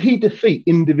 Could he defeat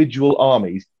individual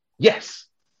armies? Yes,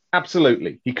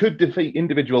 absolutely. He could defeat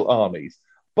individual armies,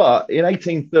 But in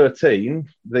 1813,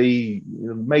 the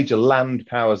major land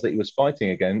powers that he was fighting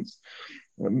against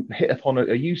hit upon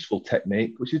a useful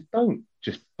technique, which is don't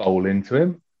just bowl into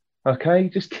him. Okay,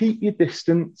 just keep your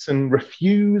distance and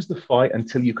refuse the fight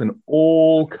until you can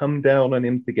all come down on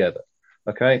him together.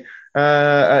 Okay,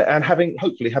 and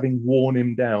hopefully having worn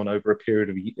him down over a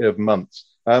period of months,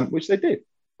 which they did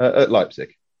at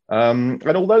Leipzig. And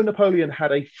although Napoleon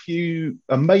had a few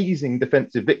amazing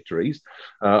defensive victories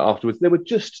afterwards, there were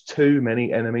just too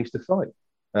many enemies to fight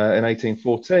in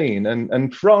 1814.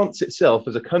 And France itself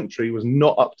as a country was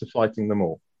not up to fighting them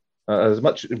all, as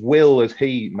much will as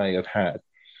he may have had.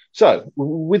 So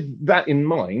with that in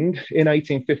mind, in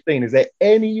 1815, is there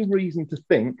any reason to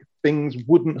think things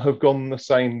wouldn't have gone the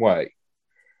same way?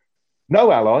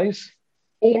 No allies,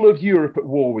 all of Europe at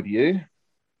war with you.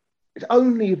 It's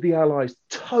only if the Allies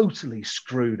totally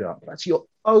screwed up. That's your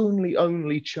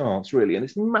only chance, really. And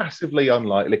it's massively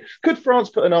unlikely. Could France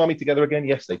put an army together again?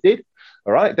 Yes, they did.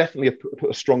 All right, definitely put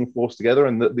a strong force together.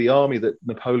 And the army that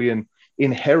Napoleon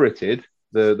inherited,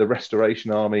 the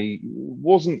Restoration Army,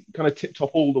 wasn't kind of tipped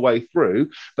off all the way through.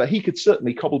 But he could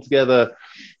certainly cobble together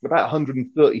about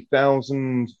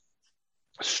 130,000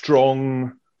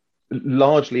 strong,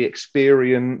 largely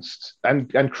experienced and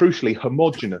crucially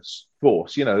homogenous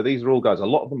force. You know, these are all guys, a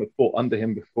lot of them have fought under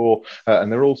him before,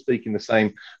 and they're all speaking the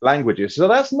same languages. So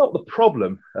that's not the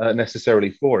problem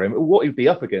necessarily for him. What he'd be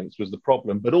up against was the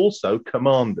problem, but also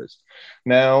commanders.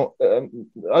 Now,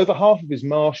 over half of his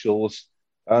marshals,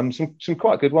 some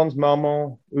quite good ones,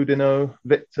 Marmont, Oudinot,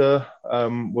 Victor,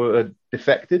 were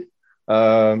defected.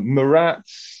 Murat,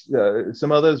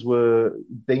 some others were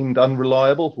deemed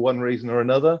unreliable for one reason or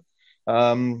another.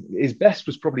 His best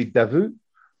was probably Davout,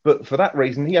 but for that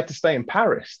reason, he had to stay in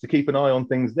Paris to keep an eye on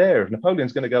things there. If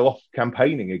Napoleon's going to go off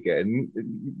campaigning again,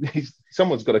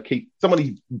 someone's got to keep, someone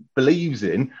he believes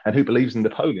in and who believes in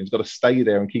Napoleon's got to stay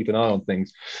there and keep an eye on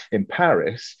things in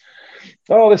Paris.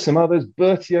 Oh, there's some others.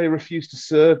 Berthier refused to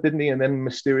serve, didn't he? And then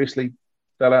mysteriously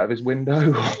fell out of his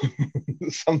window or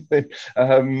something.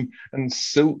 And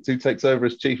Soult, who takes over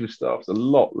as chief of staff, is a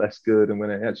lot less good. And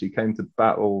when it actually came to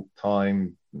battle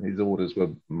time, his orders were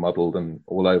muddled and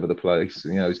all over the place.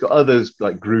 You know, he's got others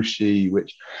like Grouchy,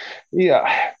 which,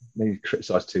 yeah, maybe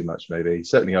criticised too much, maybe. He's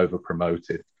certainly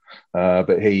over-promoted.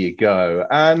 But here you go.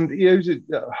 And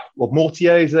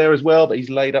Mortier is there as well, but he's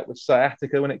laid up with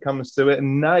sciatica when it comes to it.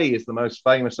 And Ney is the most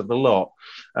famous of the lot.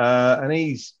 And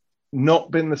he's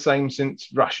not been the same since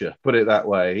Russia, put it that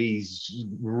way. He's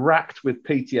racked with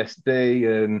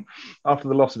PTSD, and after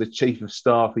the loss of his chief of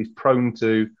staff, he's prone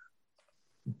to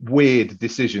weird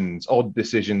decisions, odd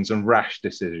decisions, and rash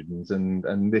decisions,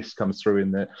 and this comes through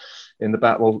in the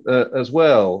battle as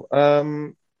well.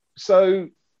 So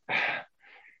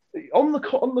on the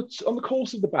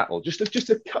course of the battle, just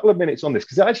a couple of minutes on this,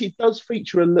 because it actually does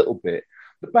feature a little bit.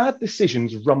 The bad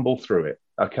decisions rumble through it.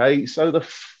 Okay, so the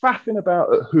faffing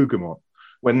about at Hougoumont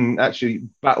when actually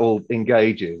battle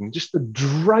engages, and just the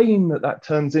drain that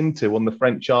turns into on the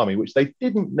French army, which they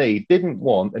didn't need, didn't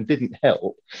want, and didn't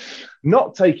help.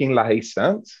 Not taking La Haye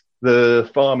Sainte, the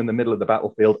farm in the middle of the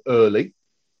battlefield, early.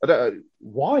 I don't know,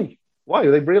 why?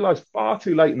 They realised far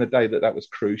too late in the day that was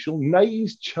crucial.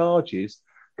 Ney's charges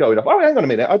going up. Oh, hang on a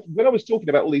minute. When I was talking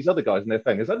about all these other guys and their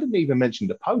fingers, I didn't even mention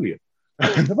Napoleon.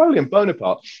 Napoleon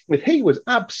Bonaparte, if he was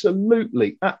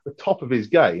absolutely at the top of his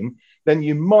game, then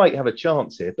you might have a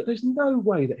chance here. But there's no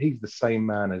way that he's the same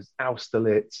man as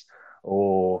Austerlitz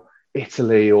or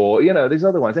Italy or, these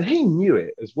other ones. And he knew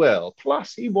it as well.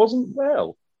 Plus, he wasn't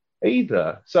well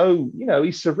either. So,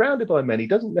 he's surrounded by men he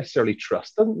doesn't necessarily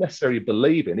trust, doesn't necessarily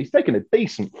believe in. He's taken a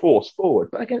decent force forward,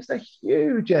 but against a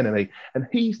huge enemy, and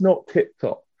he's not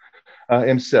tip-top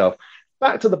himself.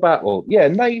 Back to the battle. Yeah,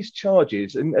 Ney's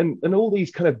charges and all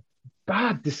these kind of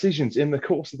bad decisions in the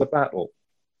course of the battle.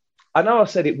 I know I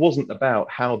said it wasn't about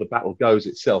how the battle goes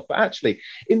itself, but actually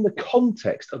in the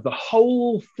context of the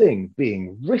whole thing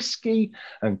being risky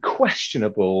and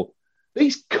questionable,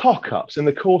 these cock-ups in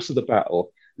the course of the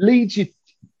battle leads you,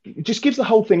 just gives the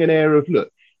whole thing an air of,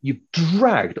 look, you've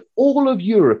dragged all of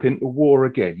Europe into war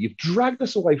again. You've dragged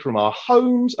us away from our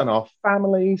homes and our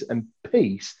families and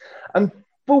peace. And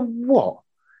for what?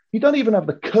 You don't even have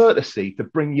the courtesy to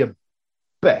bring your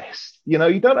best. You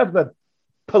don't have the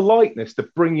politeness to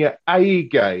bring your A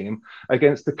game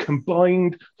against the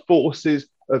combined forces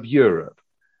of Europe.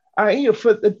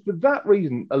 For that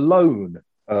reason alone,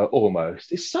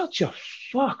 almost, it's such a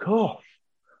fuck off.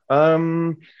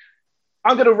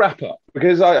 I'm going to wrap up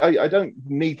because I don't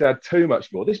need to add too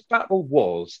much more. This battle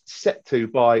was set to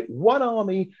by one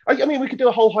army. I mean, we could do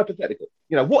a whole hypothetical.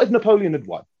 What if Napoleon had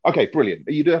won? Okay, brilliant.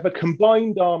 You'd have a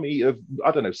combined army of,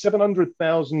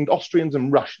 700,000 Austrians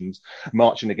and Russians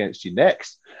marching against you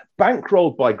next,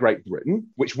 bankrolled by Great Britain,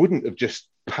 which wouldn't have just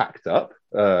packed up,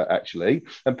 actually,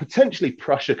 and potentially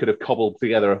Prussia could have cobbled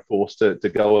together a force to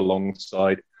go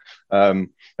alongside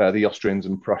the Austrians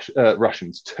and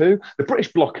Russians too. The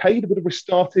British blockade would have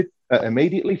restarted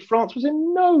immediately. France was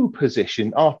in no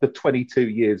position after 22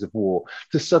 years of war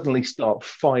to suddenly start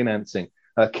financing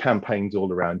campaigns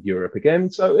all around Europe again.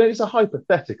 So it's a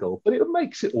hypothetical, but it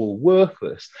makes it all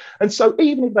worthless. And so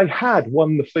even if they had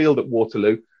won the field at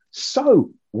Waterloo,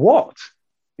 so what?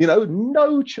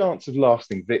 No chance of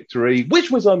lasting victory,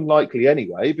 which was unlikely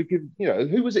anyway, because,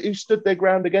 who was it who stood their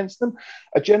ground against them?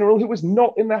 A general who was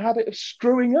not in the habit of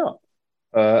screwing up,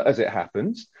 as it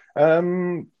happens.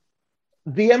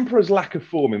 The emperor's lack of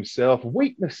form himself,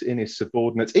 weakness in his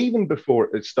subordinates, even before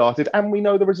it had started, and we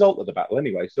know the result of the battle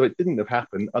anyway, so it didn't have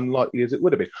happened, unlikely as it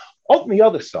would have been. On the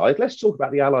other side, let's talk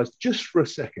about the Allies just for a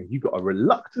second. You've got a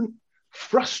reluctant,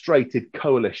 frustrated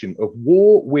coalition of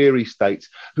war-weary states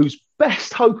whose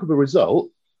best hope of a result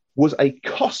was a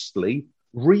costly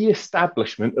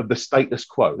re-establishment of the status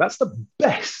quo. That's the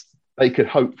best they could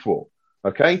hope for,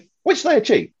 okay? Which they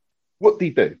achieved. What did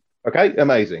he do? Okay,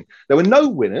 amazing. There were no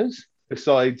winners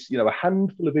besides, a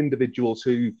handful of individuals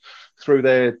who, through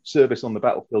their service on the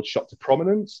battlefield, shot to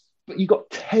prominence, but you got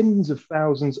tens of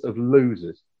thousands of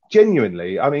losers.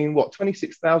 Genuinely,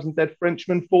 26,000 dead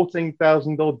Frenchmen,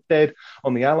 14,000 odd dead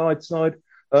on the Allied side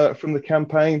from the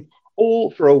campaign, all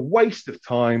for a waste of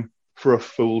time, for a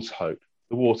fool's hope.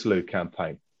 The Waterloo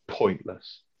campaign,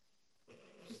 pointless.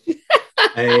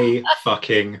 A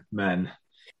fucking men.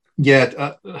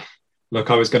 Yeah, look,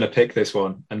 I was going to pick this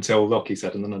one until Lockie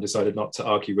said, and then I decided not to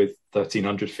argue with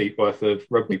 1,300 feet worth of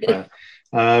rugby player.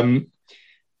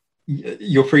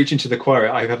 You're preaching to the choir.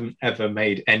 I haven't ever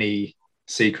made any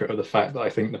secret of the fact that I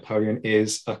think Napoleon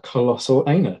is a colossal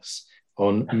anus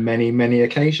on many, many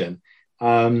occasions.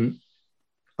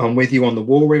 I'm with you on the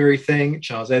war-weary thing.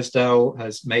 Charles Esdell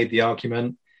has made the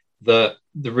argument that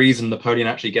the reason Napoleon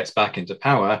actually gets back into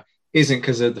power isn't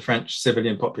because of the French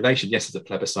civilian population. Yes, it's a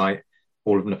plebiscite.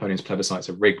 All of Napoleon's plebiscites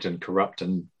are rigged and corrupt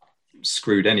and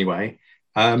screwed anyway.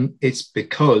 It's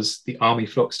because the army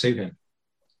flocks to him.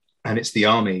 And it's the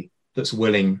army that's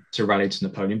willing to rally to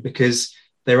Napoleon because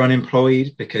they're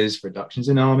unemployed, because reductions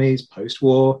in armies,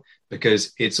 post-war,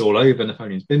 because it's all over,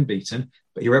 Napoleon's been beaten,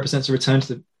 but he represents a return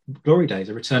to the glory days,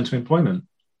 a return to employment.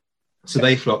 So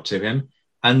they flock to him,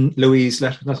 and Louis is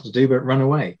left with nothing to do but run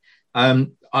away.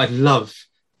 I love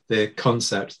the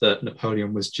concept that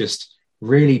Napoleon was just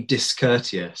really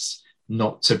discourteous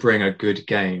not to bring a good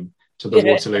game to the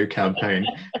Waterloo campaign.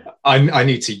 I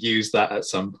need to use that at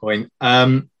some point.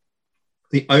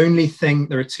 The only thing,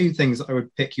 there are two things that I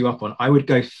would pick you up on. I would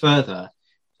go further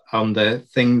on the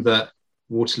thing that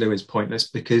Waterloo is pointless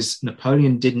because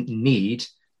Napoleon didn't need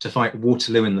to fight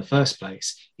Waterloo in the first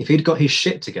place. If he'd got his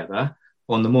shit together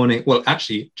on the morning, well,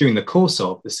 actually, during the course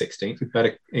of the 16th, with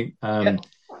better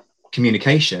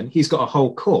communication, he's got a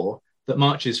whole corps that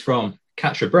marches from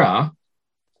Quatre Bras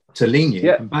to Ligny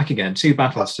and back again, two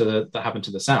battles that happened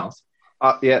to the south.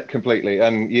 Yeah, completely.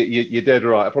 And you're dead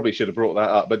right. I probably should have brought that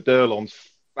up, but D'Erlon's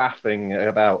faffing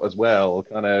about as well,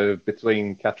 kind of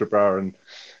between Quatre Bras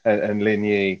and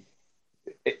Ligny,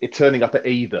 it turning up at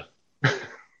either.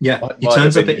 Yeah, he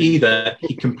turns up at either.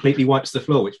 He completely wipes the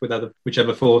floor,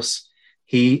 whichever force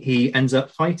he ends up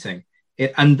fighting.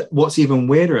 And what's even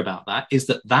weirder about that is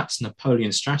that that's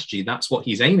Napoleon's strategy. That's what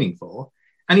he's aiming for.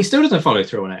 And he still doesn't follow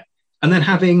through on it. And then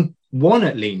having won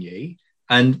at Ligny,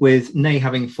 and with Ney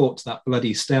having fought that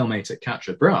bloody stalemate at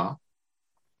Quatre Bras,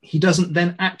 he doesn't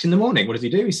then act in the morning. What does he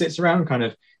do? He sits around kind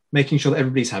of making sure that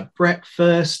everybody's had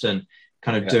breakfast and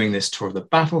kind of doing this tour of the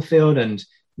battlefield and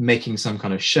making some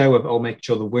kind of show of, making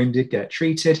sure the wounded get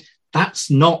treated.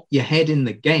 That's not your head in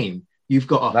the game. You've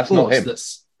got a force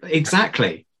that's...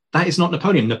 Exactly. That is not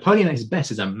Napoleon. Napoleon at his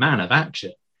best is a man of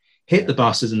action. Hit the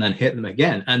bastards and then hit them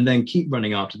again and then keep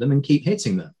running after them and keep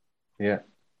hitting them. Yeah.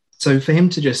 So for him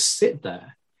to just sit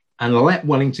there and let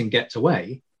Wellington get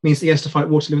away means that he has to fight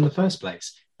Waterloo in the first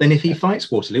place. Then if he fights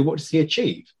Waterloo, what does he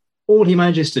achieve? All he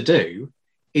manages to do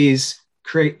is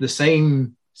create the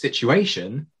same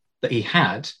situation that he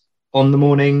had on the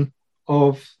morning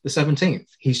of the 17th.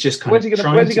 He's just kind of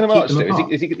trying to keep them apart.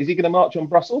 Is he going to march on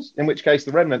Brussels? In which case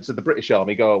the remnants of the British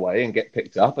army go away and get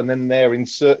picked up, and then they're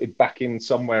inserted back in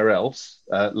somewhere else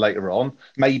later on,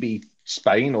 maybe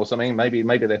Spain or something. Maybe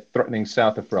they're threatening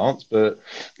south of France, but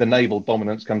the naval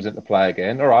dominance comes into play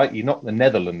again. All right, you knock the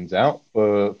Netherlands out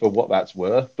for what that's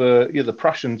worth, but the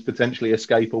Prussians potentially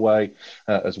escape away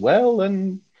as well.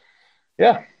 And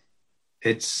yeah,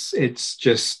 it's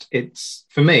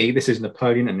for me, this is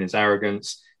Napoleon and his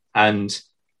arrogance and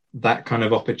that kind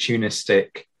of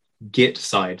opportunistic git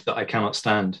side that I cannot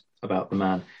stand about the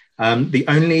man. The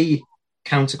only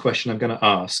counter question I'm going to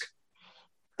ask,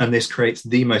 and this creates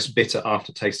the most bitter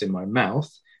aftertaste in my mouth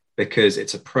because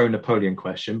it's a pro-Napoleon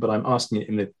question, but I'm asking it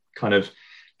in the kind of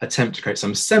attempt to create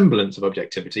some semblance of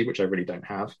objectivity, which I really don't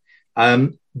have.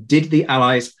 Did the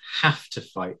Allies have to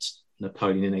fight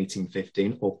Napoleon in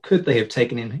 1815, or could they have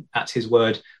taken him at his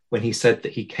word when he said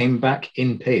that he came back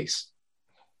in peace?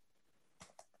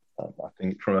 I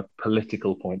think from a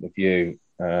political point of view,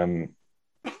 there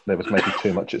was maybe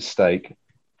too much at stake.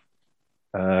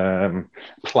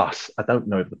 Plus, I don't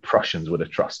know if the Prussians would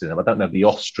have trusted him. I don't know if the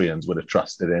Austrians would have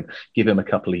trusted him. Give him a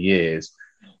couple of years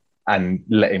and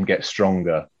let him get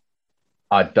stronger.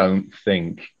 I don't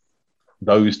think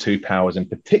those two powers in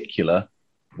particular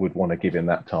would want to give him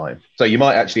that time. So you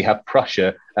might actually have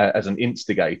Prussia as an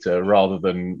instigator rather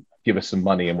than give us some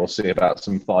money and we'll see about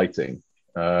some fighting.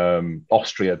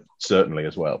 Austria certainly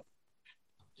as well.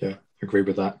 Yeah, agree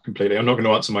with that completely. I'm not going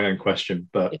to answer my own question,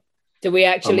 but do we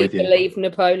actually believe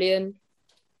Napoleon?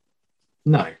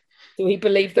 No. Do we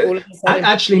believe that all of this?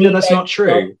 Actually, no, that's not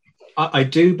true. I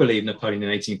do believe Napoleon in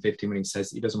 1815 when he says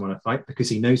that he doesn't want to fight because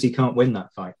he knows he can't win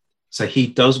that fight. So he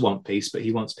does want peace, but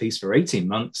he wants peace for 18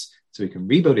 months so he can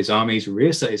rebuild his armies,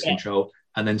 reassert his control,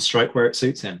 and then strike where it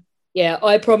suits him. Yeah,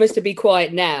 I promise to be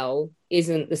quiet now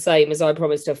isn't the same as I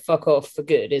promise to fuck off for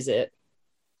good, is it?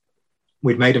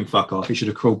 We'd made him fuck off. He should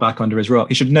have crawled back under his rock.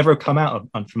 He should never have come out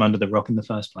from under the rock in the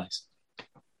first place.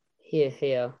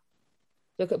 Here.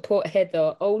 Look at poor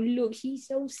Heather. Oh, look, he's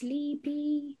so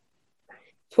sleepy.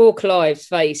 Poor Clive's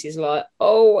face is like,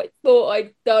 oh, I thought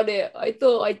I'd done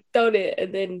it.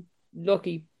 And then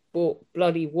Lockie bought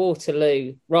bloody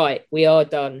Waterloo. Right, we are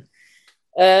done.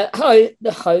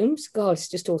 The Holmes, God, it's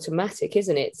just automatic,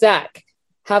 isn't it? Zach,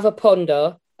 have a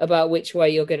ponder about which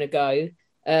way you're going to go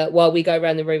while we go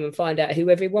around the room and find out who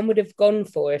everyone would have gone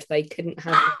for if they couldn't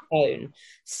have the phone.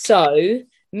 So,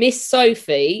 Miss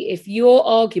Sophie, if your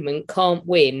argument can't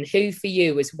win, who for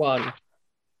you has won?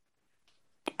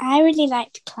 I really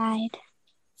liked Clyde.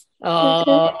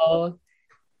 Oh,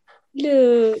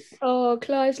 look. Oh,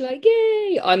 Clive's like,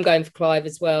 yay. I'm going for Clive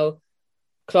as well.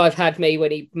 Clive had me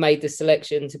when he made the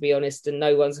selection, to be honest, and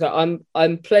no one's got.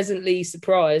 I'm pleasantly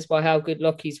surprised by how good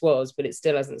Lockie's was, but it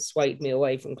still hasn't swayed me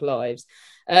away from Clive's.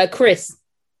 Chris?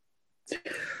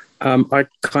 I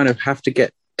kind of have to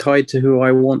get tied to who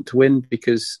I want to win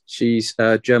because she's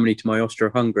Germany to my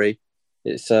Austro-Hungary.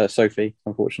 It's Sophie,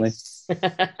 unfortunately.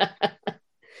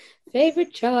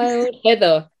 Favorite child?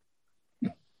 Heather?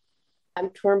 I'm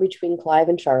torn between Clive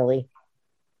and Charlie.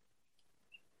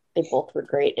 They both were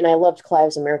great. And I loved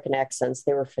Clive's American accents.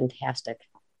 They were fantastic.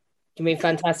 You mean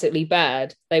fantastically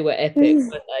bad? They were epic,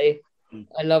 weren't they?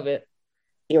 I love it.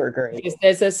 They were great. Because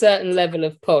there's a certain level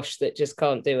of posh that just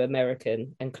can't do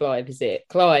American, and Clive is it.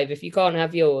 Clive, if you can't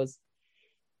have yours.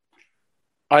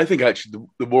 I think actually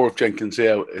the War of Jenkins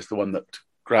Ear is the one that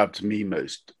grabbed me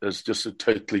most as just a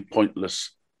totally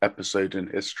pointless episode in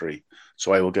history.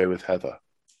 So I will go with Heather.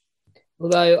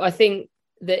 Although I think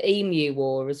the Emu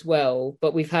War as well,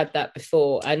 but we've had that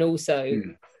before. And also,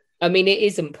 I mean, it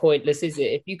isn't pointless, is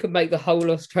it? If you can make the whole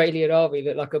Australian army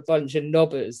look like a bunch of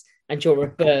knobbers and you're a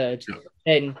bird,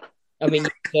 then, I mean, you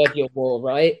deserve your war,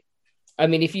 right? I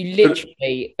mean, if you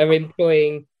literally are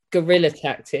employing guerrilla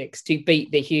tactics to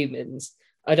beat the humans,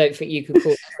 I don't think you can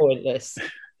call it pointless.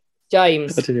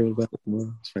 James? I didn't know about that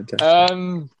war. It's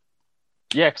fantastic.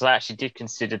 Yeah, because I actually did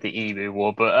consider the Emu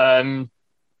War, but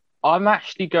I'm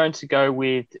actually going to go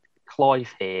with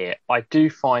Clive here. I do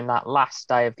find that last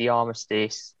day of the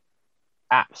armistice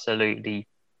absolutely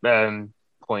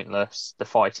pointless, the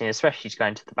fighting, especially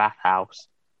going to the bathhouse,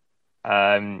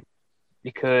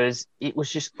 because it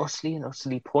was just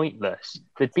utterly pointless.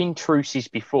 There'd been truces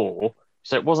before,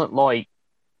 so it wasn't like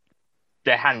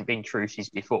there hadn't been truces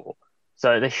before.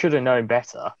 So they should have known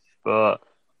better. But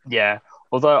yeah,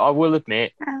 although I will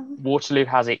admit, Waterloo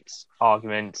has its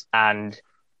arguments and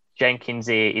Jenkins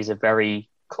Ear is a very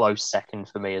close second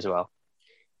for me as well.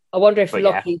 I wonder if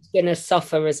Lockie's going to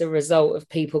suffer as a result of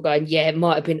people going, yeah, it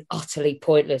might have been utterly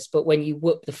pointless, but when you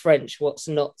whoop the French, what's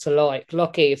not to like?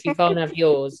 Lockie, if you can't have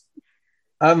yours.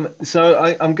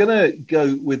 So I'm going to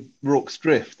go with Rorke's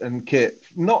Drift and Kit,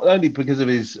 not only because of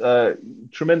his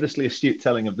tremendously astute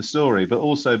telling of the story, but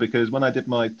also because when I did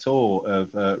my tour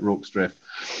of Rorke's Drift,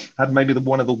 I had maybe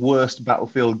one of the worst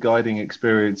battlefield guiding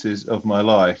experiences of my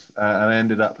life. And I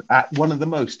ended up at one of the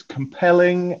most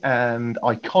compelling and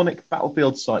iconic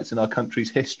battlefield sites in our country's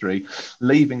history,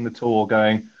 leaving the tour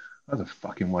going, that was a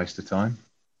fucking waste of time.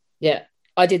 Yeah,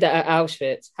 I did that at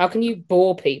Auschwitz. How can you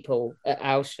bore people at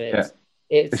Auschwitz? Yeah.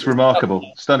 It's remarkable,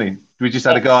 stunning. We just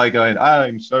had a guy going,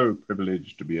 I'm so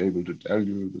privileged to be able to tell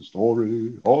you the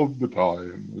story of the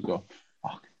time. We go,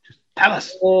 fuck, just tell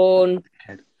us.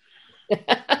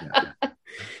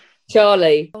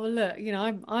 Charlie. Oh, look,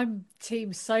 I'm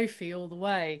Team Sophie all the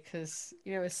way because,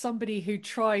 as somebody who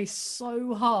tries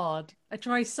so hard,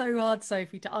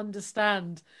 Sophie, to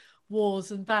understand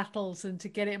wars and battles and to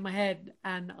get it in my head,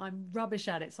 and I'm rubbish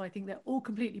at it. So I think they're all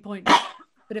completely pointless.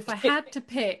 But if I had to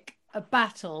pick a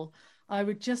battle, I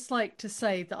would just like to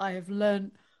say that I have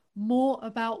learned more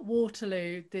about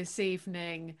Waterloo this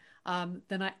evening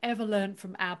than I ever learned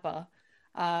from ABBA.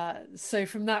 So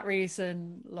from that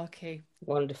reason, Lockie.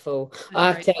 Wonderful. I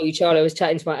have to tell you, Charlie, I was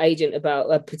chatting to my agent about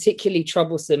a particularly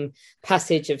troublesome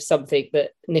passage of something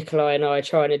that Nikolai and I are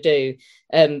trying to do.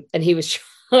 And he was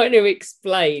trying to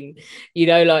explain,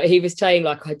 he was saying,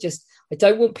 I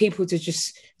don't want people to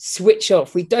just switch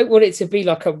off. We don't want it to be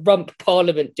like a rump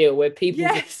parliament deal where people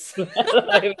yes.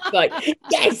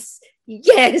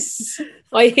 yes.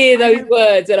 I hear those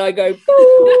words and I go,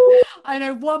 I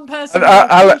know one person.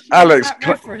 Alex, Alex,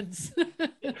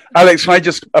 can I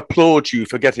just applaud you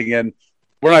for getting in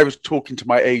when I was talking to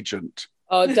my agent?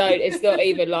 Oh, don't. It's not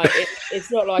even like,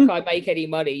 it's not like I make any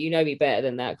money. You know me better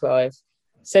than that, Clive.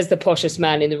 Says the poshest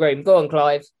man in the room. Go on,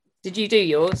 Clive. Did you do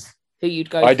yours? Who you'd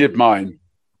go I did mine.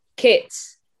 Kit.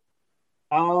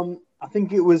 I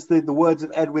think it was the words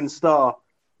of Edwin Starr.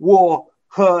 War,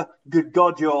 good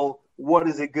God, y'all. What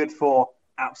is it good for?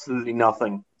 Absolutely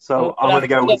nothing. So I'm going to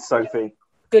go with Sophie.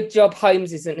 Good job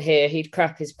Holmes isn't here. He'd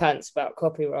crap his pants about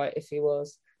copyright if he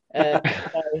was. So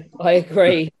I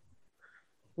agree.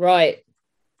 Right.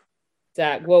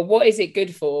 Zach, well, what is it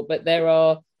good for? But there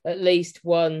are at least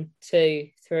 1, 2,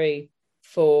 3,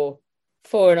 4,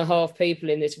 4.5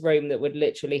 people in this room that would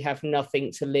literally have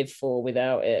nothing to live for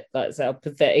without it. That's how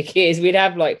pathetic it is.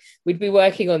 We'd be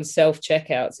working on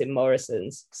self-checkouts in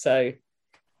Morrison's. So,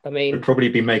 I mean, we'd probably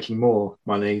be making more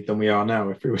money than we are now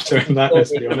if we were doing that, let's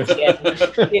be honest.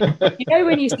 Yeah.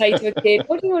 When you say to a kid,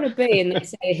 what do you want to be? And they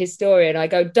say a historian, I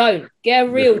go, don't, get a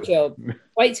real job.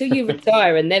 Wait till you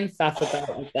retire and then faff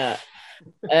about with that.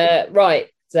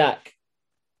 Right, Zach.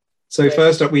 So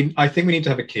first up, I think we need to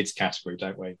have a kids category,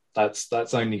 don't we?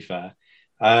 That's only fair.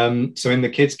 So in the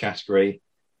kids category,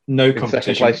 no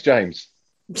competition. Second place, James.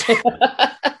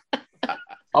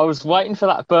 I was waiting for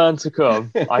that burn to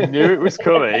come. I knew it was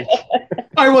coming.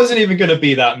 I wasn't even going to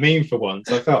be that mean for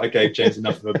once. I felt I gave James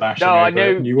enough of a bashing. No, I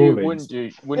knew New Orleans.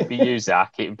 Wouldn't be you,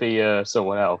 Zach. It'd be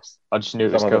someone else. I just knew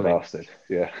it was coming. Bastard.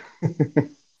 Yeah.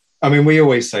 I mean, we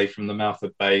always say from the mouth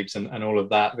of babes and all of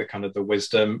that, the kind of the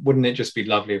wisdom. Wouldn't it just be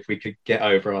lovely if we could get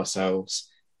over ourselves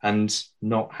and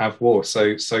not have war?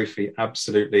 So Sophie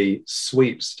absolutely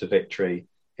sweeps to victory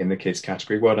in the kids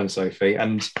category. Well done, Sophie.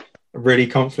 And a really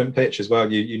confident pitch as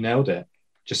well. You nailed it.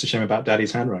 Just a shame about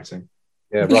Daddy's handwriting.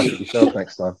 Yeah, write it yourself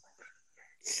next time.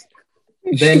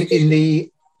 Then in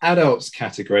the adults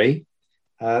category,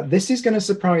 this is going to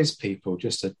surprise people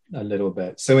just a little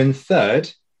bit. So in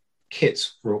third,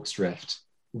 Kit's Rorke's Drift.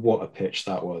 What a pitch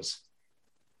that was.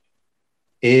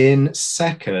 In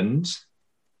second,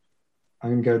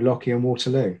 I'm going to go Lockie and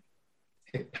Waterloo.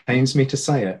 It pains me to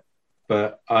say it,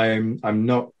 but I'm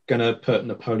not going to put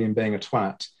Napoleon being a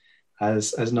twat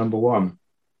as number one,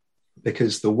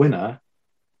 because the winner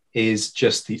is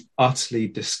just the utterly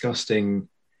disgusting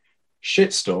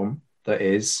shitstorm that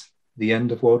is the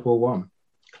end of World War One.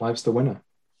 Clive's the winner.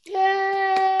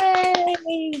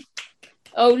 Yay!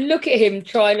 Oh, look at him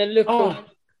trying to look all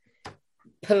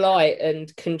polite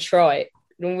and contrite.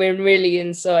 And when really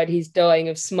inside he's dying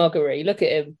of smuggery. Look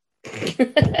at him.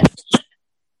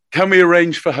 Can we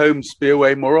arrange for Holmes to be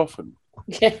away more often?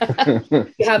 Yeah.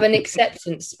 You have an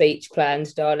acceptance speech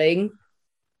planned, darling.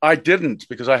 I didn't,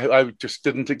 because I just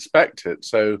didn't expect it.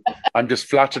 So I'm just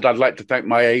flattered. I'd like to thank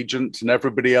my agent and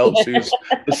everybody else who's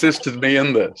assisted me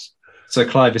in this. So,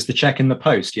 Clive, is the check in the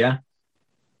post, yeah?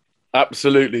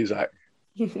 Absolutely, Zach.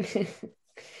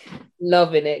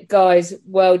 Loving it, guys.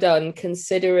 Well done,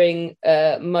 considering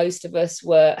most of us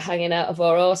were hanging out of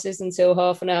our asses until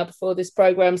half an hour before this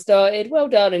program started. Well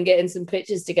done, and getting some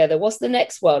pictures together. What's the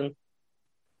next one?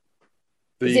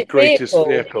 The greatest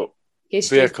vehicle.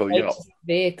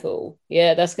 Vehicle.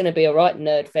 Yeah, that's going to be all right,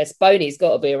 Nerd Fest. Boney's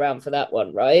got to be around for that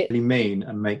one, right? Really mean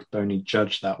and make Boney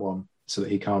judge that one so that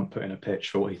he can't put in a pitch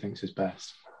for what he thinks is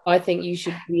best. I think you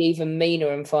should be even meaner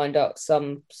and find out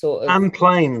some sort of... And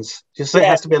planes. Just say it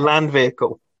has to be a land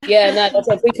vehicle. Yeah, no, that's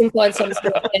if we can find some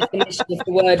sort of definition of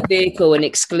the word vehicle and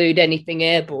exclude anything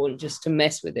airborne just to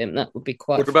mess with him, that would be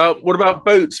quite... What about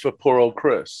boats for poor old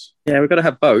Chris? Yeah, we've got to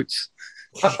have boats.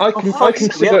 I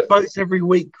consider boats every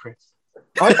week, Chris.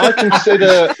 I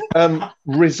consider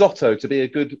risotto to be a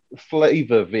good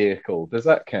flavour vehicle. Does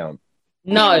that count?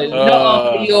 No,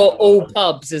 not after your all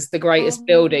pubs as the greatest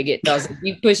building. It doesn't.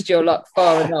 You pushed your luck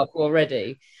far enough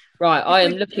already. Right, I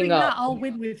am looking up. I'll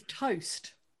win with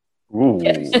toast. Ooh,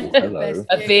 hello.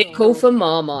 A vehicle for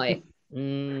Marmite.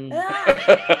 Right,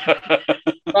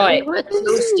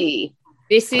 toasty.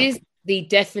 This is the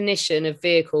definition of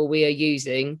vehicle we are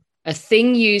using. A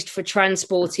thing used for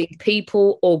transporting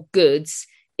people or goods,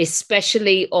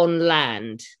 especially on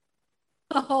land.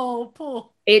 Oh, poor.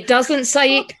 It doesn't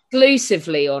say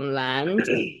exclusively on land.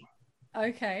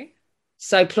 Okay.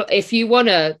 So if you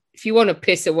wanna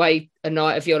piss away a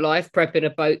night of your life prepping a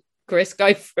boat, Chris,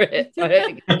 go for it. I don't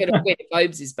think you're gonna win if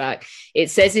Holmes is back. It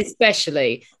says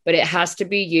especially, but it has to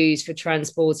be used for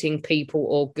transporting people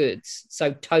or goods.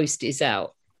 So toast is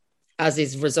out, as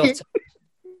is risotto.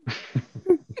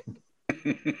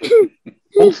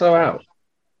 Also out.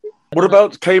 What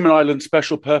about Cayman Island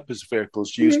special purpose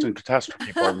vehicles used in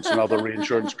catastrophe bonds and other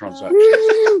reinsurance transactions?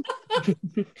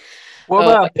 What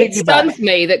about it stuns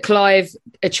me that Clive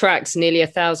attracts nearly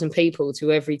 1,000 people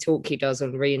to every talk he does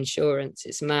on reinsurance.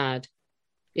 It's mad.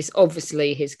 It's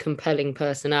obviously his compelling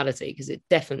personality, because it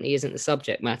definitely isn't the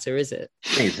subject matter, is it?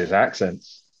 It's his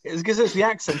accents. It's because it's the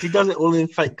accent. He does it all in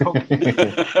fake Cockney.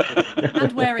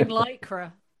 And wearing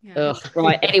lycra. Yeah.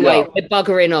 Right. Anyway, we're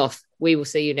buggering off. We will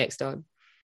see you next time.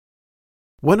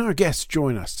 When our guests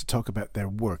join us to talk about their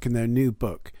work and their new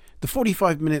book, the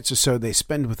 45 minutes or so they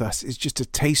spend with us is just a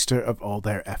taster of all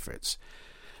their efforts.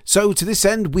 So to this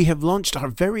end, we have launched our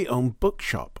very own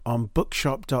bookshop on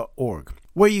bookshop.org,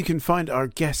 where you can find our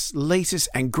guests' latest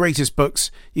and greatest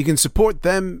books. You can support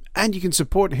them, and you can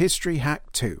support History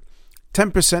Hack too.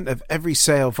 10% of every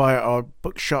sale via our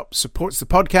bookshop supports the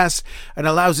podcast and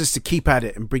allows us to keep at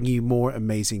it and bring you more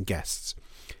amazing guests.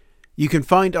 You can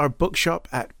find our bookshop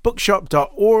at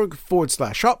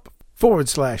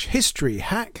bookshop.org/shop/history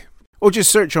hack, or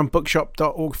just search on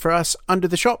bookshop.org for us under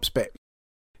the shops bit.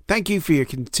 Thank you for your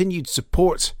continued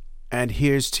support, and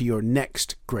here's to your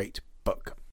next great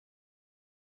book.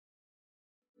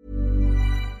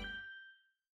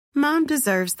 Mom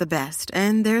deserves the best,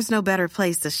 and there's no better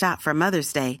place to shop for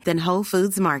Mother's Day than Whole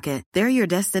Foods Market. They're your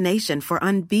destination for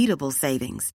unbeatable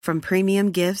savings, from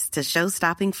premium gifts to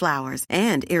show-stopping flowers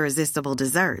and irresistible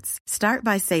desserts. Start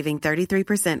by saving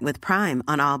 33% with Prime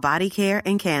on all body care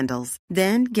and candles.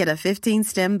 Then get a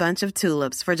 15-stem bunch of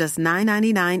tulips for just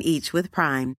 $9.99 each with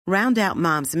Prime. Round out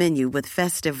Mom's menu with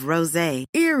festive rosé,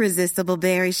 irresistible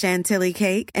berry chantilly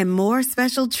cake, and more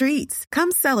special treats.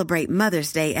 Come celebrate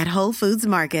Mother's Day at Whole Foods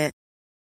Market.